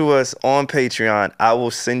out to us on Patreon. I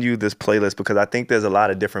will send you this playlist because I think there's a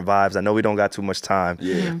lot of different vibes. I know we don't got too much time,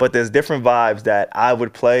 but there's different vibes that I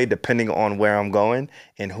would play depending on where I'm going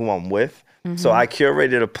and who I'm with. So I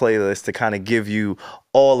curated a playlist to kind of give you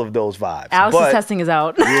all of those vibes. Alex's testing is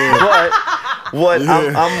out. But what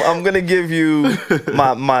I'm gonna give you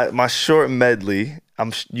my short medley.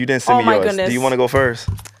 You didn't send me my yours. goodness. Do you want to go first?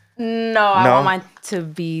 No, I want mine to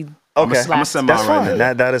be Okay, I'm gonna send mine that's right fine.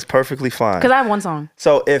 now. That is perfectly fine. because I have one song.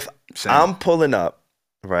 So if I'm pulling up,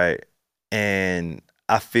 right, and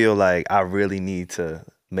I feel like I really need to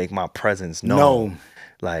make my presence known,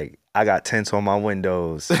 like I got tints on my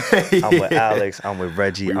windows. I'm with Alex. I'm with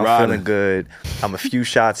Reggie. I'm riding. feeling good. I'm a few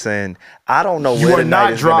shots in. I don't know You where are the night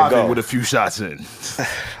not is gonna driving go. with a few shots in.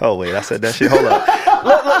 Oh wait, I said that shit. Hold up.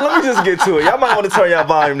 let me just get to it. Y'all might want to turn y'all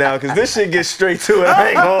volume down because this shit gets straight to it. I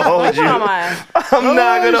ain't gonna hold you. I'm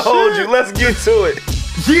not gonna hold you. Let's get to it.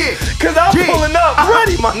 Yeah, Cause I'm pulling up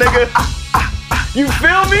ready, my nigga. You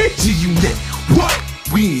feel me? What?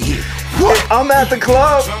 We in here. If I'm at the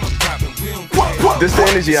club, this is the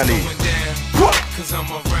energy I need.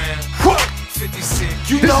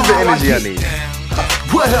 You This know is the how energy I get. need.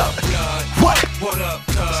 What up? What?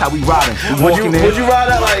 That's how we riding. We Would walking you in. ride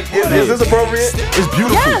that like, is this appropriate? It's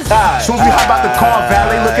beautiful. Yes. As soon as we hop out the car,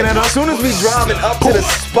 valet looking at us. As soon as we driving up to the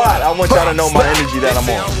spot, I want y'all to know my energy that I'm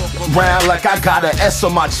on. Round like I got an S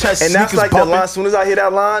on my chest. And that's sneakers like the bumping. line. As soon as I hear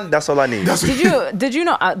that line, that's all I need. Did you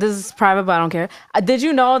know this is private, but I don't care. Did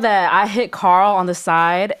you know that I hit Carl on the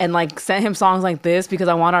side and like sent him songs like this because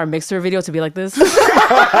I want our mixer video to be like this?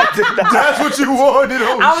 That's what you wanted.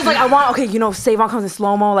 Oh, I was like, I want Savon comes in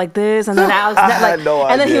slow mo like this, and then Alex I had no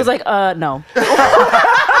and then he idea. was like, no.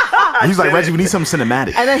 He's like, Reggie, we need something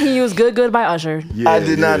cinematic. And then he used Good by Usher. I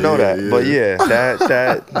did not know that. But yeah,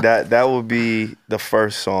 that would be the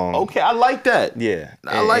first song. Okay, I like that. Yeah.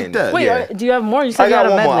 I like that. Wait, yeah. do you have more? You said I you had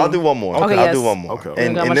got a one more. medley. I'll do one more. Okay, I'll yes. do one more. Okay.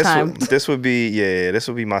 And, got and much time. this would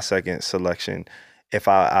be my second selection. If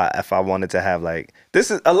I wanted to have like,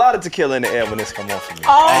 this is a lot of tequila in the air when this come on for me.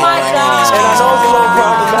 Oh my God. And I know it's a little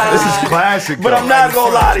problematic. This is classic. But I'm not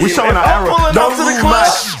gonna lie to you. We showing our era. Pulling up to the club,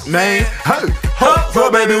 man. Hey, so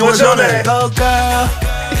baby, what's your name? Go girl,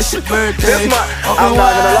 it's your birthday. I'm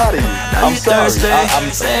not gonna lie to you. I'm sorry.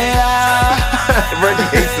 Reggie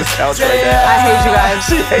hates this couch right now. I hate you guys.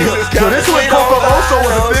 She hates this couch. So this was Coco Rosso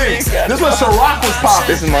was a thing. This was Ciroc was popping.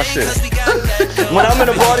 This is my shit. When I'm in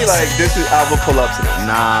a party, like this is, I will pull up to this.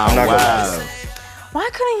 Nah, I'm not gonna wow. lie. Why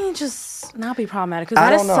couldn't he just not be problematic? Because I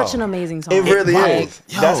that is don't know. such an amazing song. It really is.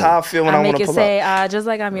 That's how I feel when I make want to it pull say, up. just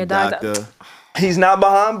like I'm your doctor. He's not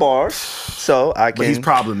behind bars, so I can. But he's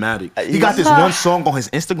problematic. He got this one song on his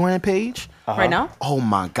Instagram page. Right now? Oh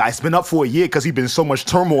my God, it's been up for a year because he's been so much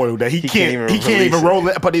turmoil that he can't even roll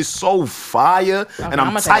it. But it's so fire, and I'm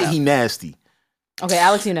I'ma tight. check it He nasty. Okay,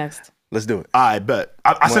 Alex, you next. Let's do it. I bet.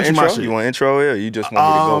 I sent you my shit. You want intro it, or you just want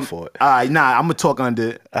me to go for it? All right, nah, I'm gonna talk under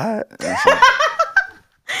it. All right.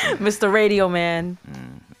 Mr. Radio Man.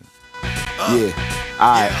 Yeah.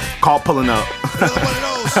 All right. Call pulling up.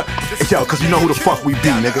 Yo, cause you know who the fuck we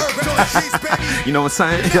be, nigga. You know what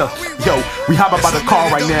I'm saying? Yo, we hop up out the car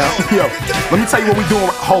right now. Yo, let me tell you what we doing.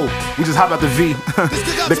 We just hop out the V.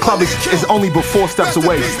 The club is only but 4 steps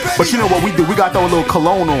away. But you know what we do? We got to throw a little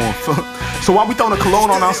cologne on. So while we throwing the cologne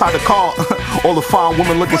on outside the car, all the fine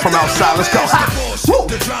women looking from outside. Let's go. Woo!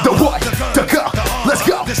 The what? The go. Let's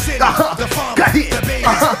go. Got here.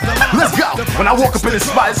 Let's go. When I walk up in the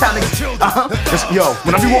spot, it's how niggas. Yo,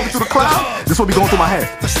 when I be walking through the crowd, this what be going through my head.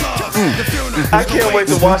 I can't wait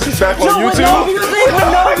to watch this back on YouTube. With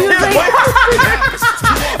no music.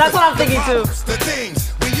 That's what I'm thinking too.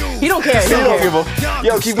 He don't care. He don't give a.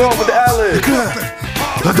 Yo, keep going with the ad-lib.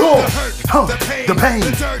 The door, the pain,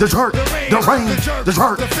 the jerk, the rain, the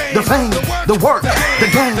jerk, the fame, the work, the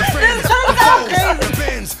game.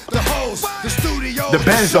 The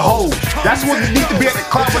Benz, the hoes. That's what you need to be at the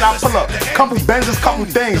club when I pull up. Couple Benzes, couple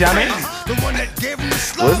things, you know what I mean?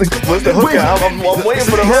 What's the hook? I'm waiting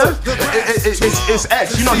for the hook. It's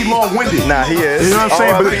X. You know he long-winded. Nah, he is. You know what I'm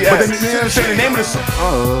saying? But R.I.P. then, you know what I'm saying? The name of the song.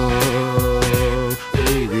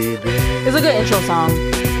 It's a good intro song.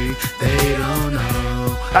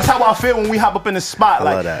 That's how I feel when we hop up in the spot. I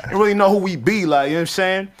Like, love that. you really know who we be. Like, you know what I'm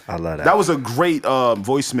saying? I love that. That was a great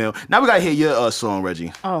voicemail. Now we gotta hear your song,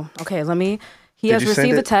 Reggie. Oh, okay. Let me. He Did has you send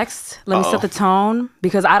received the it? text. Let me set the tone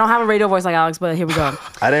because I don't have a radio voice like Alex, but here we go.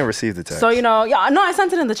 I didn't receive the text. So, you know, yeah, no, I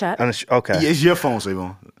sent it in the chat. Okay. Yeah, it's your phone,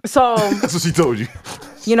 Savon. So, That's what she told you.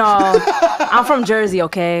 you know, I'm from Jersey,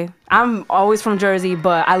 okay? I'm always from Jersey,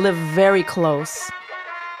 but I live very close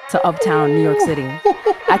to uptown New York City.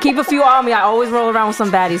 I keep a few on me. I always roll around with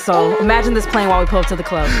some baddies, so imagine this playing while we pull up to the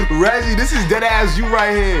club. Reggie, this is dead ass you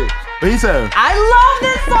right here. What he said? I love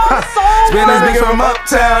this song so much. Spin this nigga from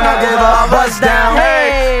uptown, I give her a bust down.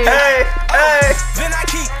 Hey.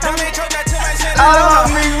 I love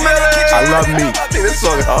me, man. I love me. This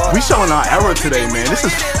song is hard. We showing our era today, man. This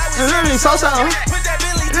is so.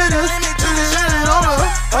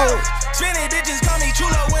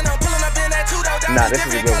 Nah, this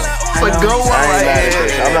is a good one. It's a good one I ain't right mad at here.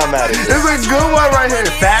 this. I'm not mad at this. It's a good one right here.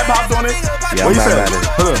 Fab hopped on it. Yeah, What I'm you not said? mad at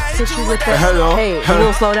it. Hold on. Hit you with the, Hello. hey, you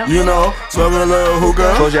little slow down. You know, smoking a little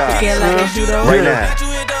hookah. Close your eyes. Right now.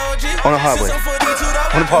 On the highway.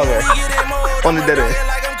 On the parkway. On the dead end.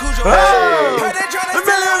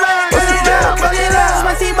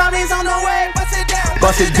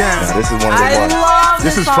 Bust it down. Nah, this is one of the I ones. love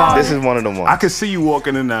This is song. fire. This is one of the ones. I could see you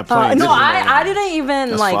walking in that plane. No, I didn't even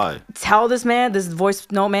That's like fire. tell this man, this voice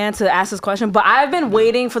note man, to ask this question. But I've been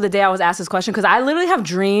waiting for the day I was asked this question because I literally have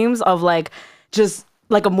dreams of like just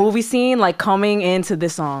like a movie scene like coming into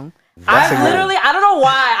this song. That's a good I don't know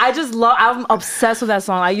why. I just love. I'm obsessed with that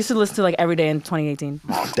song. I used to listen to like every day in 2018.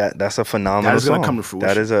 That's a phenomenal That is song. gonna come to fruition.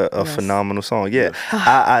 That is a phenomenal song. Yeah,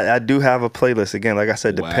 I do have a playlist. Again, like I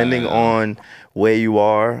said, depending on where you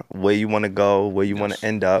are, where you want to go, where you want to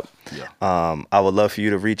end up. I would love for you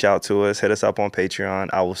to reach out to us. Hit us up on Patreon.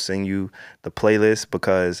 I will send you the playlist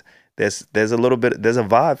because there's a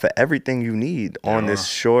vibe for everything you need on this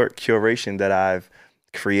short curation that I've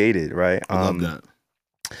created. Right. I love that.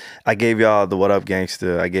 I gave y'all the What Up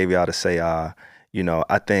Gangsta. I gave y'all the Say you know,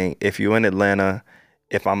 I think if you're in Atlanta,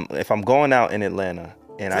 if I'm going out in Atlanta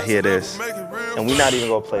and I hear this, and we're not even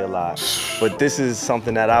gonna play a lot, but this is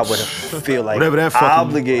something that I would feel like Whatever that fucking-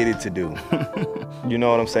 obligated to do. You know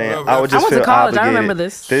what I'm saying? Whatever. I would just I went to feel college. I obligated. remember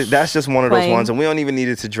this. That's just one of those Playing. ones, and we don't even need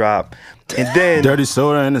it to drop. And then Dirty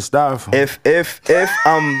soda in the styrofoam. if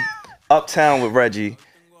I'm uptown with Reggie,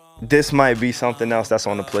 this might be something else that's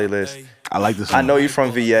on the playlist. I like this I one. know you're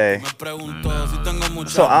from VA.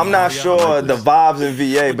 So I'm not sure the vibes in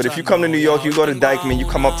VA, but if you come to New York, you go to Dykeman, you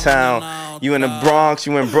come uptown, you in the Bronx,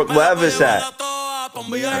 you in Brooklyn, wherever it's at.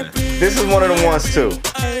 This is one of the ones too.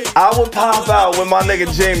 I would pop out with my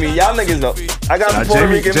nigga Jamie. Y'all niggas know. I got some Puerto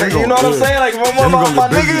Rican, you know what I'm saying? Like my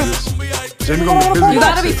niggas. Jamie gonna get busy. You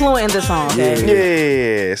gotta be fluent in this song,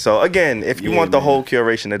 okay? Yeah. So again, if you want the whole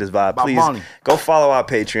curation of this vibe, please go follow our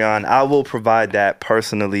Patreon. I will provide that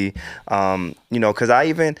personally. Because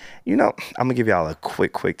I'm gonna give y'all a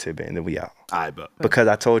quick tidbit and then we out. All right, but Because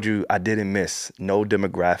I told you I didn't miss no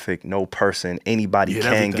demographic, no person, anybody Get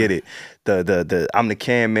can everything. get it. The I'm the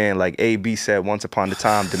can man, like AB said once upon a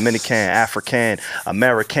time. Dominican, African,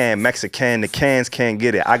 American, Mexican, the cans can't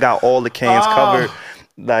get it. I got all the cans covered.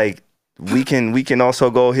 Like we can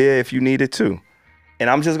also go here if you need it too. And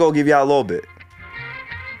I'm just gonna give y'all a little bit.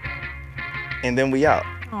 And then we out.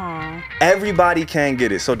 Aw. Everybody can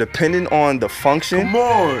get it. So depending on the function, come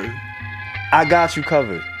on. I got you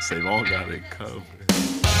covered. Savon got it covered.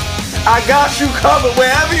 I got you covered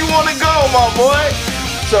wherever you want to go, my boy.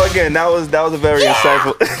 So again, that was a very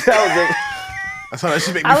insightful. That's how that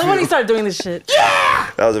should make me I love when feel. he started doing this shit.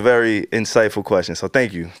 That was a very insightful question. So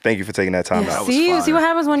thank you for taking that time out. See what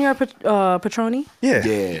happens when you're a Patroni?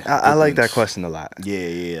 Yeah, I like that question a lot.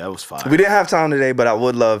 Yeah, that was fine. We didn't have time today, but I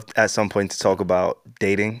would love at some point to talk about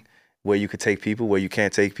dating, where you could take people, where you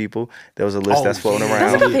can't take people. There was a list that's floating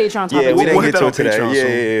around. That's a good Patreon topic. Yeah, we didn't We'll get hit to that it on today. Patreon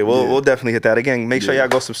Yeah, soon. we'll definitely hit that again. Make sure y'all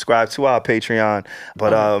go subscribe to our Patreon.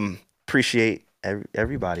 But appreciate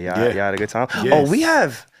everybody. Y'all had a good time. Yes.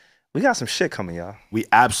 Oh, we got some shit coming, y'all. We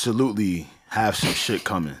absolutely have some shit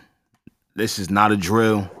coming. This is not a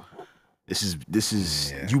drill. This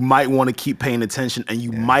is you might want to keep paying attention and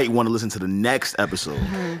you might want to listen to the next episode.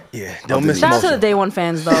 Yeah, don't miss Shout out to the day one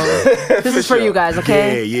fans though. This is for you guys,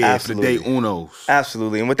 okay? Yeah, Absolutely. for the day unos.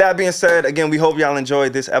 Absolutely. And with that being said, again, we hope y'all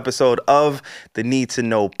enjoyed this episode of the Need to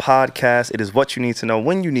Know podcast. It is what you need to know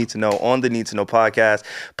when you need to know on the Need to Know podcast.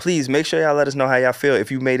 Please make sure y'all let us know how y'all feel. If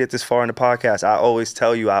you made it this far in the podcast, I always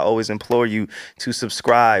tell you, I always implore you to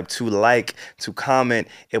subscribe, to like, to comment.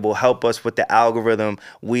 It will help us with the algorithm.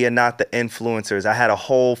 We are not the influencers. I had a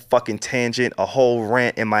whole fucking tangent, a whole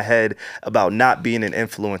rant in my head about not being an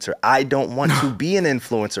influencer. I don't want to be an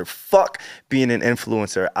influencer. Fuck being an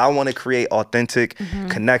influencer. I want to create authentic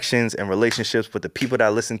connections and relationships with the people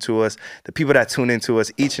that listen to us, the people that tune into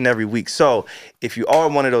us each and every week. So if you are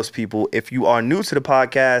one of those people, if you are new to the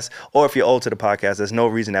podcast or if you're old to the podcast, there's no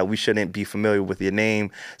reason that we shouldn't be familiar with your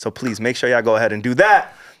name. So please make sure y'all go ahead and do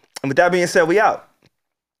that. And with that being said, we out.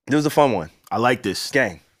 This was a fun one. I like this.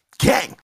 Gang. Gang.